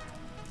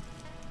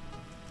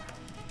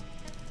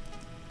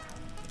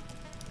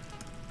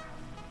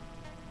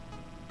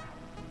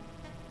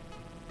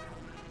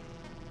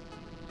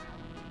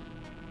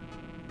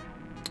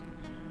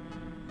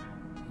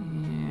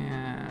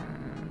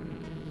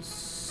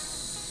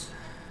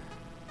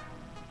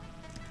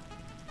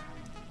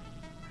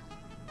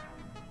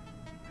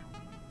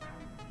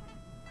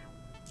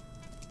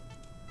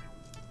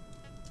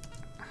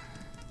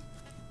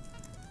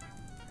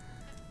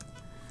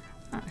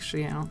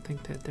 Actually, I don't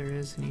think that there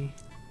is any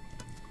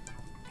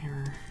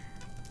error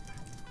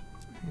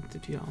I have to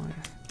deal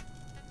with.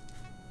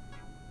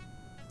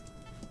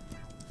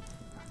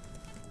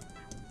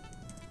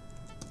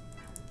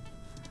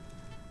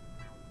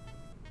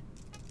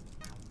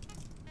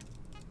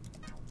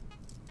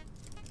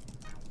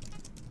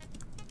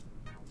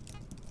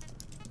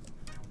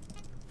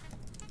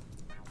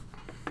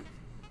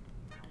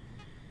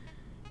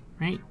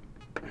 Right.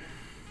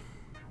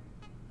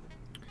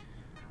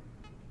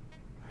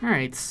 All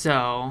right,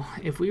 so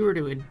if we were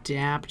to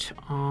adapt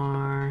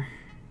our,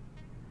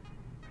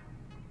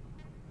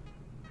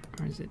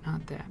 or is it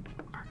not that,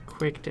 our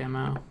QUIC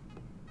demo.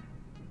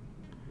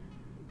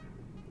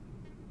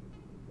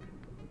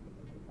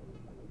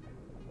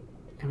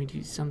 And we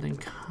do something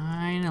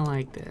kind of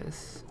like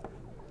this.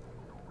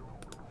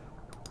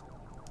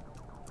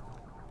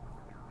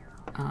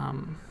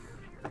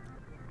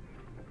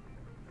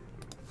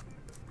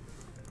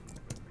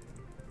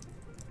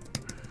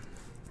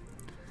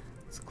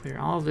 Let's clear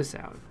all of this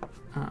out,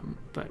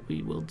 but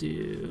we will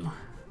do,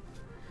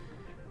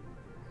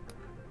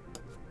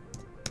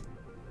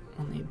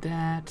 we'll need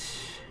that.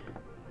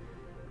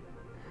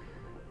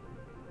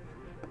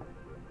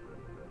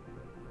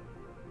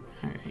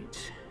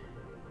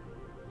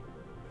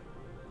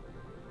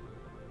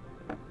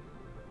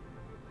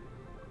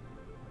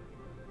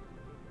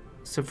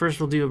 So first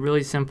we'll do a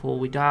really simple,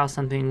 we dial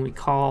something, we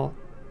call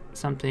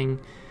something,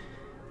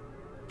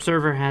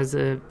 server has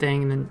a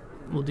thing, and then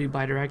we'll do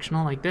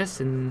bidirectional like this,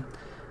 and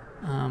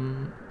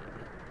I'm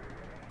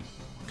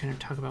gonna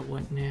talk about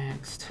what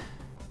next.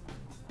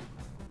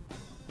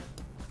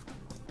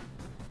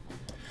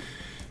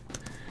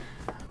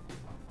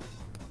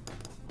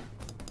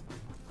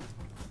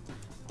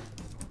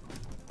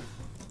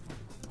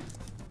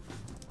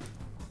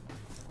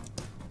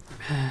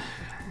 Come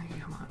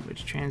on,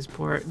 which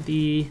transport?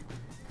 The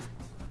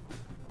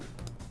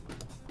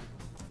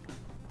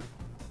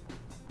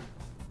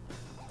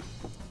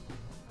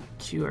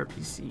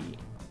QRPC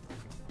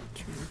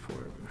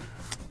transport.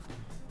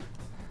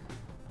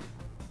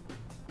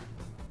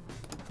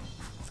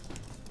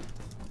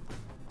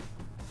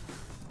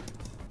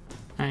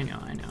 I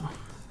know.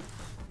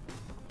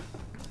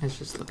 Let's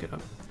just look it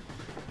up.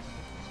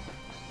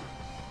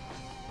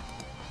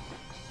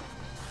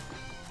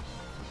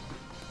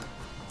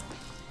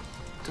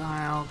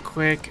 Dial,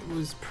 QUIC, it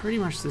was pretty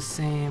much the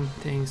same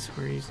thing, so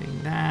we're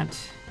using that.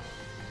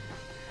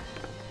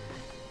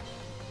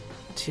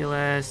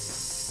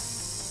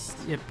 TLS,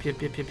 yep.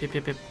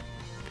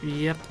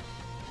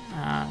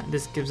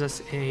 This gives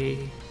us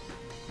a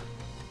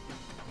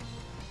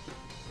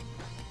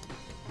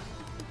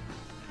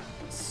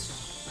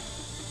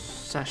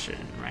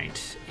session,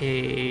 right?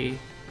 A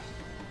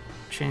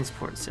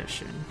transport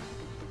session.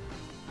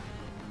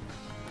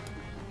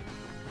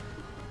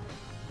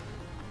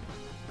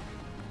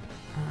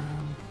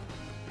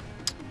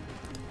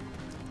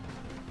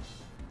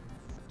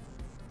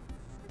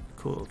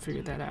 Cool,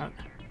 figured that out.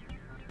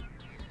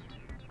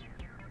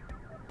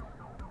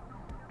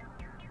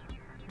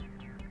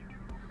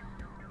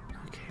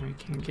 Okay, we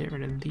can get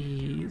rid of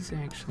these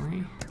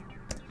actually.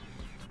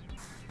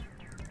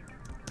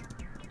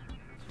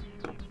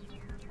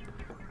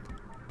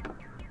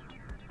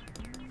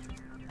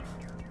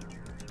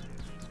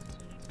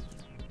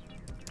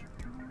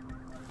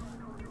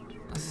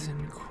 This is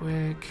in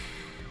QUIC.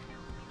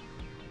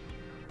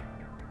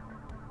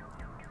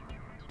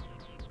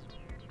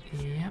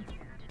 Yep.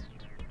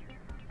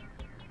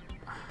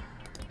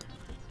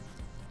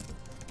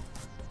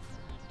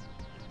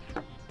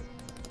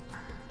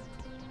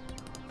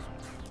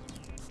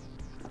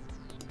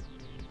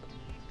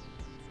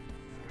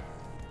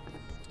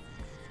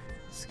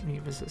 It's gonna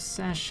give us a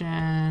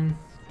session.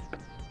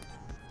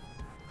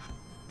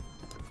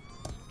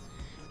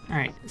 All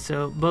right,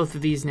 so both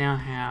of these now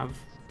have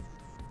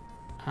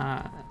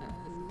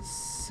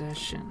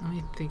session. Let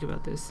me think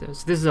about this though.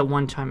 So this is a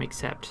one-time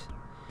accept.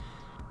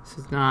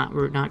 So it's not,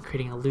 we're not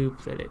creating a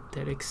loop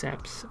that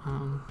accepts.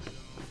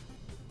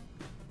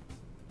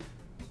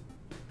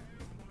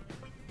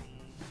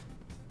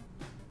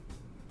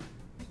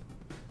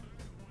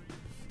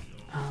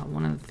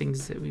 One of the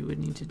things that we would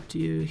need to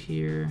do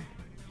here,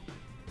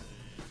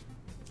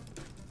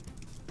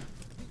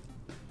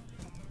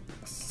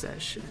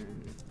 session,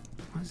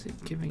 what is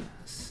it giving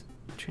us?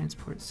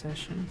 Transport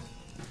session.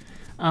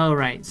 Oh,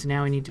 right, so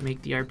now we need to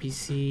make the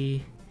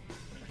RPC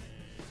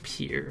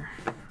peer.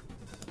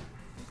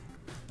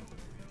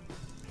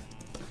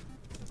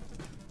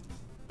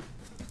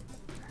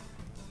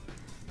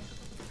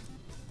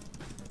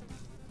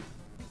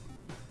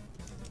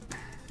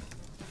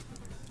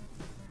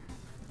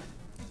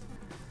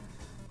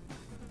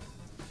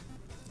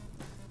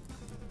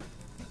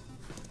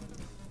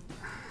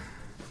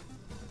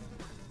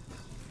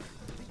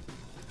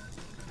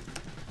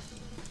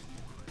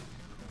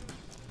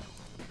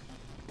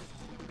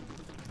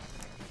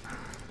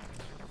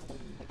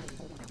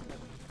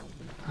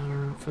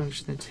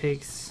 Function that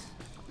takes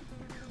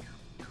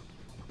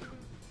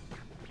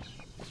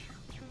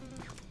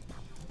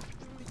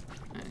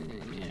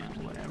yeah,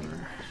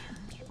 whatever.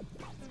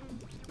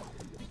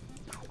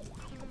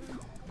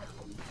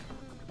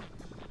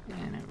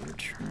 And it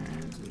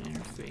returns an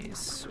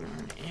interface or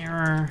an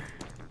error,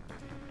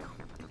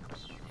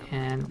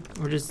 and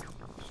we're just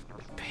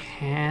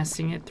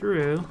passing it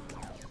through.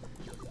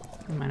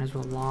 We might as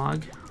well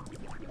log.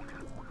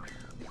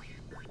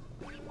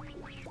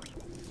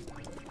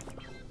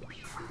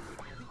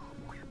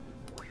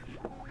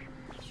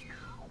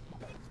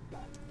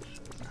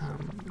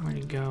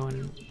 Go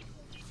and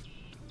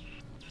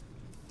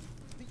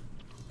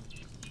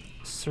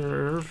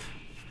serve.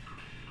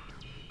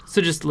 So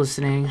just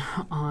listening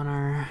on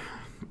our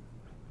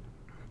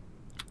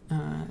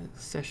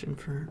session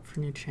for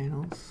new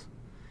channels.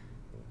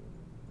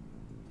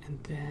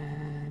 And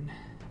then,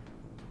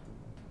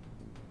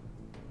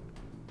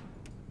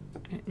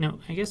 no,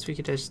 I guess we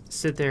could just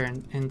sit there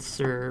and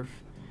serve.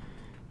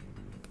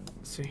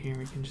 So here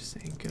we can just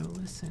say go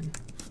listen.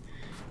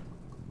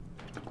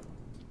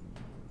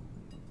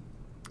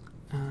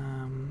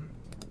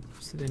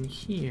 So then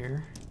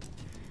here,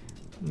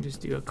 you can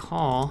just do a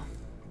call.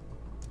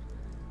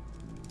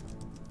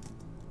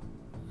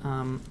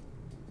 And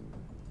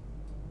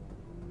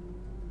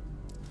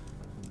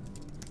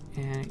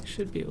it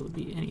should be able to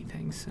be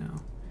anything, so.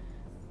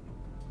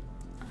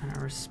 And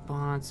our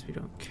response, we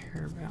don't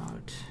care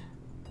about.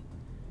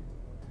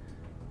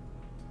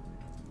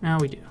 No,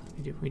 we do.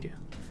 we do.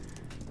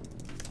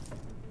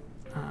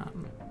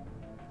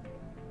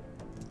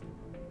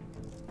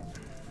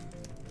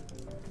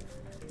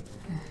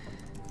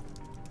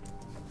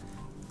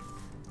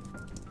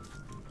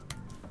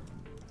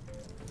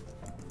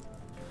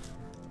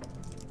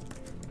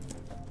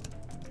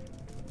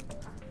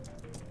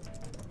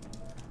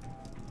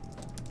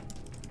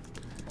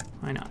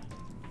 Why not?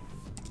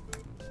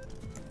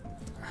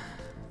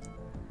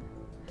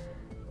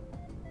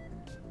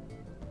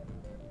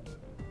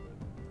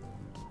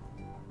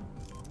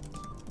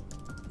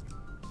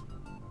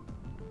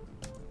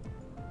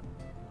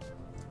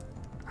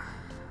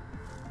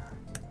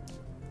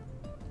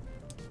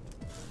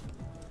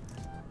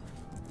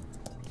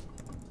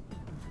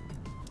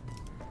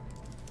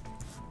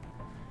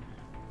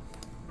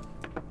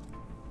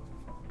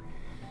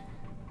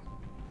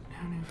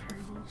 Now new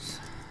variables.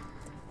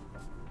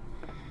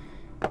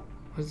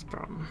 What's the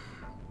problem?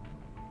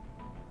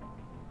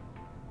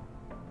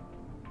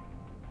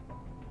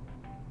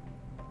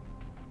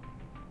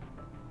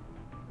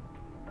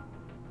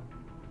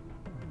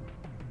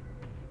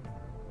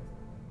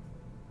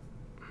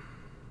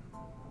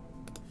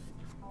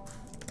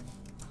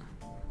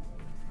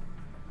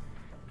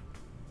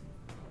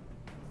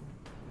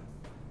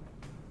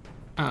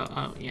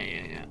 Oh,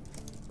 yeah.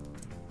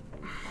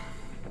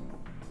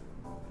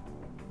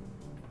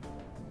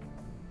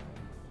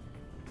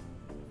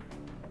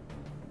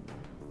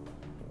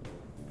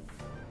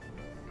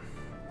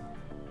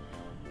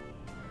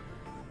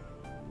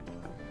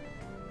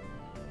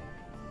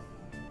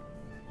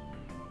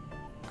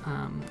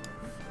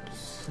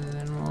 So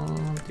then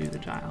we'll do the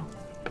dial.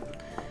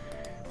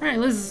 All right,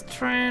 let's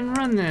try and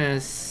run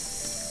this.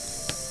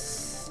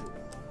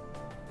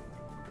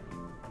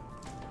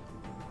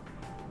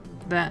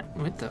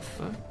 What the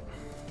fuck?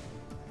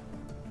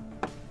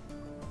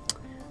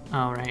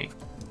 All right.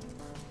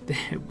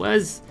 It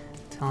was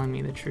telling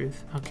me the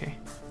truth. Okay.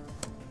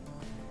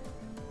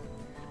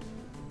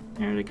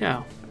 There we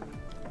go.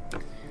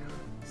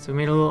 So we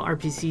made a little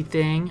RPC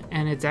thing,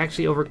 and it's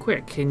actually over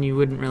QUIC, and you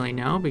wouldn't really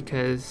know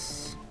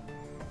because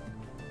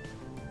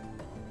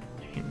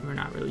we're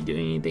not really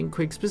doing anything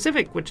QUIC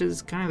specific, which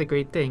is kind of the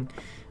great thing.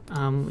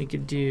 We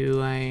could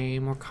do a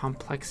more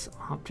complex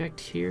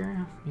object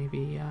here,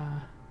 maybe.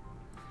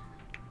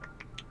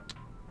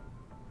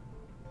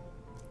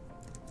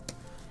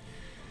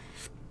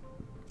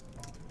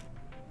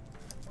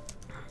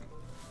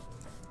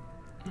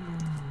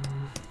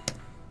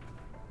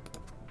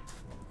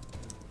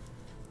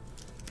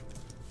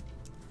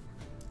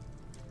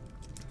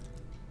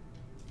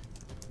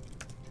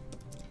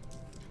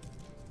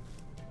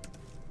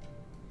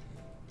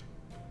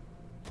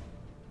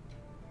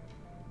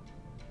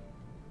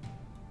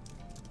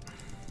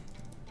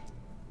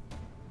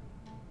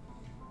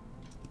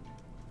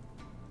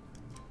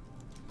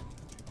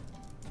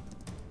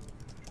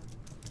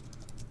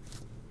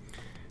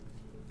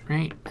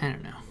 Right? I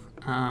don't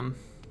know.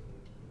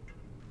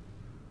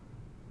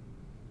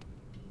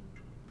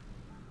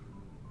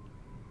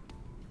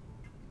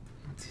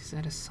 Let's see, is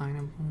that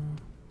assignable?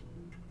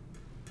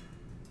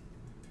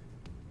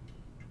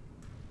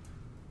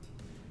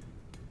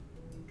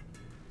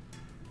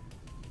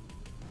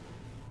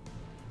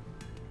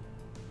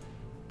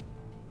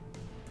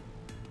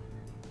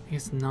 I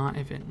guess not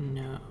if it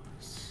knows.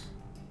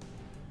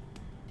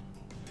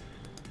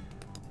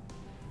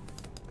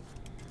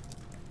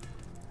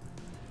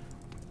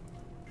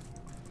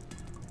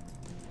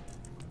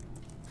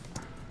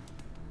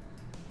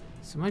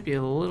 So it might be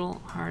a little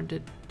hard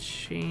to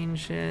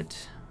change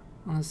it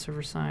on the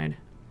server side.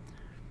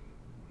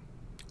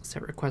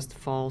 Set request to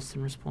false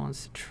and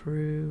response to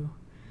true.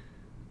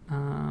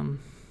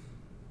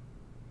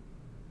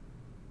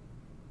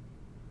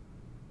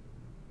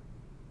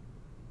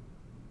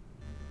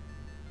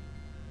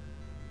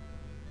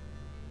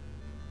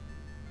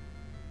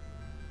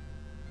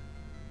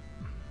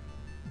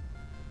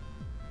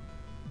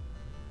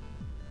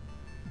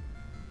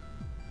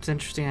 It's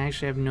interesting. I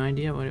actually have no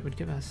idea what it would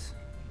give us.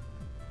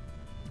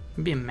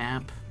 Maybe a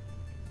map.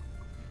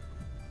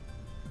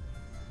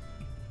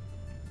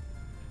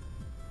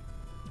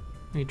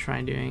 Let me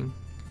try doing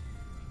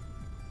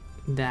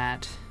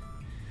that.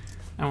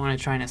 I don't want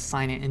to try and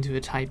assign it into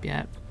a type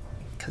yet,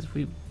 because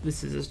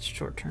this is a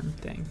short-term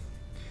thing.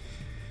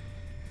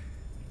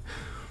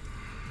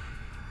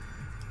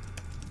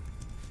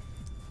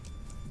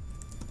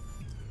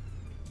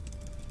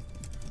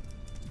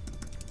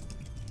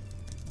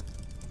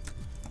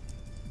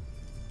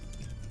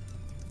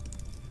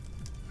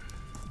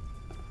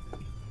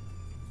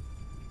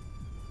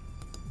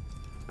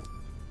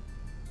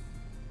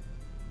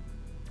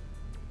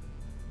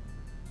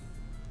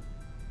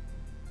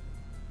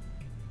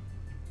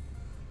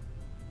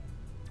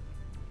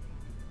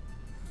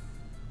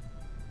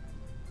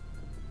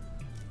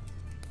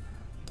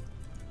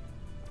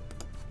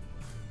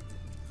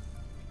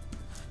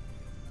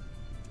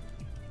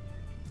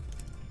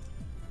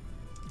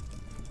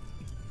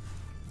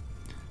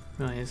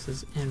 Really, this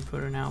is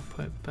input and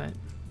output, but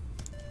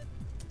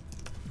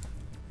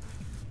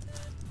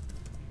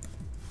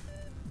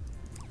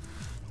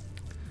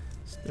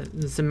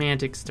the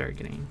semantics start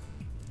getting.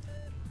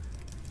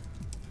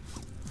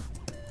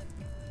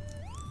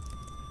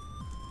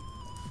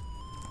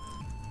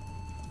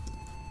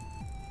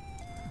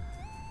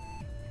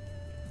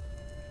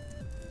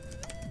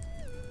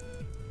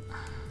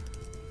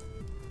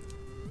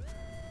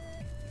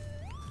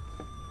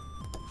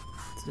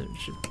 So it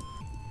should.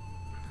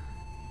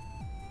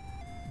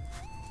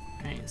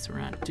 Alright, so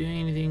we're not doing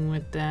anything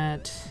with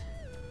that.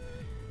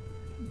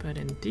 But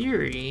in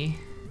theory,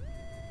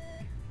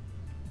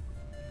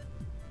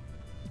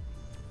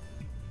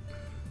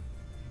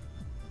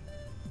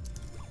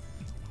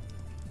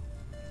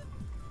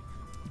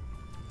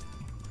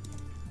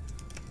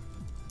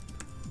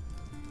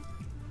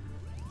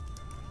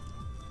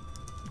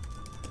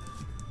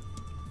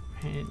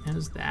 it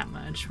knows that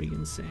much, we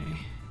can say.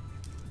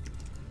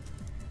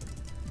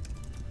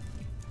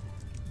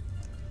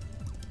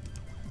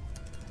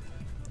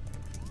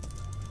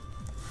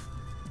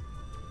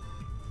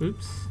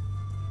 Oops.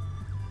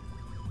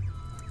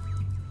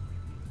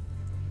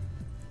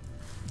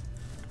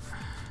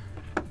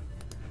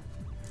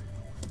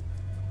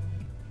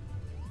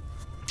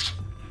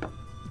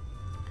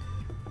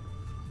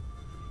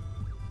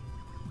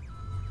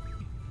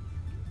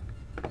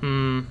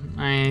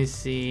 I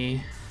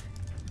see.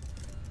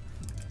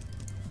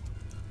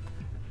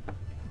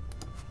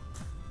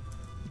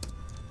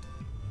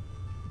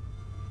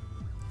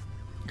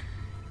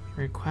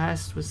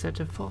 Request was set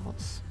to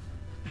false.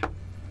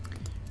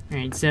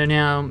 Alright, so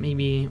now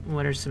maybe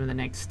what are some of the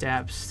next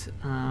steps?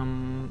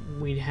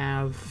 We'd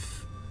have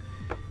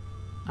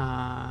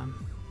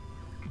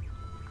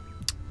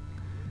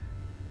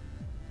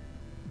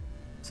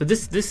so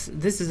this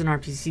is an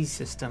RPC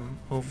system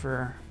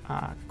over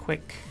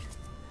QUIC.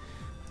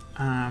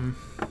 You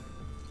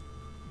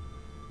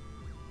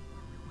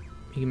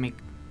can make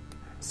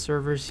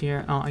servers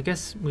here. Oh, I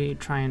guess we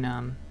try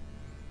and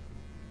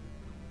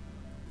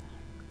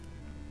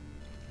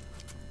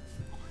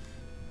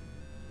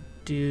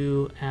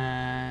do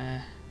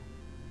a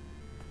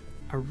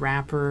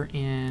wrapper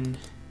in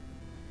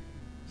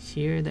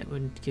here that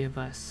would give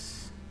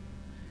us,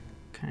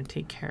 kind of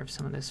take care of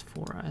some of this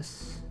for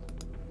us.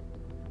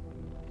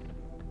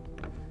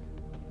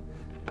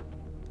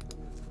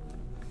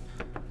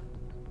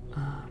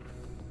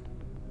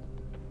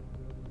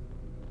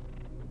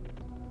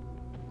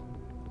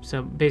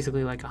 So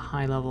basically like a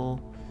high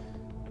level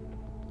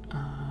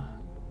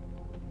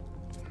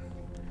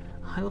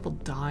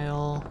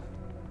dial.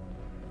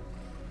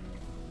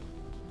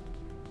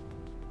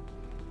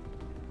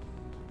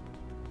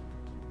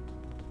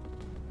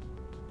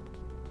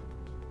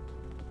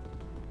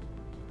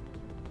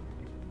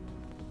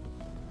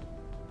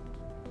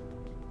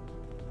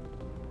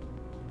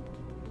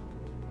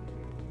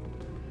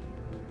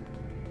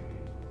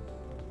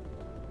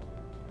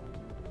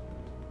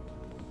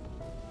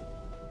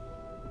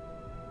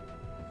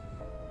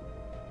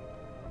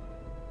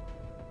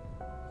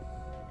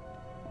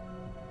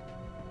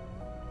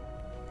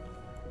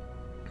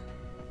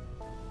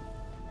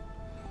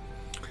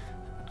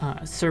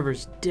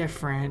 Server's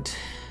different.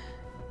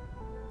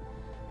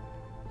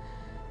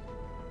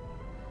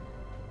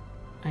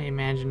 I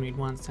imagine we'd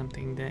want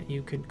something that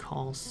you could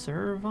call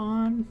serve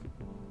on.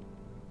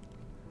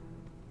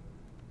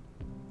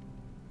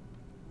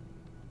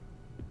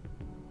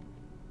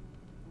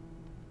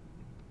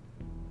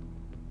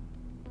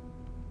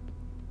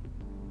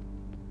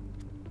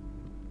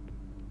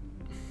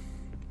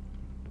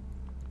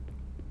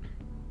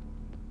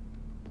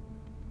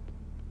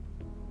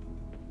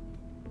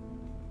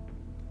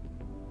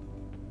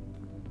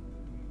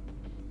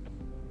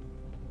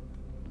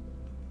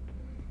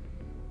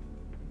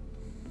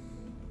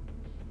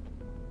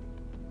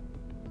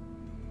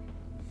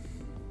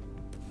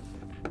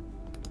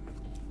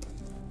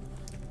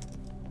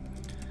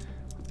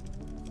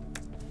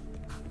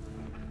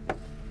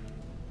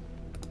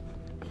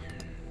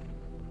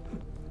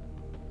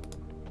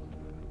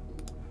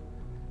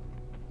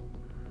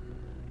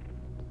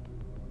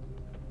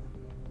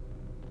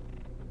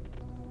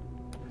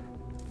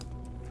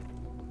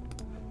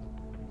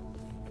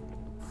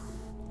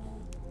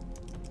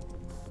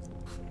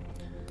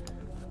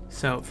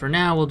 So for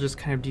now, we'll just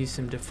kind of do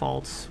some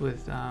defaults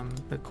with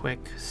the QUIC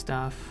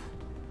stuff.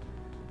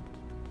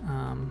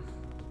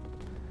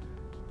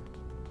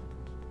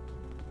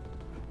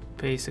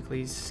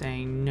 Basically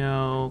saying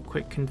no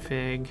QUIC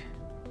config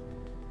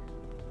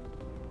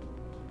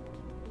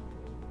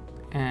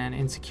and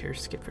insecure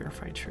skip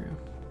verify true.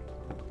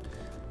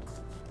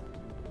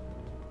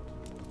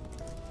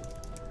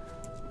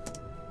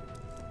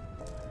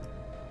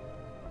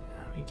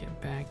 We get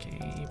back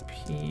a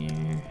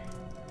peer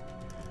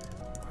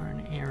or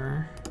an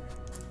error.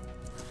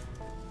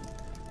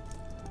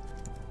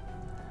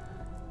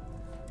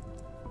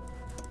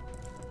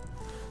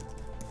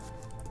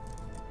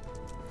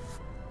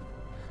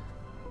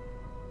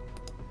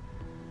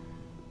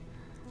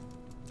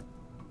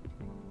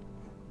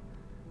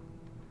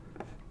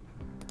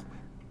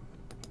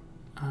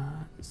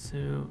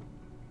 So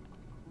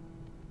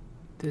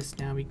this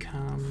now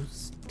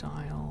becomes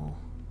dial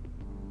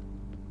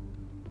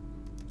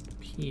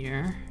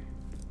here.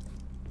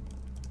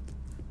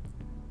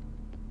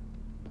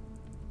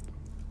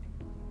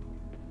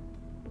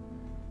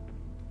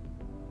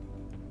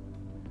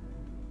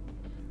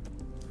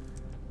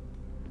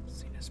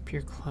 See, does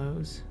pure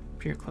close?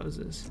 Pure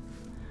closes.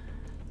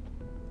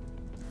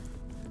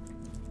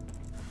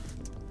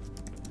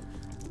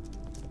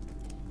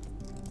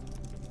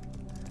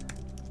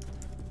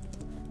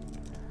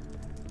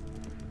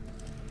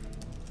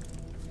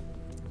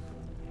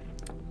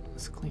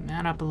 Let's clean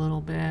that up a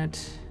little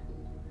bit.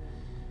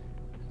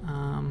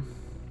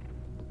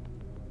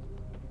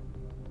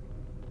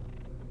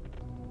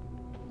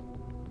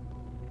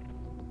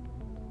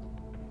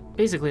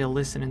 Basically a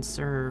listen and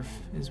serve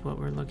is what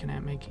we're looking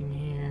at making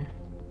here.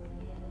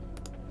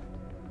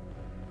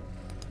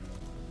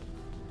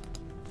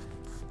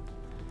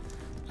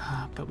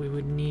 But we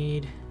would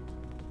need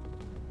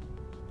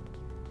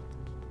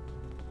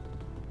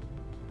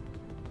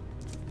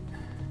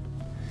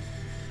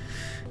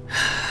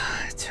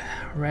to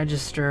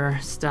register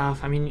stuff.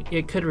 I mean,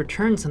 it could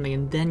return something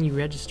and then you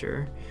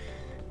register.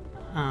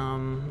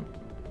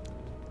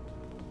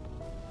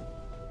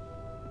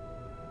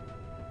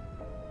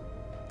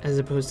 As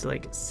opposed to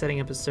like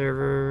setting up a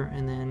server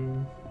and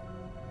then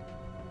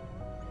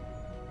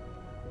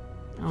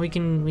we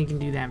can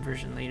do that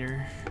version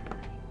later.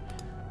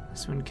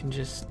 This one can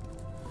just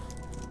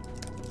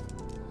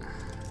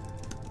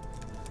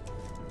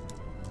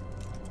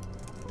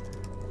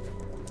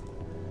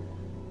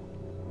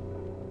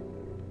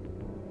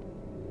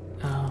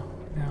oh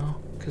no,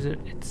 because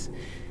it's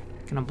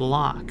gonna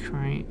block,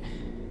 right?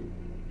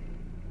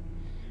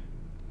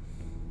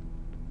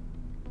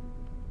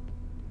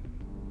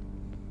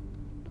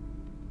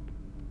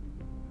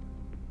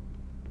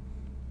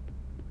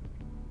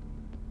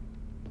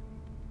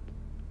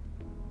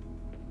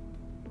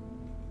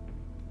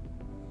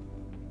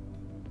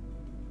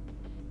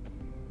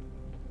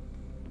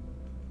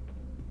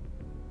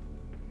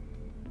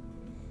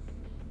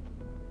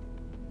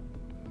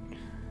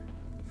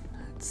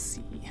 Let's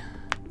see.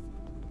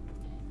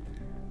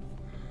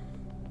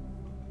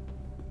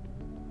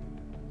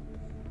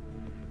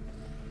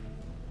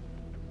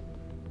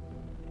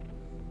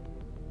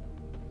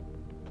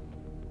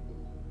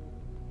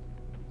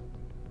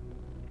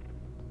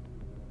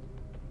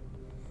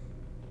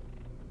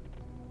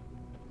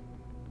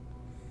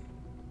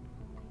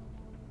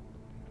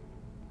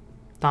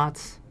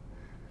 Thoughts?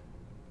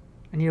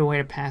 I need a way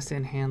to pass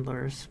in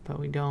handlers, but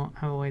we don't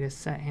have a way to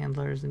set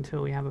handlers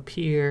until we have a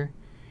peer.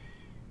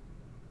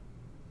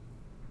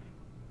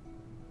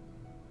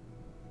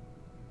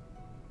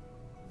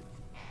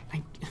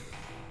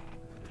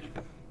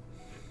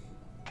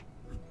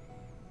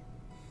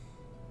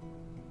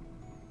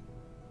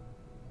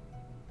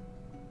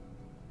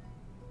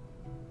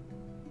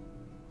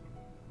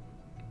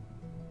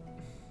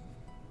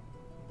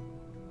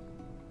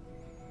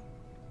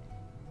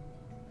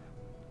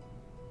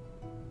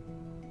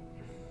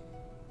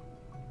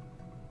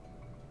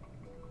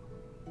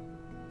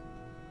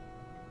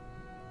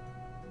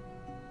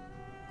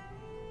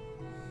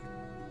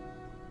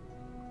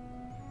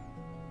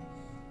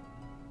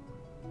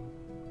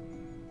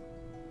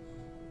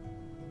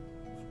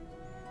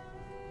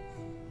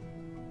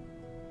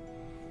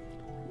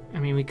 I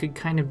mean, we could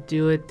kind of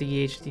do it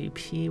the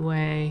HTTP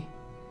way.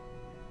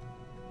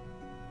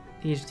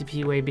 The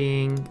HTTP way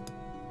being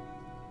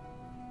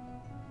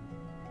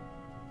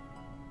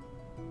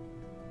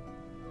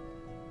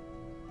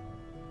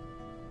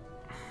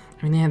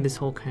I mean, they have this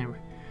whole kind of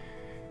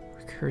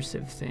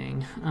recursive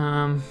thing.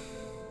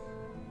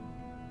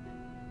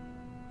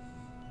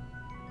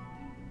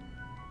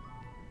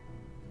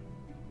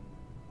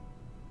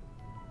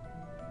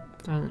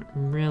 Doesn't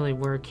really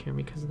work here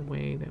because of the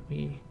way that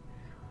we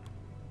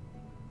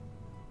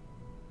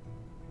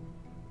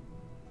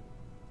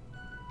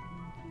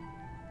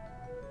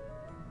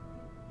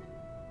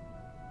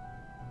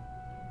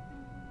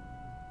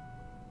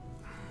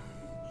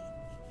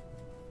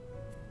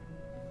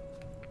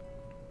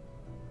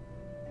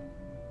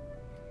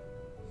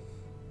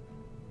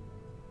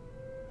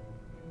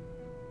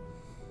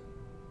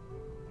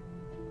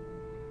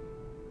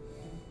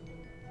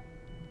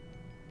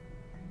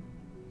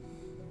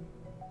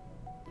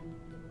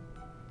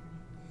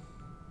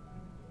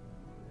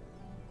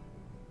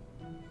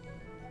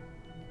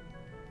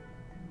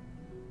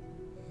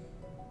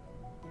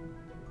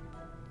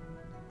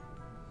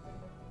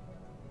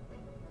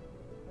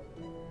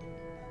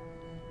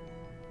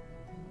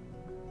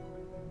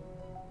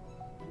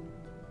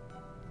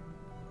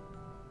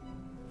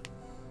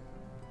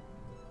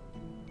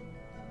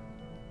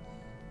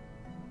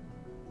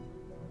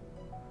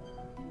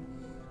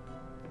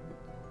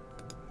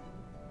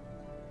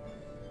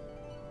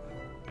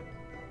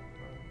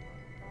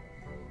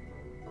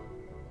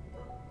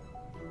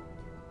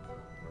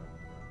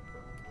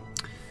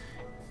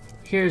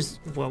here's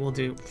what we'll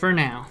do for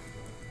now.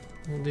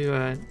 We'll do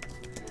a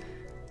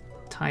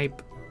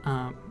type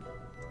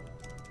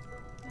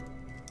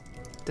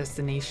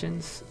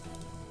destinations,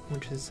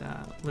 which is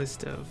a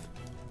list of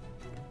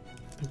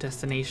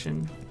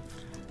destination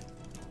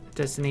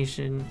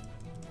destination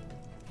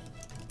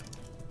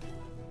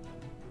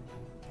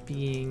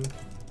being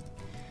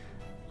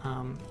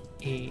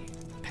a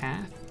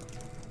path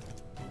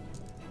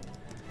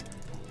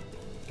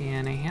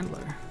and a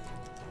handler.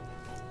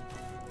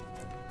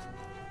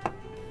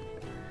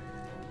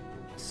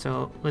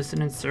 So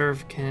listen and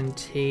serve can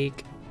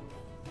take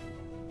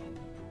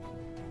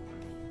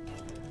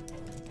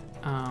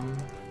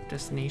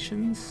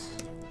destinations.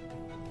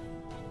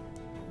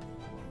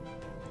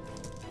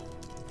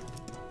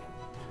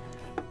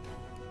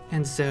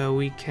 And so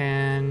we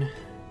can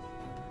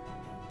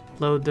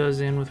load those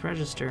in with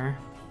register.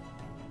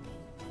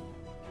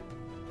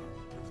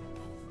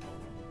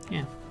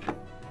 Yeah.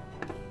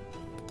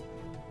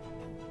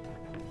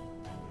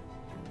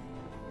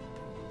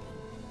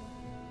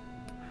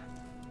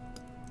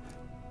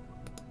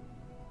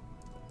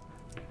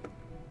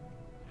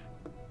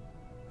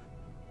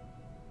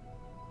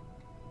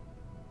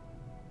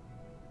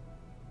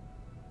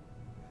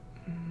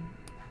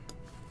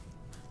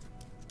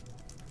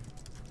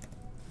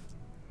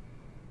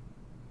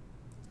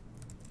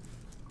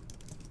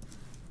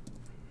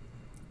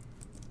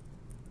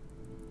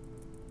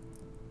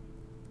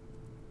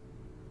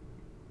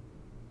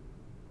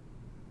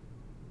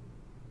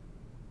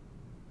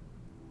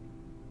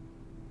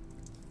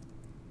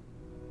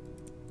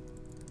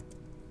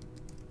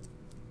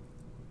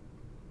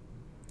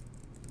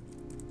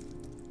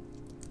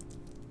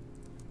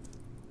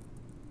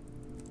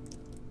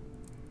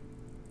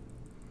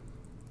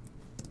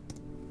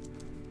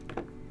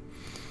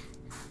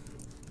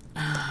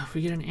 If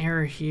we get an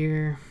error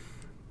here,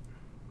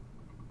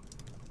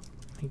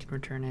 we can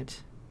return it.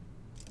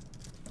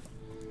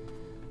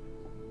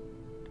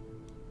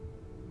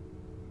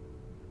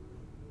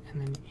 And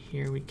then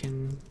here we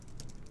can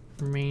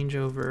range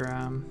over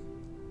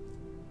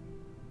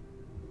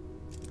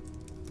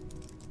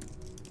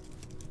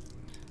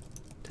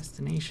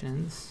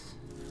destinations,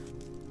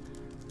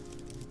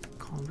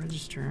 call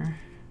register.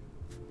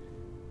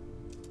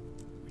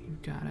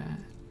 We've got a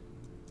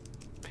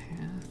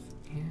path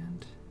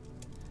and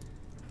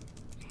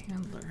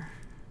handler.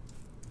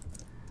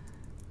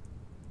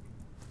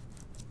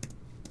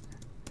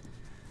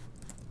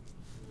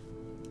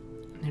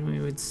 And then we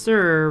would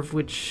serve,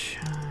 which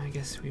I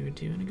guess we would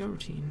do in a go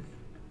routine.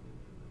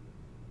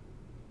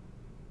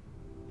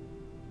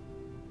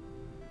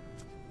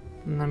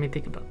 And let me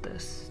think about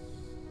this.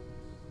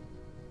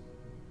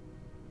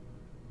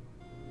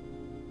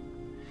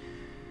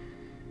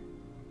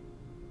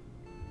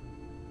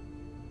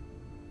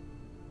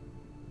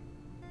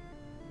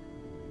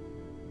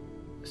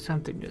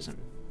 Something doesn't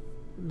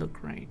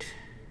look right.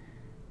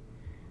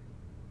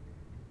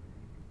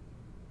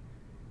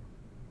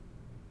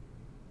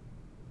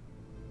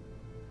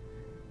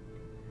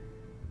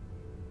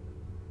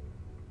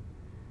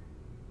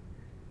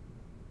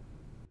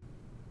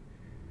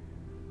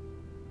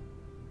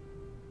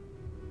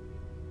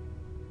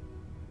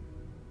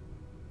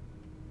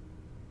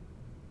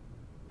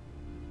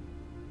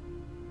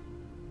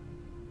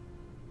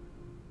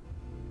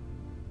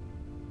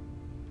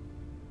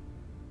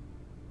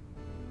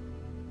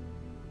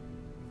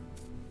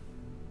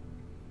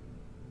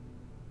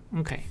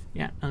 Okay,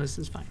 yeah, no, this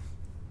is fine.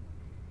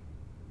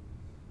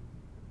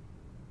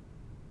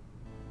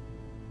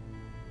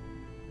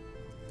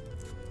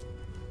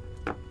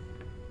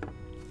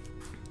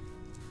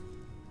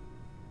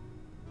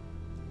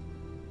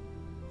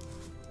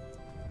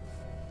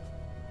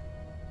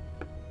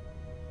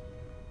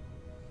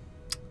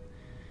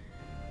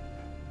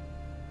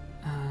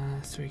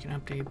 So we can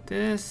update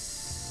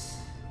this.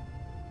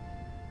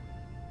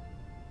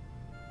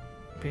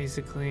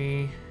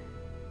 Basically,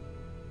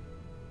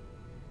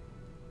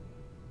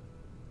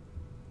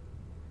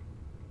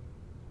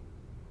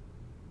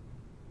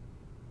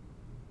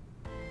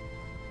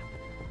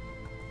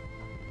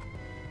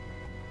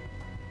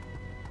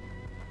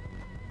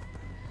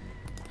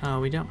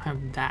 we don't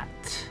have that.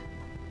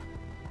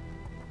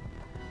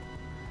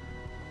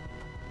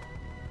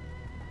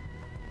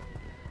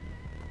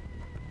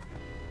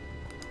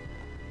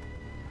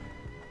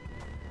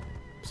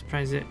 I'm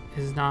surprised it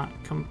is not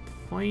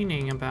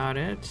complaining about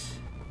it.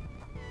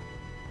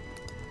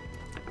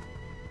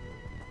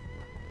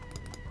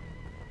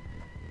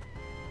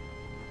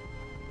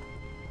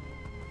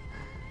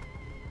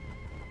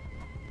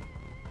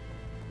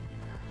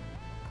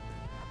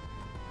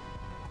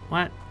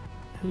 What?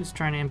 Who's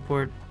trying to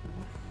import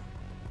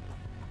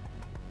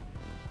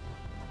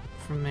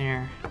from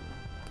there?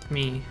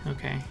 Me,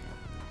 okay.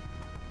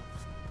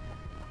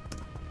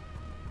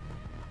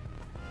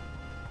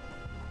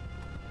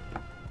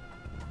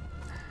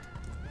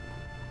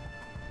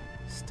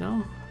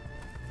 Still?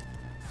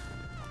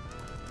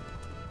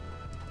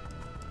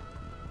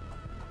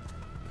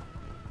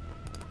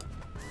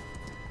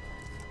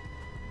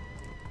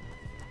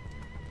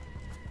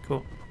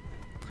 Cool.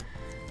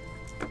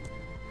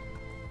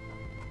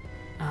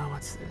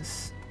 What's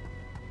this?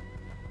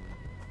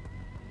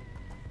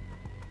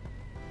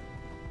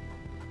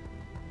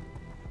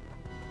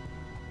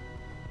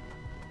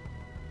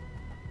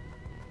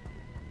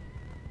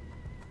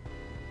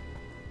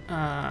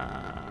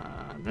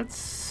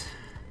 That's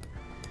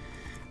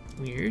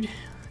weird.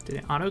 Did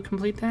it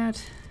auto-complete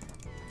that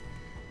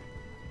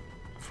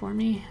for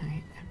me?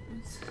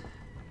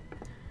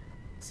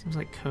 Seems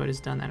like code has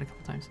done that a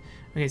couple times.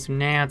 Okay, so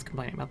now it's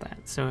complaining about that.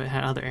 So it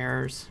had other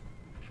errors.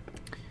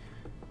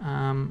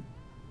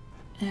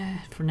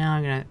 For now,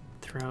 I'm gonna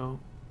throw.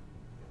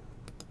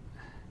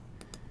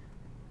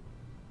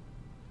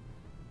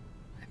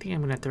 I think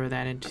I'm gonna throw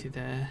that into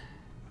the.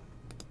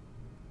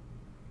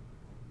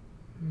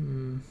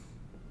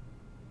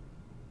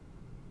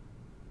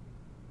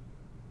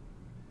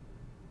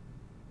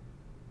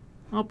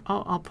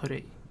 I'll put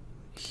it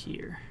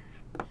here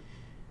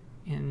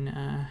in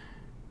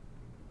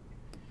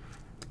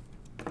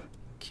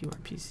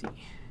QRPC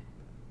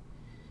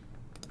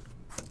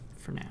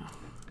for now.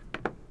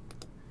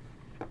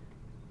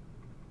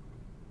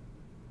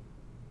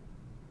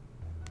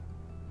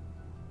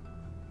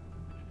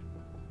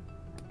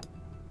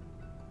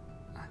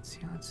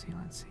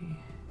 Let's see.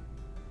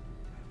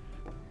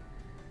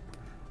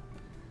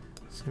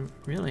 So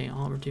really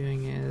all we're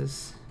doing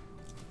is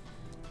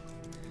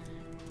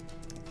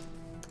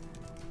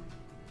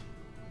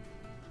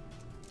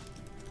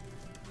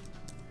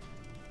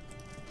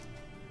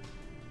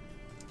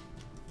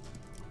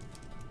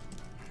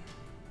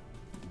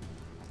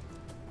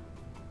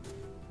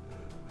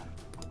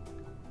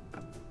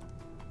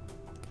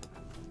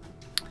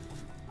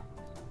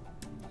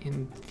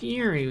in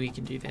theory we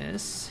can do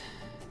this.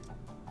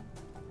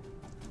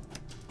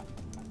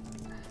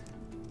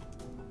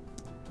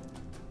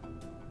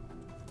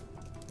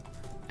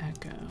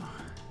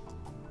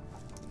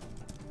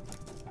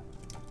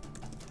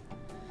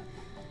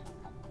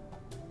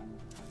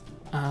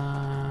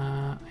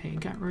 I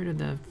got rid of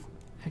the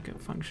echo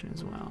function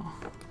as well.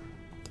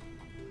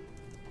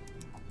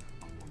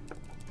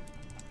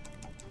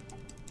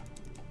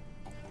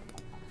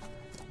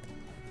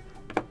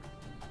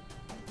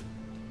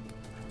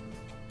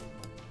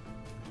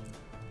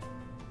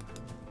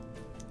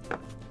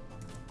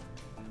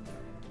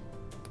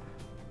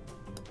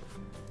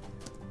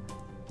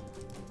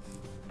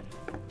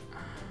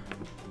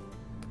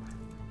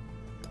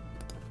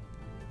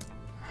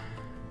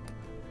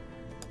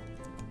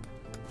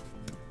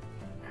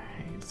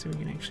 So we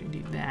can actually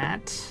do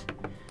that.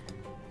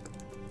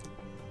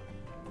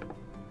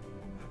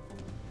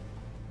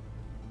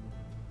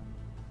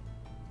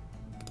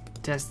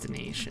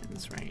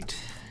 Destinations, right.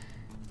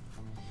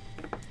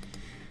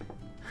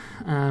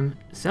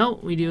 So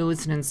we do a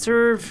listen and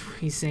serve.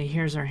 We say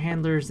here's our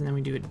handlers, and then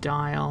we do a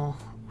dial,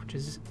 which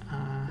is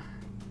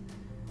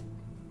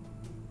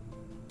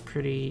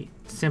pretty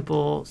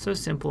simple. So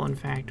simple, in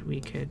fact,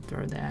 we could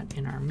throw that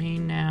in our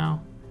main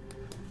now.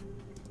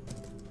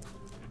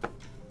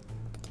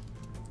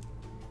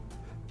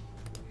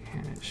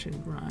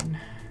 Should run.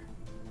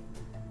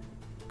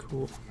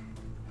 Cool.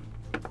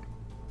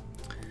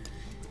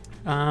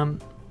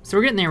 So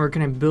we're getting there. We're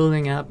kind of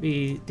building up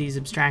these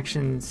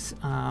abstractions,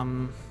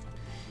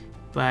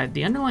 but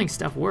the underlying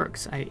stuff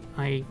works.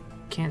 I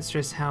can't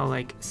stress how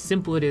like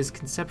simple it is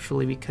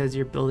conceptually, because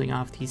you're building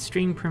off these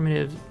stream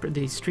primitives,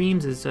 these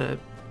streams as a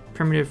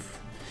primitive,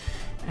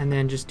 and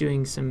then just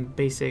doing some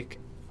basic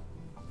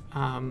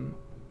encoding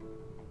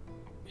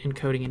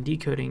and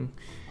decoding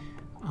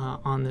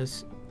on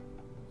those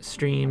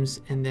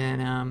streams, and then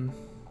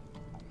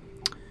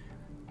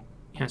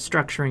you know,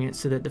 structuring it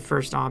so that the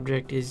first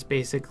object is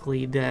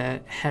basically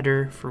the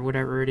header for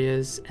whatever it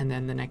is, and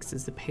then the next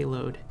is the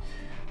payload,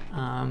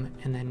 and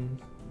then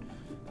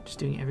just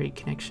doing every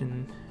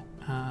connection,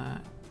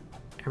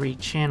 every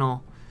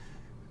channel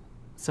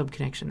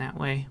sub-connection that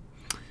way.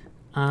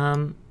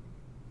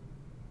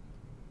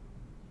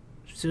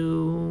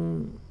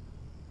 So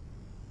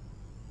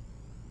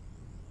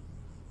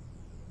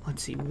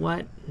let's see,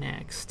 what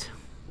next?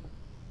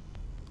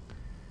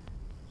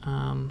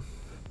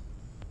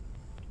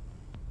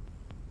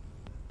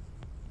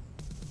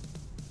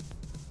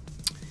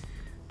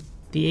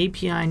 The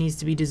API needs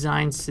to be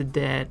designed so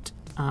that,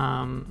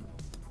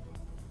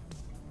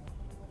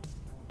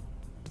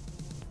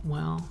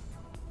 well,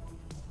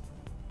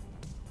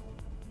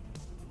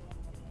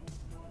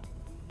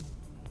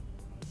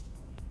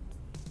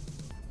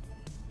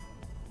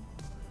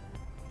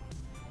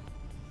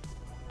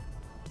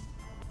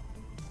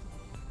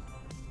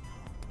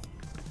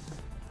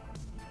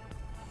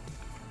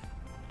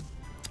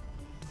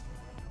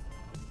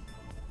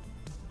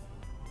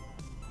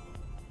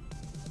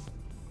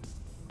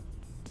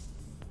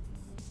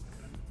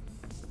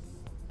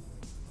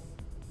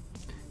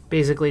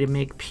 basically to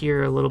make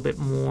peer a little bit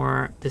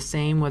more the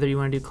same, whether you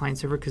want to do client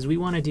server, because we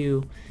want to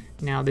do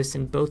now this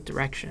in both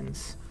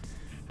directions,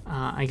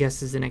 I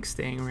guess is the next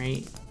thing,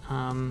 right?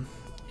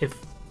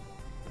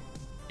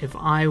 If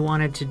I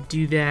wanted to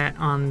do that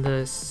on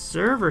the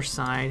server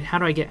side, how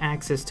do I get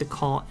access to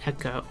call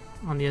echo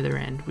on the other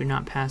end? We're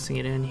not passing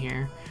it in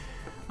here.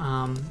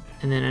 And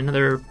then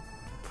another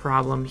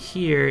problem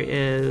here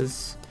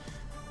is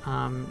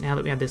now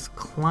that we have this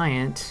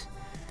client,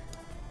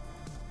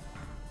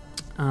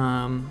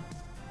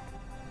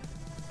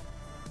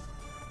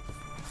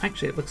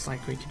 Actually, it looks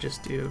like we could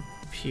just do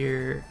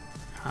peer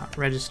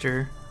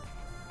register,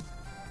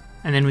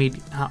 and then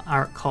we'd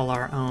call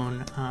our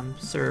own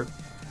serve.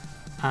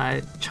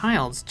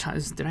 Childs.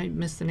 Did I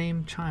miss the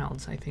name?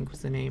 Childs, I think,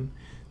 was the name.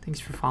 Thanks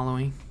for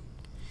following.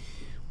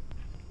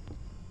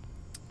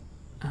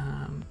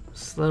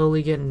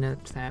 Slowly getting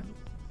up to that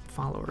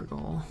follower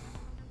goal.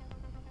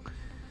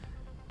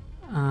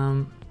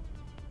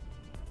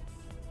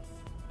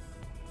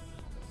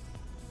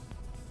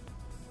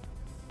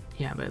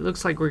 Yeah, but it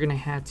looks like we're gonna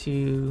have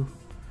to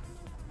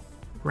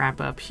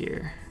wrap up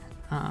here.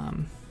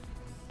 We're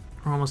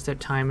almost at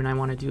time, and I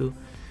want to do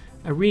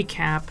a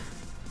recap.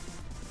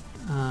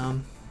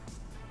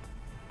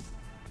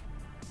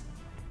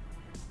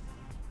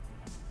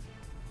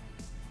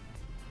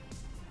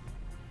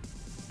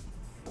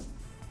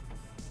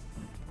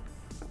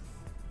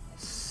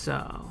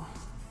 So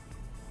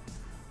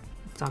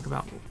let's talk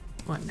about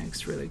what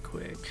next really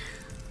quick.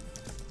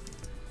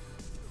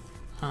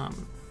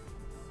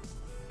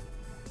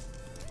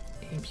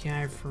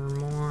 API for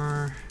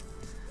more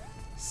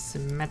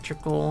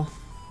symmetrical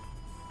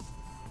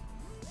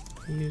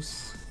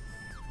use.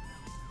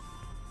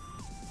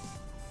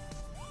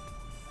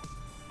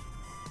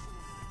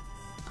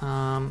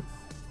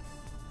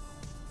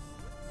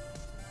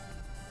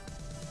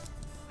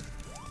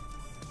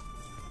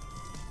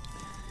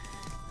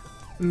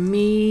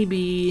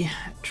 Maybe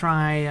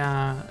try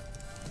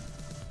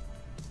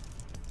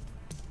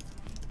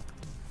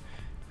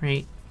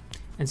right,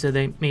 and so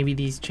maybe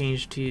these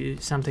change to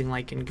something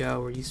like in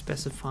Go, where you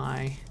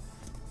specify,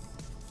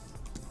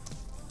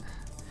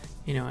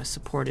 you know, a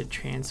supported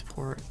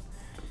transport.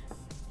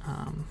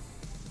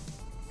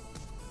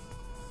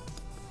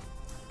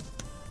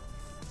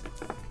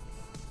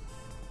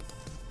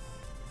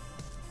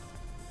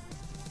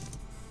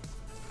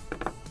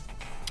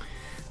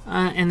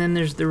 And then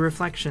there's the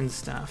reflection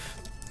stuff,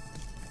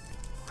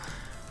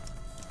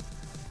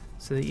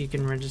 so that you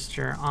can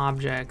register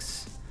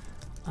objects,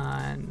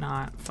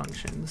 not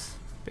functions,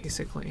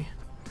 basically,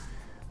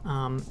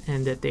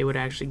 and that they would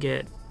actually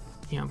get,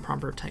 you know,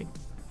 proper type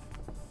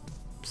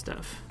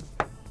stuff.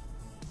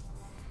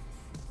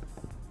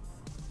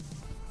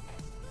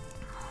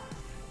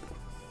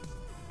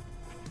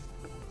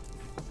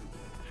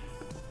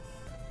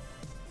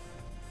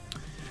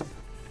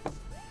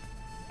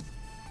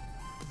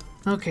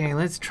 Okay,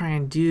 let's try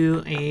and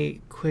do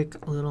a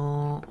quick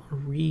little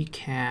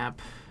recap.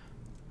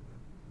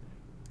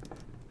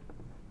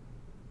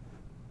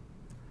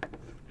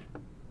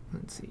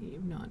 Let's see,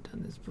 I've not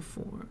done this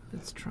before.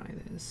 Let's try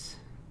this.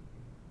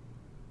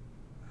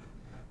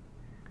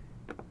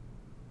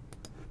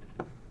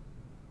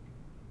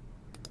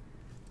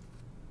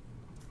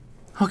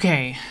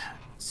 Okay,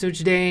 so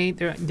today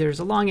there's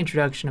a long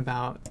introduction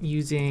about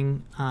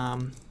using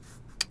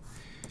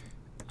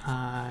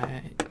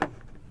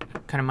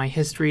kind of my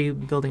history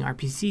building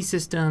RPC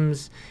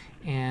systems,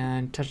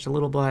 and touched a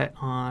little bit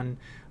on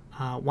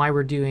why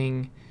we're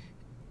doing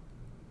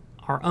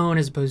our own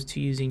as opposed to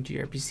using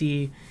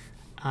gRPC,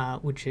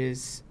 which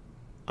is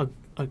a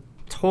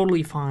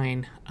totally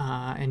fine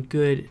and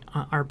good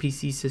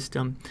RPC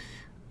system.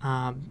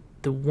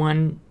 The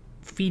one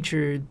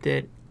feature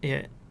that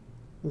it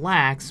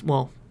lacks,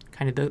 well,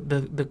 kind of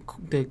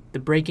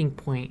the breaking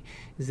point,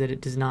 is that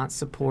it does not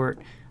support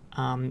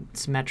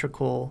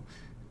symmetrical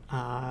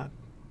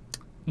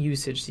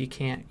usage. So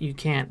you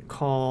can't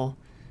call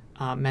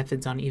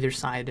methods on either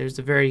side. There's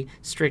a very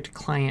strict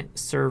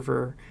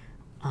client-server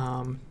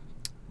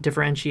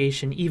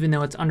differentiation, even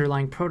though its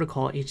underlying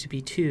protocol,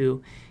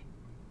 HTTP2,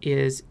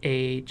 is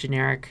a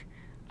generic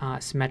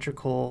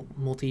symmetrical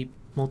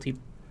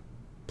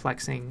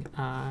multiplexing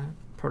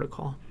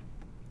protocol.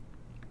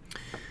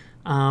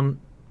 And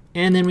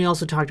then we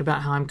also talked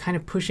about how I'm kind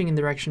of pushing in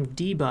the direction of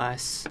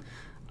dbus,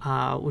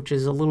 which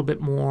is a little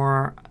bit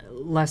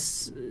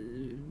less,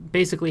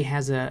 basically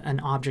has an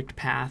object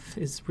path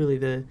is really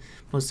the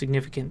most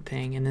significant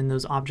thing. And then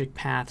those object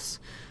paths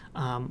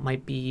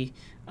might be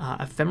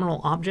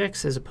ephemeral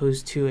objects as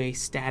opposed to a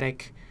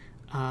static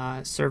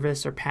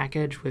service or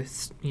package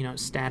with, you know,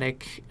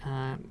 static,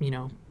 you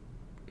know,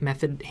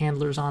 method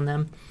handlers on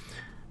them.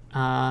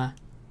 And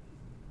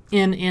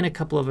a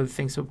couple of other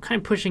things. So kind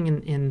of pushing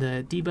in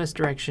the dbus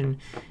direction,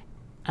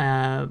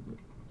 but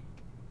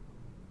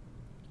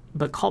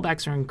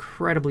callbacks are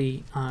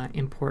incredibly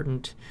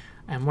important.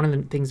 And one of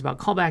the things about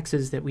callbacks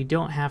is that we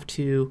don't really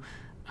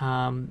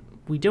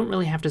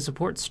have to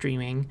support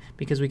streaming,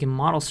 because we can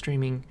model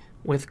streaming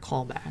with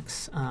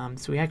callbacks.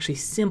 So we actually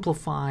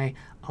simplify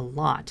a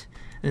lot.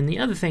 And the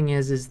other thing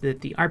is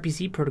that the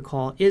RPC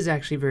protocol is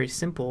actually very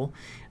simple.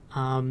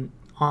 On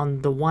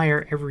the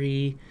wire,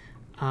 every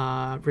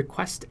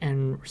request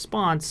and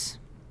response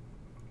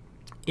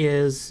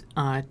is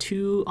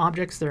two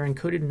objects that are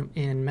encoded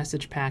in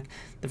Msgpack.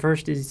 The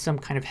first is some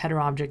kind of header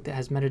object that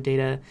has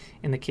metadata.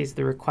 In the case of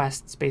the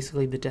request, it's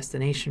basically the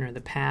destination or the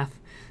path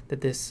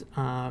that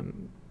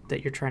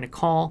that you're trying to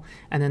call.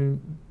 And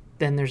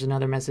then there's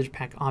another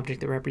Msgpack object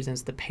that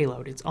represents the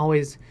payload. It's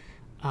always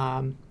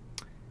a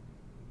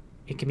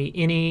It can be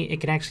any, it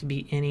can actually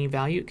be any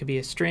value. It could be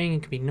a string,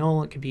 it could be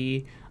null, it could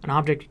be an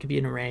object, it could be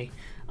an array.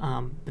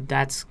 But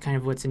that's kind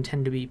of what's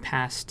intended to be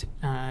passed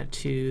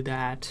to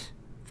that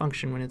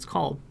function when it's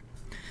called.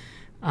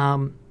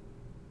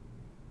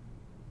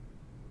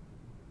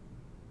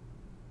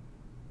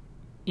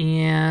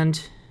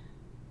 And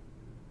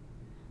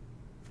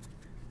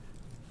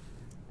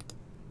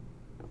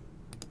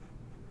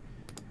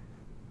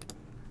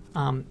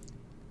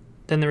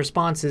then the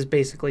response is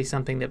basically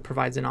something that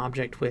provides an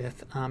object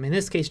with, in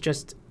this case,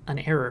 just an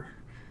error,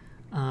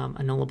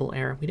 a nullable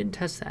error. We didn't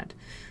test that.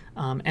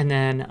 And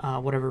then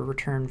whatever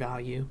return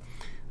value.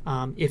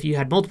 If you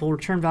had multiple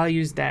return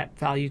values, that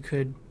value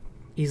could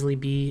easily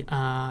be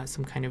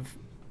some kind of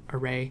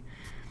array.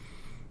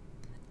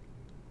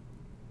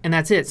 And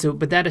that's it. So,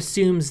 but that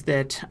assumes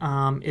that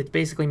it's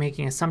basically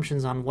making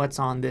assumptions on what's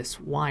on this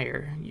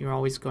wire. You're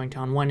always going to,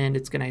 on one end,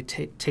 it's going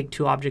to take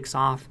two objects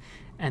off,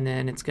 and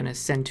then it's going to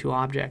send two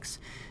objects.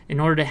 In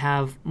order to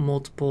have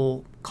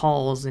multiple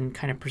calls and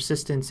kind of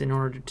persistence in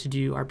order to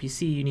do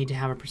RPC, you need to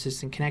have a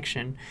persistent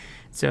connection.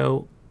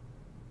 So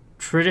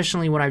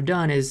traditionally what I've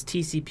done is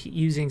TCP,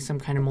 using some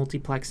kind of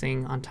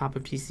multiplexing on top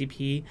of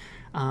TCP.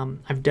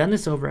 I've done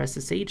this over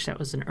SSH. That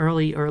was an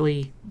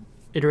early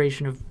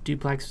iteration of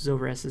duplex, was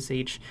over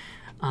SSH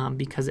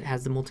because it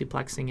has the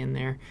multiplexing in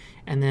there.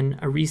 And then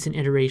a recent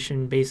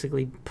iteration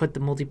basically put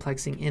the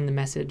multiplexing in the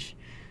message.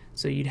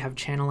 So you'd have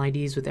channel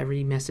IDs with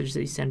every message that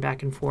you send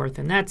back and forth.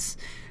 And that's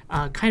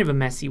kind of a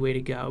messy way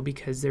to go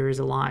because there is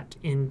a lot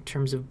in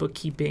terms of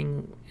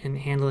bookkeeping and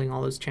handling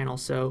all those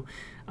channels. So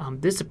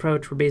this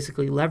approach, we're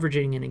basically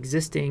leveraging an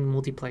existing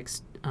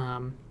multiplex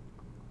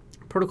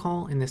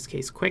protocol, in this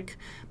case QUIC,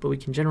 but we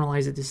can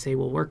generalize it to say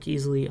will work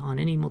easily on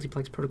any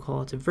multiplex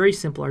protocol. It's a very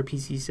simple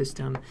RPC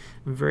system,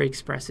 very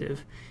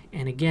expressive.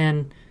 And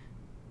again,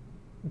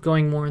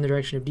 going more in the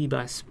direction of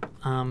dbus.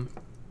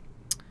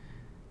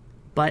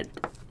 But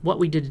what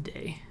we did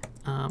today,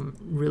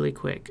 really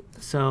quick.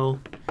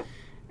 So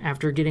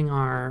after getting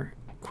our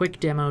QUIC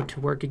demo to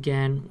work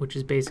again, which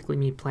is basically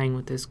me playing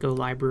with this Go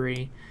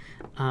library,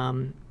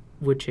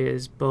 which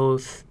is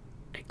both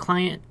a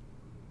client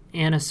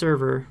and a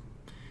server.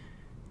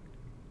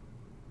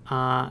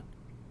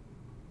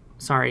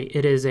 Sorry,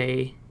 it is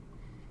a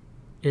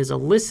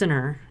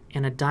listener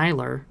and a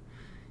dialer,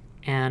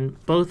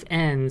 and both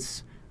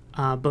ends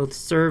both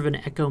serve an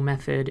echo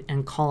method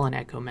and call an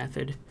echo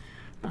method.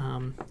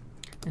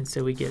 And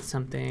so we get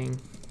something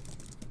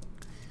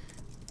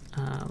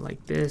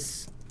like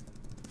this.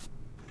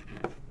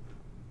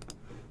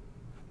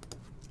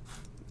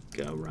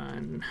 Go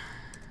run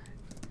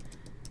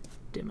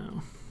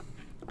demo.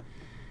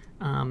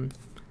 So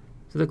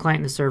the client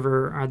and the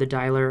server are the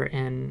dialer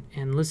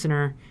and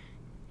listener,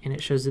 and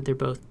it shows that they're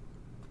both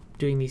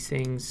doing these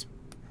things,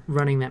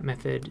 running that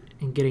method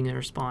and getting a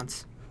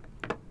response.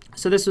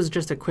 So this was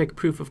just a quick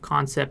proof of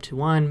concept to,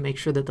 one, make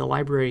sure that the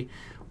library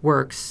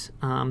works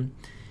and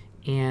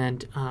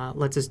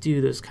lets us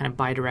do those kind of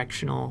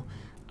bidirectional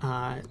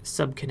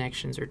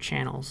sub-connections or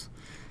channels.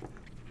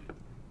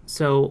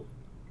 So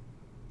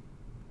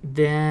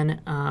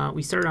then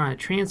we started on a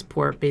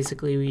transport.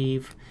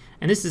 Basically,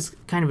 and this is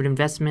kind of an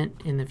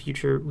investment in the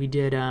future, we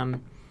did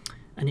an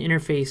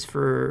interface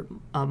for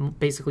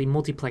basically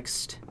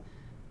multiplexed,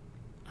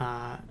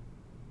 a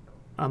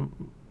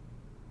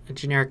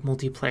generic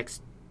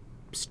multiplex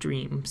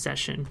stream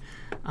session,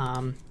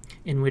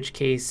 in which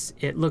case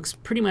it looks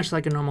pretty much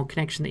like a normal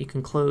connection that you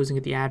can close and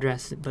get the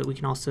address, but we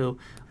can also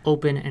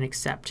open and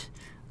accept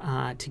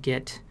to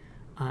get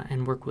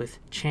and work with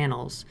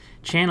channels.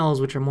 Channels,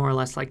 which are more or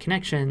less like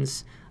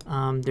connections,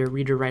 they're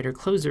reader, writer,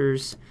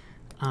 closers.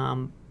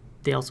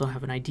 They also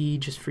have an ID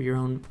just for your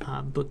own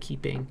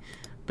bookkeeping.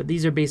 But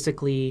these are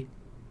basically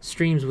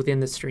streams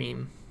within the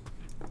stream.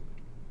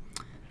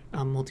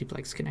 A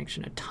multiplex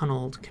connection, a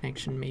tunneled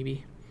connection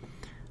maybe.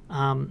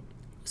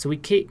 So we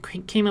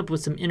came up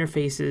with some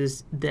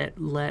interfaces that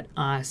let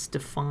us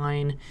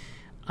define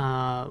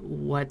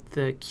what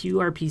the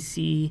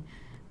QRPC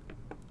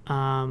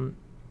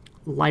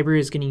library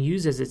is going to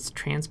use as its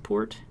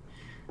transport.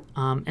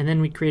 And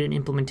then we create an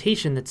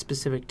implementation that's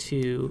specific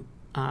to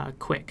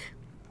QUIC,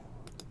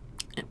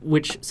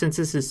 which, since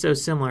this is so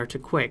similar to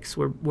QUIC's,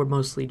 we're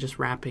mostly just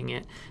wrapping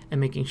it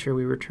and making sure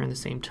we return the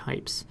same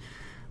types.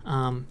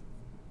 And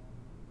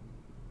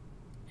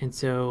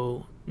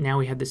so now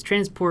we have this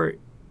transport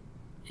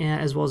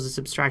as well as this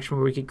abstraction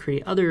where we could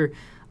create other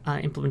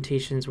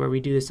implementations where we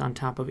do this on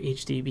top of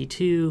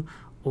HTTP2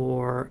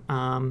 or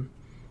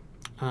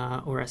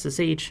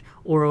SSH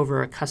or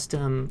over a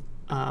custom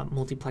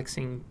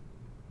multiplexing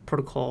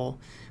protocol,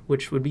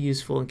 which would be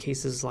useful in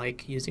cases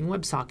like using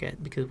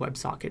WebSocket, because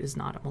WebSocket is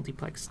not a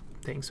multiplex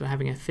thing. So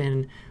having a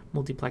thin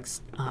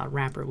multiplex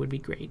wrapper would be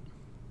great,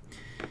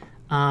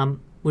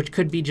 which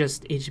could be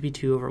just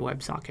HTTP2 over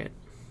WebSocket.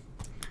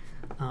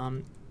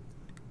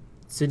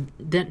 So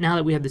now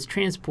that we have this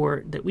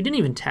transport that we didn't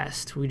even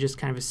test, we just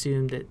kind of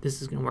assumed that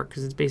this is going to work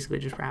because it's basically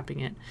just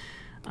wrapping it.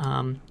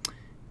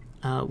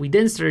 We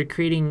then started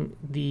creating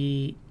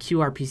the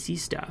QRPC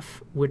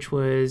stuff, which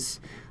was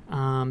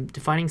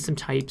defining some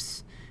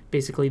types.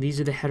 Basically, these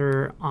are the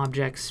header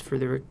objects for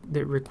the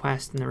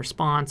request and the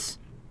response.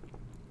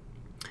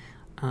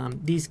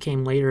 These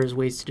came later as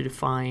ways to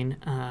define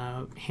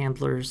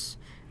handlers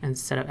and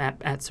set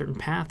up at certain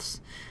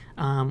paths.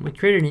 We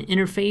created an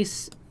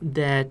interface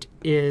that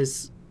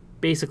is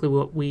basically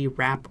what we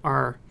wrap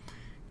our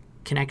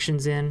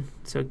connections in.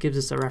 So it gives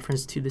us a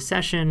reference to the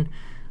session,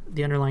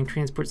 the underlying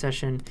transport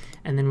session,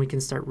 and then we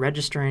can start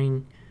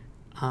registering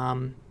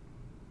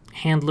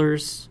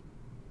handlers.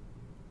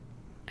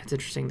 It's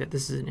interesting that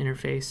this is an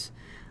interface.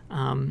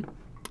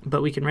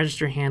 But we can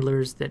register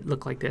handlers that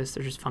look like this.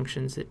 They're just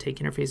functions that take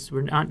interfaces.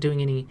 We're not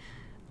doing any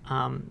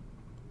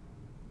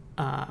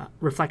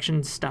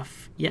reflection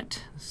stuff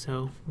yet,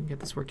 so we get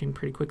this working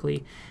pretty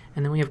quickly.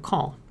 And then we have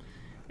call,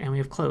 and we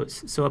have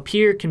close. So up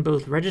here can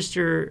both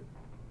register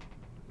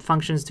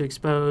functions to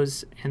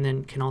expose, and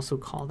then can also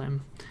call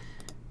them.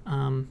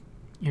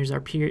 Here's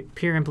our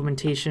peer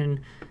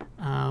implementation,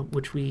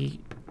 which we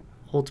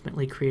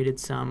ultimately created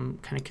some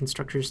kind of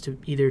constructors to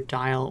either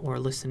dial or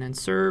listen and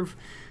serve.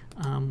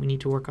 We need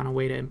to work on a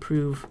way to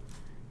improve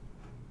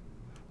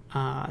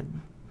that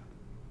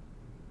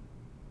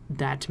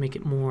to make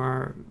it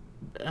more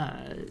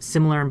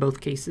similar in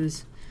both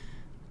cases.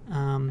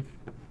 And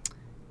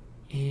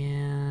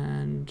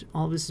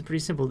all of this is pretty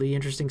simple. The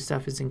interesting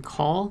stuff is in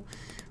call,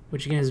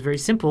 which again is very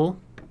simple.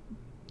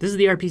 This is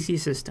the RPC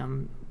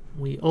system.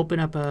 We open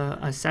up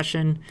a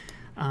session,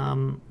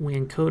 we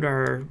encode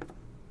our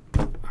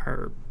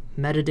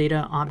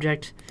metadata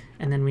object,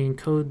 and then we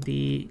encode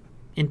the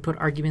input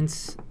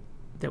arguments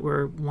that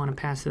we want to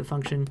pass to the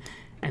function,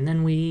 and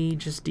then we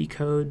just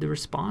decode the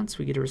response.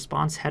 We get a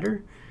response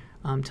header,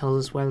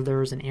 tells us whether there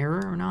was an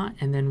error or not,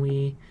 and then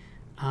we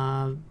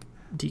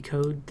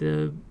decode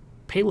the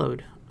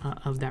payload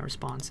of that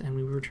response, and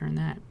we return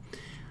that.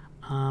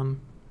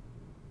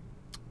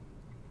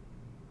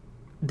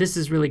 This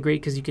is really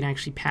great because you can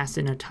actually pass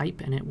in a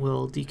type and it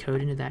will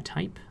decode into that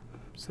type.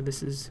 So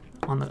this is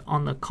on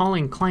the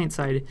calling client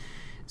side,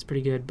 it's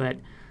pretty good, but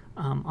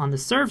on the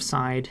serve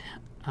side,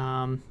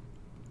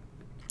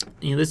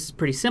 this is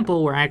pretty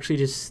simple. We're actually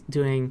just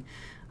doing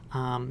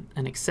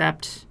an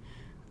accept,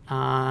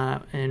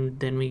 and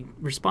then we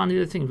respond to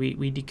the thing.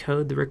 We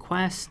decode the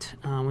request.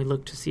 We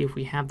look to see if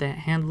we have that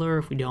handler.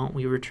 If we don't,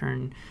 we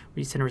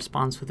send a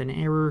response with an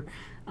error.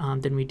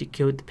 Then we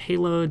decode the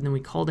payload, and then we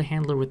call the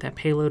handler with that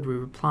payload. We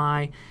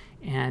reply,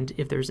 and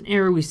if there's an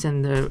error, we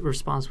send the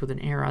response with an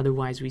error.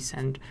 Otherwise, we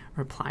send a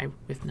reply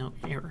with no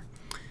error.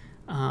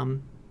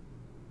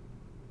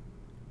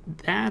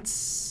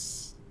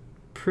 That's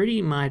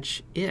pretty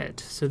much it.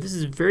 So this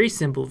is very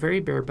simple, very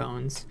bare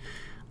bones,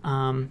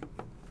 and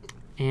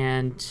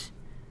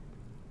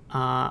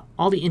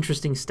all the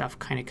interesting stuff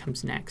kind of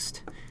comes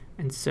next.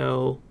 And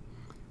so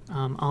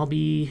I'll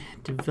be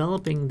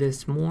developing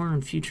this more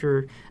in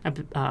future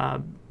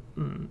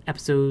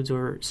episodes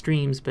or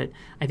streams, but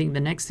I think the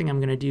next thing I'm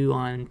going to do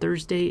on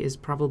Thursday is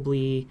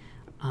probably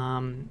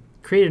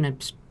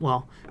create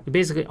well, we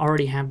basically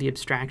already have the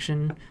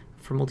abstraction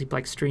for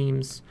multiplex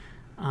streams,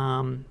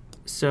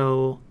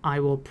 so I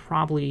will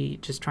probably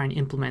just try and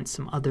implement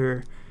some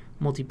other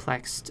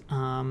multiplexed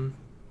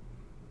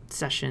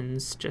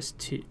sessions, just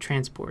to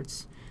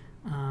transports,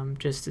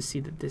 just to see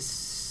that this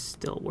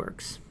still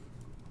works.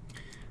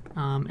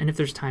 And if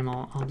there's time,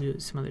 I'll do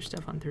some other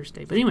stuff on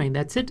Thursday. But anyway,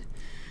 that's it.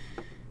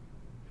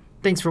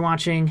 Thanks for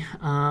watching.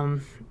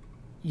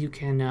 You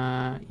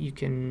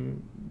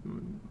can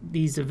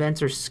these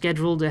events are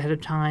scheduled ahead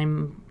of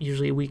time,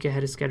 usually a week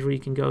ahead of schedule. You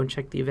can go and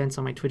check the events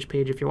on my Twitch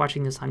page. If you're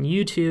watching this on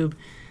YouTube,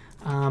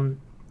 I'd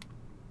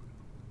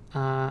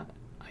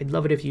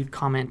love it if you'd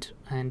comment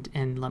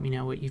and let me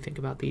know what you think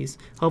about these.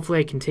 Hopefully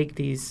I can take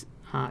these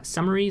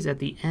summaries at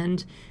the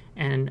end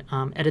and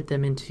edit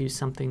them into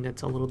something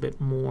that's a little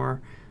bit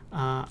more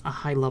a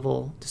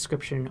high-level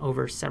description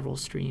over several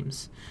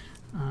streams.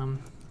 So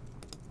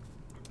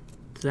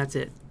that's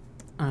it.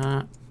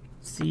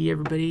 See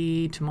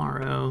everybody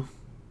tomorrow.